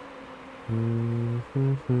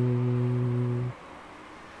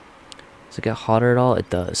 Does it get hotter at all? It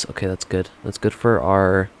does. Okay, that's good. That's good for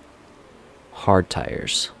our hard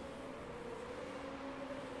tires.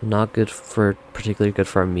 Not good for, particularly good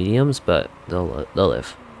for our mediums, but they'll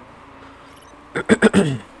live.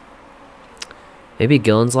 Maybe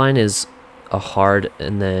Gillen's line is a hard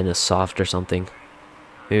and then a soft or something.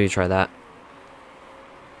 Maybe try that.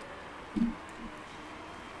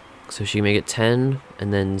 So she can make it 10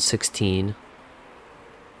 and then 16.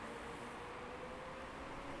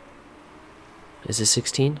 Is it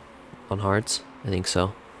 16 on hards? I think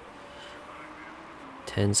so.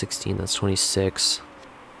 10, 16, that's 26.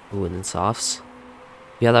 Ooh, and then softs.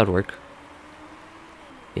 Yeah, that would work.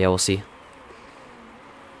 Yeah, we'll see.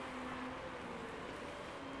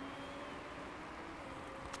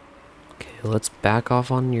 Okay, let's back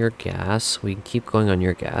off on your gas. We can keep going on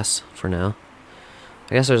your gas for now.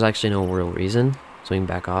 I guess there's actually no real reason, so we can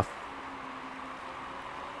back off.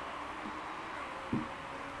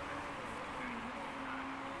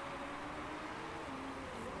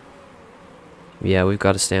 Yeah, we've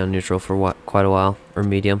got to stay on neutral for quite a while, or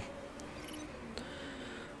medium.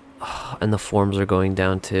 Oh, and the forms are going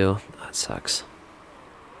down too. That sucks.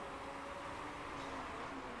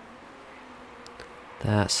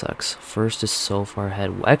 That sucks. First is so far ahead.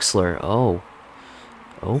 Wexler, oh.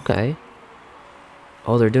 Okay.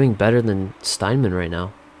 Oh, they're doing better than Steinman right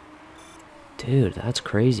now. Dude, that's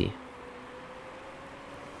crazy.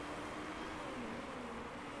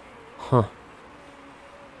 Huh.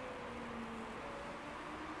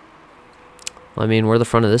 Well, I mean, we're the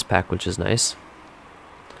front of this pack, which is nice.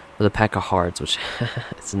 With a pack of hards, which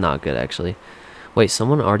it's not good, actually. Wait,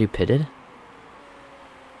 someone already pitted?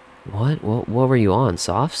 What? What were you on?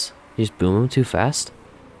 Softs? You just boom them too fast?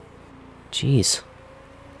 Jeez.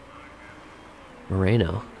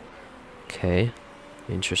 Moreno. Okay.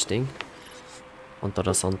 Interesting.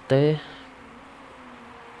 Interessante.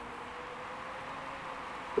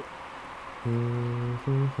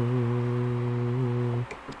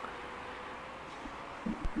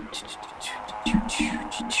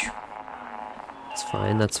 That's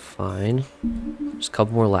fine, that's fine. Just a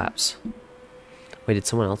couple more laps. Wait, did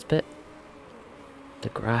someone else pit? The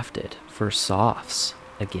grafted for softs.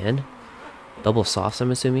 Again? Double softs,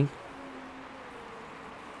 I'm assuming?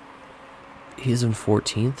 He's in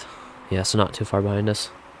 14th. Yeah, so not too far behind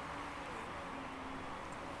us.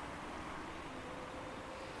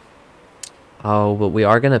 Oh, but we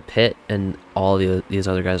are going to pit, and all these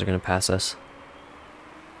other guys are going to pass us.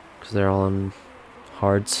 Because they're all on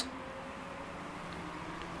hards.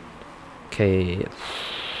 Okay.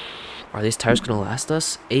 Are these tires going to last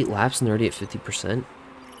us? 8 laps and they're already at 50%.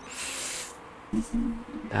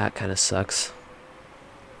 That kind of sucks.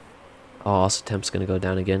 Oh, also temp's going to go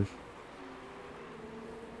down again.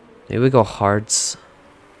 Maybe we go hards.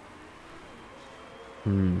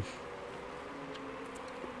 Maybe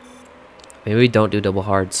we don't do double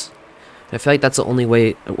hards. I feel like that's the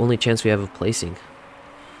only chance we have of placing.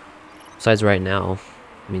 Besides right now.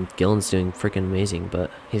 I mean, Gillen's doing freaking amazing,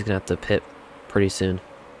 but he's gonna have to pit pretty soon.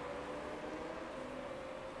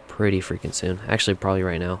 Pretty freaking soon. Actually, probably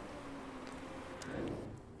right now.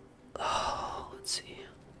 Oh, let's see.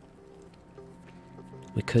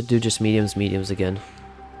 We could do just mediums again.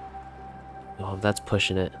 Oh, that's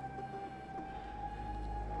pushing it.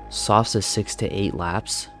 Softs is 6 to 8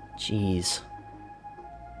 laps. Jeez.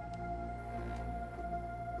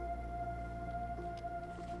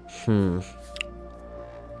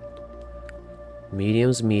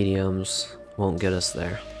 Mediums won't get us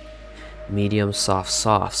there. Medium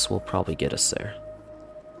softs will probably get us there.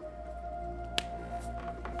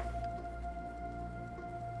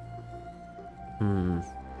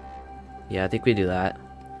 Yeah, I think we do that.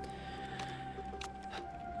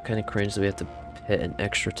 Kind of cringe that we have to pit an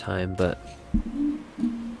extra time, but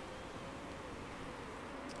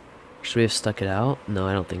should we have stuck it out? No,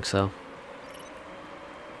 I don't think so.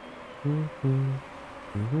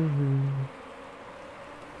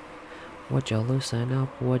 Would ya loosen up,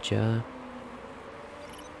 would ya?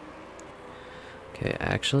 Okay,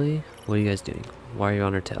 actually, what are you guys doing? Why are you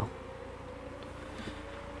on her tail?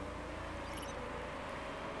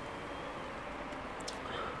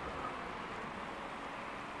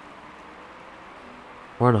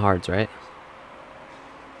 We're on hards, right?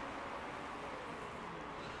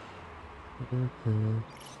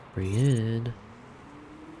 Bring it in.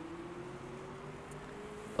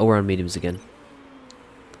 Oh, we're on mediums again.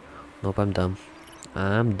 Nope, I'm dumb.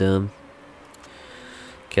 I'm dumb.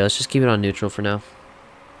 Okay, let's just keep it on neutral for now.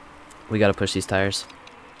 We gotta push these tires.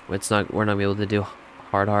 We're not gonna be able to do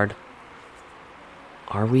hard.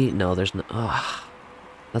 Are we? No, there's no. Ugh.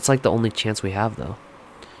 That's like the only chance we have, though.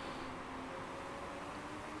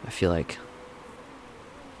 I feel like.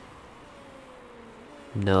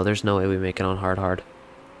 No, there's no way we make it on hard.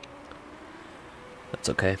 That's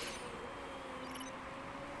okay.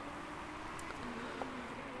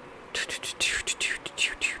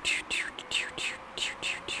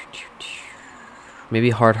 Maybe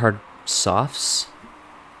hard softs.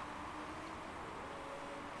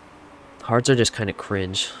 Hards are just kind of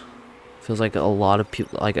cringe. Feels like a lot of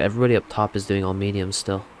people, like everybody up top is doing all mediums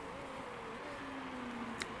still.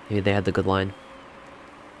 Maybe they had the good line.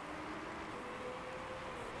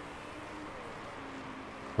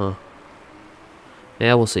 Huh.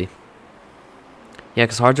 Yeah, we'll see. Yeah,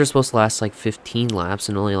 because hards are supposed to last like 15 laps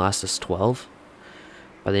and only last us 12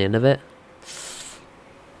 by the end of it.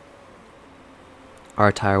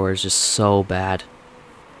 Our tire wear is just so bad.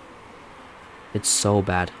 It's so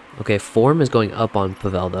bad. Okay, form is going up on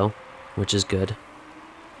Pavel though, which is good.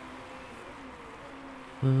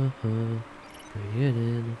 Bring it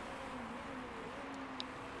in.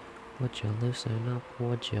 Would ya loosen up,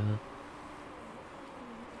 would ya?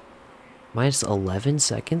 Minus 11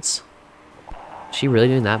 seconds? Is she really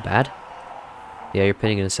doing that bad? Yeah, you're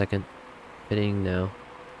pitting in a second. Pitting now.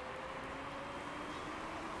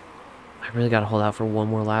 I really gotta hold out for one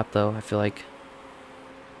more lap though. I feel like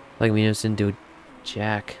Minos didn't do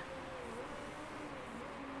jack.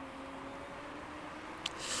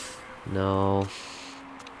 No.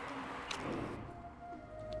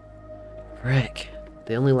 Frick.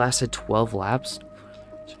 They only lasted 12 laps?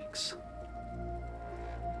 Jeez.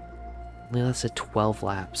 Only lasted 12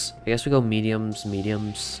 laps. I guess we go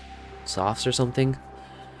mediums, softs or something.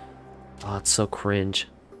 Oh, it's so cringe.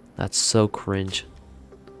 That's so cringe.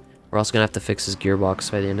 We're also gonna have to fix his gearbox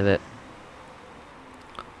by the end of it.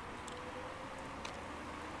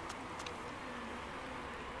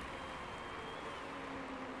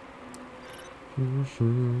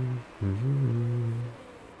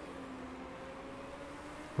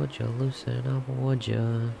 Would ya loosen up, would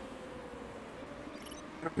ya?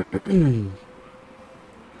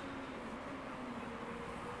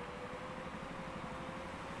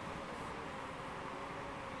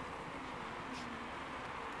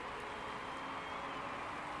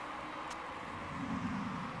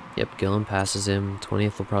 Yep, Gillen passes him.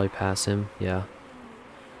 20th will probably pass him. Yeah.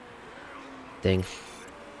 Dang.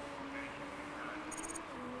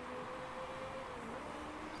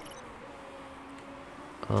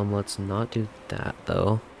 Let's not do that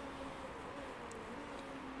though.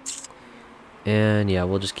 And yeah,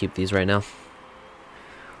 we'll just keep these right now.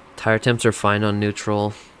 Tire temps are fine on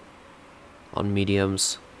neutral. On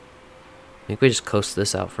mediums. I think we just coast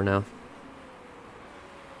this out for now.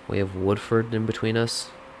 We have Woodford in between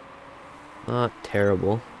us. Not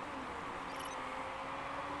terrible.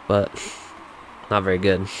 But not very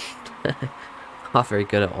good. Not very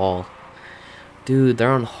good at all. Dude, they're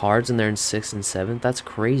on hards and they're in 6th and 7th. That's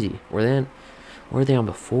crazy. Where were they on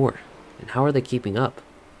before? And how are they keeping up?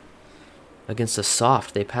 Against the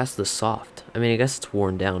soft. They passed the soft. I mean, I guess it's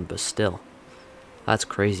worn down, but still. That's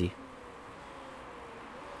crazy.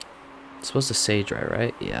 It's supposed to say dry,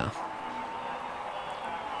 right? Yeah.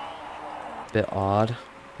 Bit odd.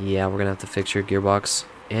 Yeah, we're gonna have to fix your gearbox.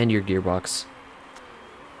 And your gearbox.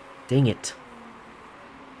 Dang it.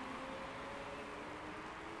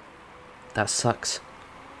 That sucks.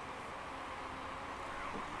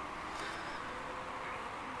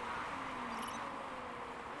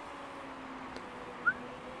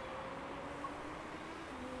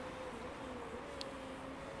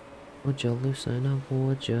 Would ya loosen up,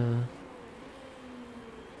 would ya?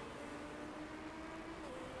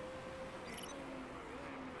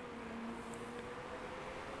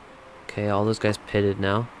 Okay, all those guys pitted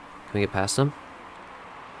now. Can we get past them?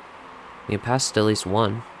 We can pass at least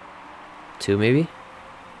one. Two, maybe?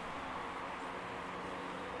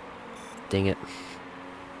 Dang it.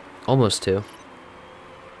 Almost two.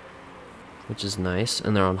 Which is nice.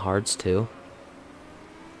 And they're on hards, too.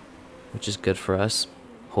 Which is good for us.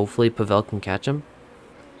 Hopefully Pavel can catch him.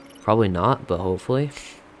 Probably not, but hopefully.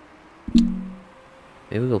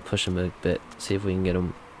 Maybe we'll push him a bit. See if we can get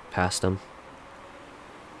him past him.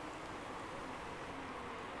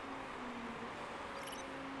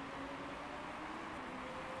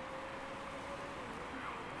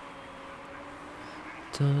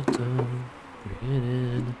 Dun, dun, bring it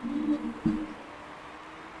in.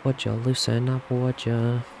 What ya loosen up, what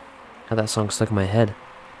ya? How that song stuck in my head.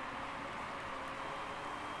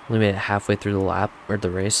 We made it halfway through the lap, or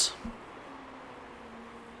the race.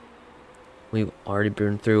 We've already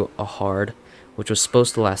burned through a hard, which was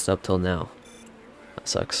supposed to last up till now. That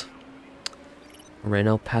sucks.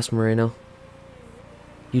 Moreno, pass Moreno.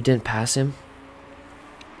 You didn't pass him?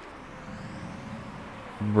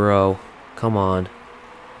 Bro, come on.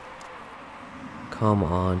 Come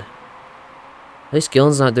on. At least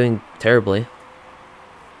Gillen's not doing terribly.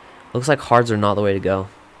 Looks like hards are not the way to go.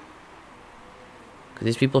 Because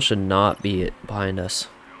these people should not be behind us.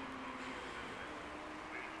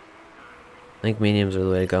 I think mediums are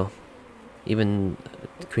the way to go. Even,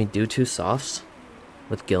 can we do two softs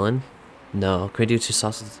with Gillen? No. Can we do two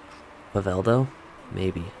softs with Pavel though?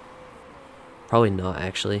 Maybe. Probably not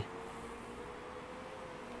actually.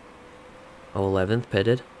 Oh, 11th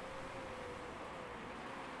pitted.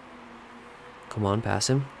 Come on, pass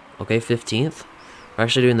him. Okay, 15th. We're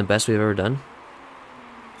actually doing the best we've ever done.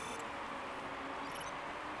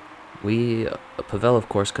 Pavel, of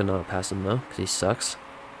course, could not pass him, though, because he sucks.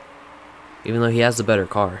 Even though he has the better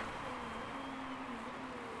car.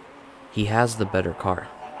 He has the better car.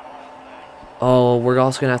 Oh, we're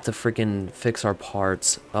also going to have to freaking fix our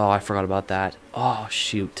parts. Oh, I forgot about that. Oh,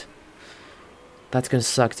 shoot. That's going to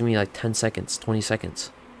suck to me like 10 seconds, 20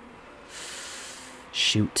 seconds.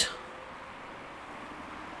 Shoot.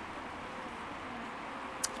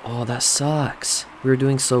 Oh, that sucks. We were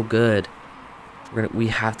doing so good. We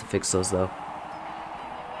have to fix those though.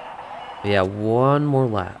 But yeah, one more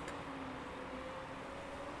lap.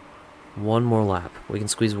 One more lap. We can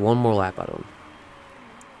squeeze one more lap out of them.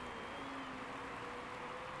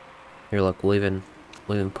 Here, look, we'll even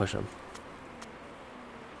push them.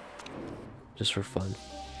 Just for fun.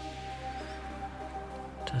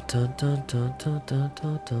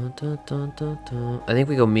 I think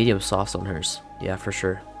we go medium sauce on hers. Yeah, for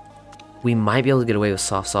sure. We might be able to get away with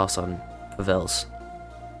soft sauce on Pavel's.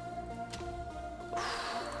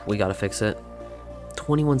 We gotta fix it.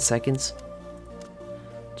 21 seconds.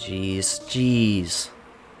 Jeez, jeez.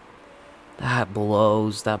 That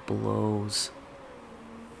blows, that blows.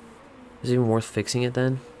 Is it even worth fixing it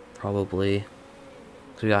then? Probably.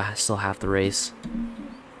 Because we got still half the race.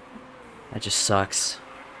 That just sucks.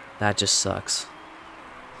 That just sucks.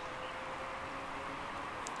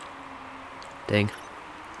 Dang.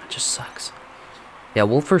 That just sucks. Yeah,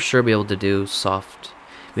 we'll for sure be able to do soft.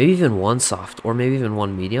 Maybe even one soft. Or maybe even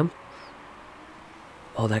one medium.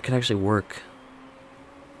 Oh, that could actually work.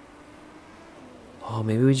 Oh,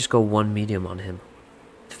 maybe we just go one medium on him.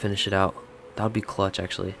 To finish it out. That would be clutch,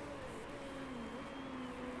 actually.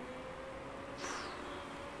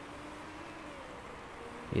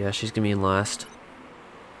 Yeah, she's gonna be in last.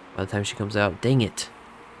 By the time she comes out. Dang it.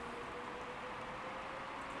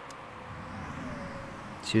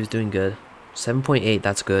 She was doing good. 7.8,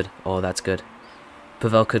 that's good. Oh, that's good.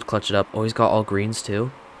 Pavel could clutch it up. Oh, he's got all greens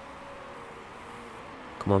too.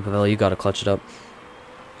 Come on, Pavel, you gotta clutch it up.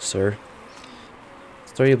 Sir.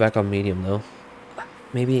 Let's throw you back on medium though.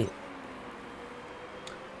 Maybe.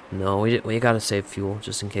 No, we gotta save fuel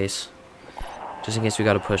just in case. Just in case we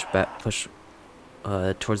gotta push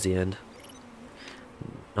towards the end.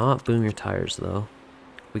 Not boom your tires though.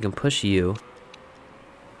 We can push you.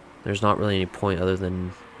 There's not really any point other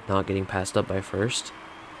than not getting passed up by first.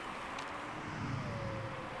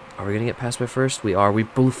 Are we gonna get passed by first? We are. We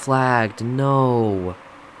blue flagged. No.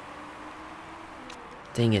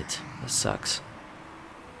 Dang it. That sucks.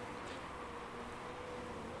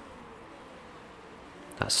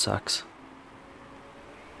 That sucks.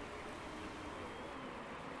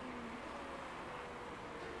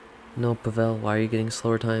 No, Pavel, why are you getting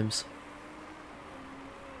slower times?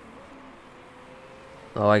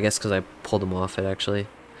 Oh, I guess because I pulled him off it, actually.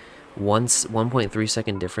 1.3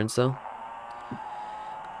 second difference, though.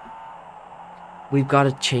 We've got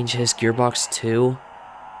to change his gearbox, too.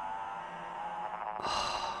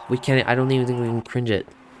 We can't, I don't even think we can cringe it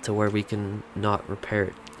to where we can not repair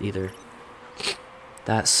it, either.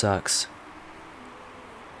 That sucks.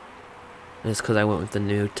 And it's because I went with the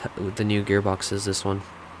new gearboxes, this one.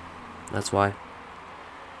 That's why.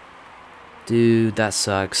 Dude, that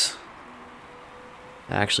sucks.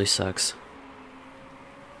 That actually sucks.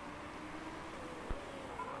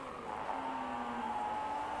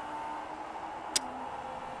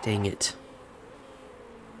 Dang it.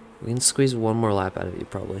 We can squeeze one more lap out of you,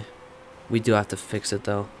 probably. We do have to fix it,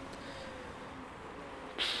 though.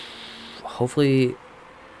 Hopefully,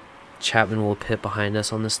 Chapman will pit behind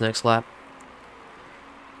us on this next lap.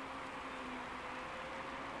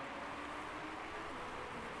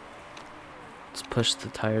 Let's push the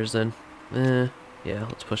tires then. Yeah,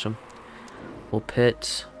 let's push them. We'll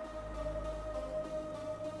pit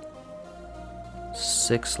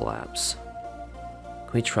 6 laps.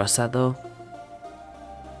 Can we trust that though?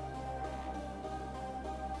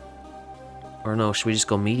 Or no, should we just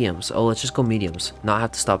go mediums? Oh, let's just go mediums. Not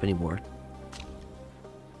have to stop anymore.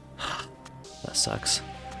 That sucks.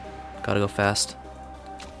 Gotta go fast.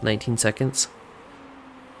 19 seconds.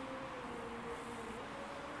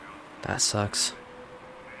 That sucks.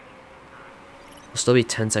 We'll still be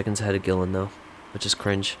 10 seconds ahead of Gillen though, which is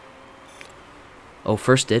cringe. Oh,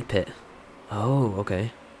 first did pit. Oh,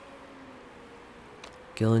 okay.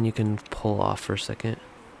 Gillen, you can pull off for a second.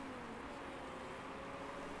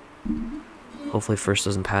 Hopefully first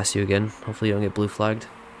doesn't pass you again. Hopefully you don't get blue flagged.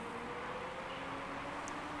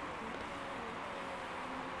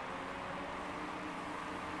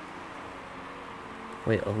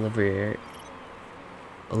 Wait, Olivier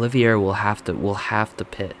will have to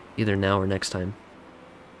pit either now or next time.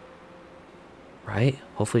 Right?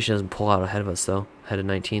 Hopefully she doesn't pull out ahead of us though. Ahead of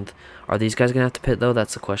 19th. Are these guys gonna have to pit though?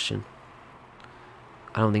 That's the question.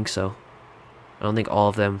 I don't think so. I don't think all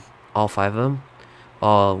of them, all 5 of them.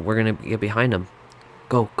 Oh, we're gonna get behind them.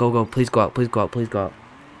 Go, go, go! Please go out! Please go out! Please go out!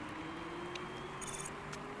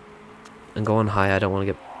 And go on high. I don't want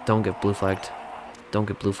to get. Don't get blue flagged. Don't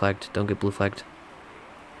get blue flagged. Don't get blue flagged.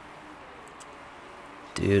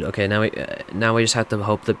 Dude, okay. Now we just have to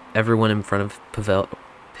hope that everyone in front of Pavel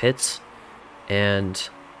pits, and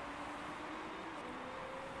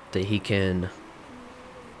that he can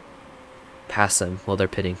pass them while they're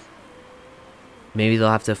pitting. Maybe they'll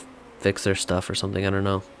have to fix their stuff or something. I don't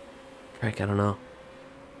know. Frick, I don't know.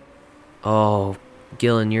 Oh,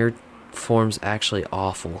 Gillen, your form's actually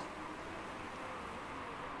awful.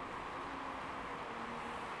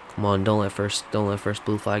 Come on, don't let first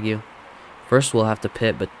blue flag you. First we'll have to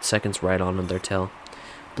pit, but second's right on their tail.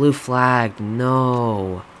 Blue flagged,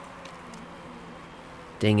 no.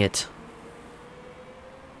 Dang it.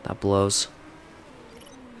 That blows.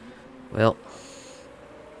 Well,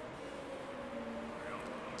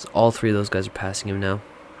 so all 3 of those guys are passing him now.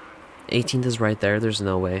 18th is right there. There's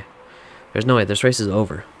no way. There's no way. This race is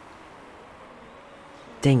over.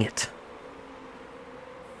 Dang it.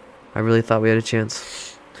 I really thought we had a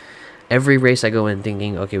chance. Every race I go in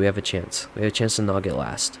thinking, okay, we have a chance. We have a chance to not get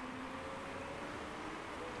last.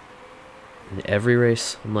 In every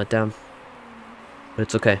race, I'm let down. But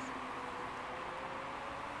it's okay.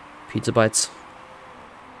 Pizza Bites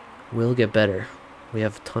will get better. We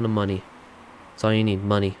have a ton of money. That's all you need.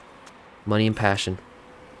 Money. Money and passion.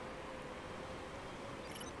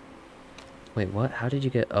 Wait, what? How did you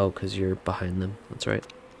get... Oh, because you're behind them. That's right.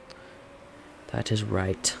 That is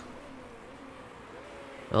right.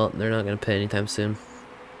 Well, they're not going to pay anytime soon.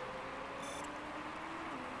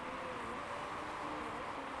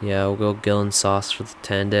 Yeah, we'll go Gillen Sauce for the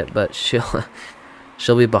Tandit, but she'll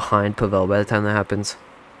be behind Pavel by the time that happens.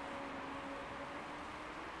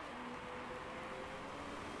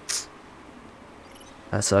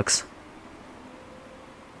 That sucks.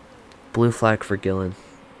 Blue flag for Gillen.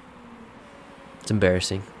 It's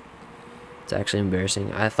embarrassing. It's actually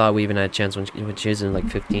embarrassing. I thought we even had a chance when she was in like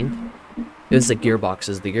 15th. It was the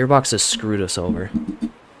gearboxes. The gearboxes screwed us over.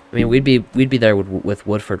 I mean, we'd be there with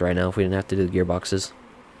Woodford right now if we didn't have to do the gearboxes.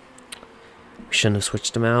 We shouldn't have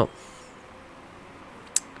switched him out.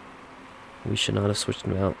 We should not have switched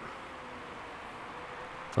him out.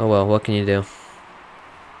 Oh well, what can you do?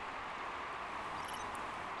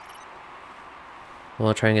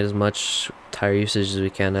 We'll try and get as much tire usage as we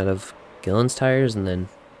can out of Gillen's tires, and then...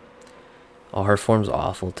 Oh, her form's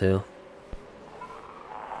awful too.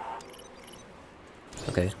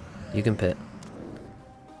 Okay, you can pit.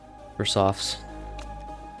 For softs.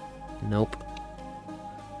 Nope.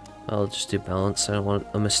 I'll just do balance. I don't want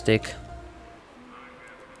a mistake.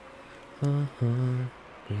 Breathe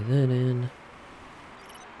it in.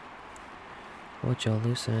 Would ya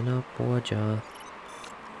loosen up, would ya?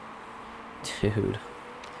 Dude.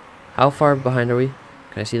 How far behind are we?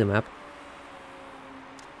 Can I see the map?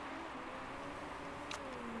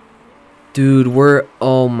 Dude, we're...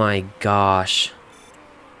 Oh my gosh.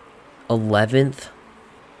 11th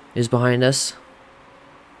is behind us.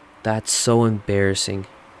 That's so embarrassing.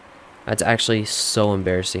 That's actually so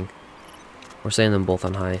embarrassing. We're setting them both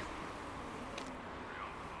on high.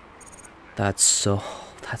 That's so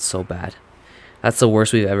bad. That's the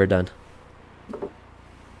worst we've ever done.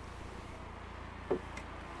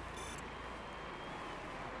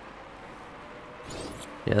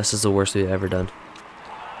 Yeah, this is the worst we've ever done.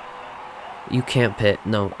 You can't pit.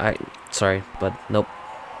 No, sorry, but nope.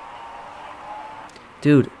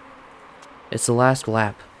 Dude, it's the last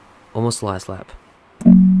lap. Almost the last lap.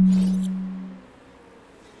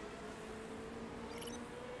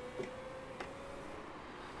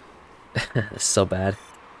 It's so bad.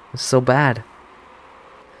 It's so bad.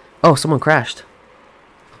 Oh, someone crashed.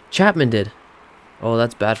 Chapman did. Oh,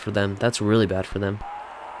 that's bad for them. That's really bad for them.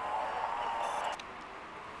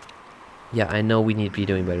 Yeah, I know we need to be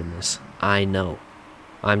doing better than this. I know.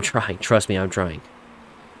 I'm trying. Trust me, I'm trying.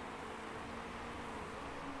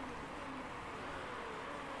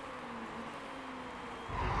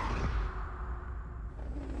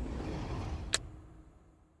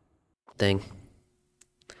 Dang.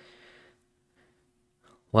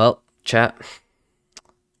 Well, chat.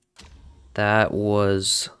 That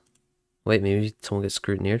was... Wait, maybe someone gets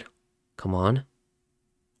scrutineered? Come on.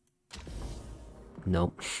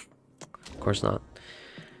 Nope. Of course not.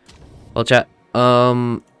 Well, chat.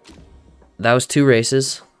 That was 2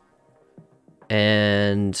 races.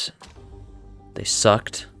 And... they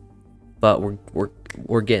sucked. But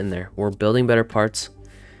we're getting there. We're building better parts.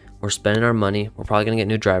 We're spending our money. We're probably gonna get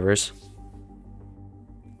new drivers.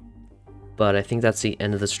 But I think that's the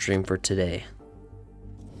end of the stream for today.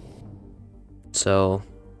 So,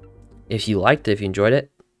 if you liked it, if you enjoyed it,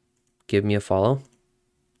 give me a follow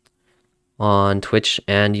on Twitch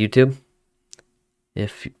and YouTube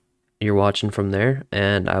if you're watching from there,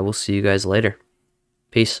 and I will see you guys later.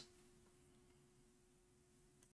 Peace.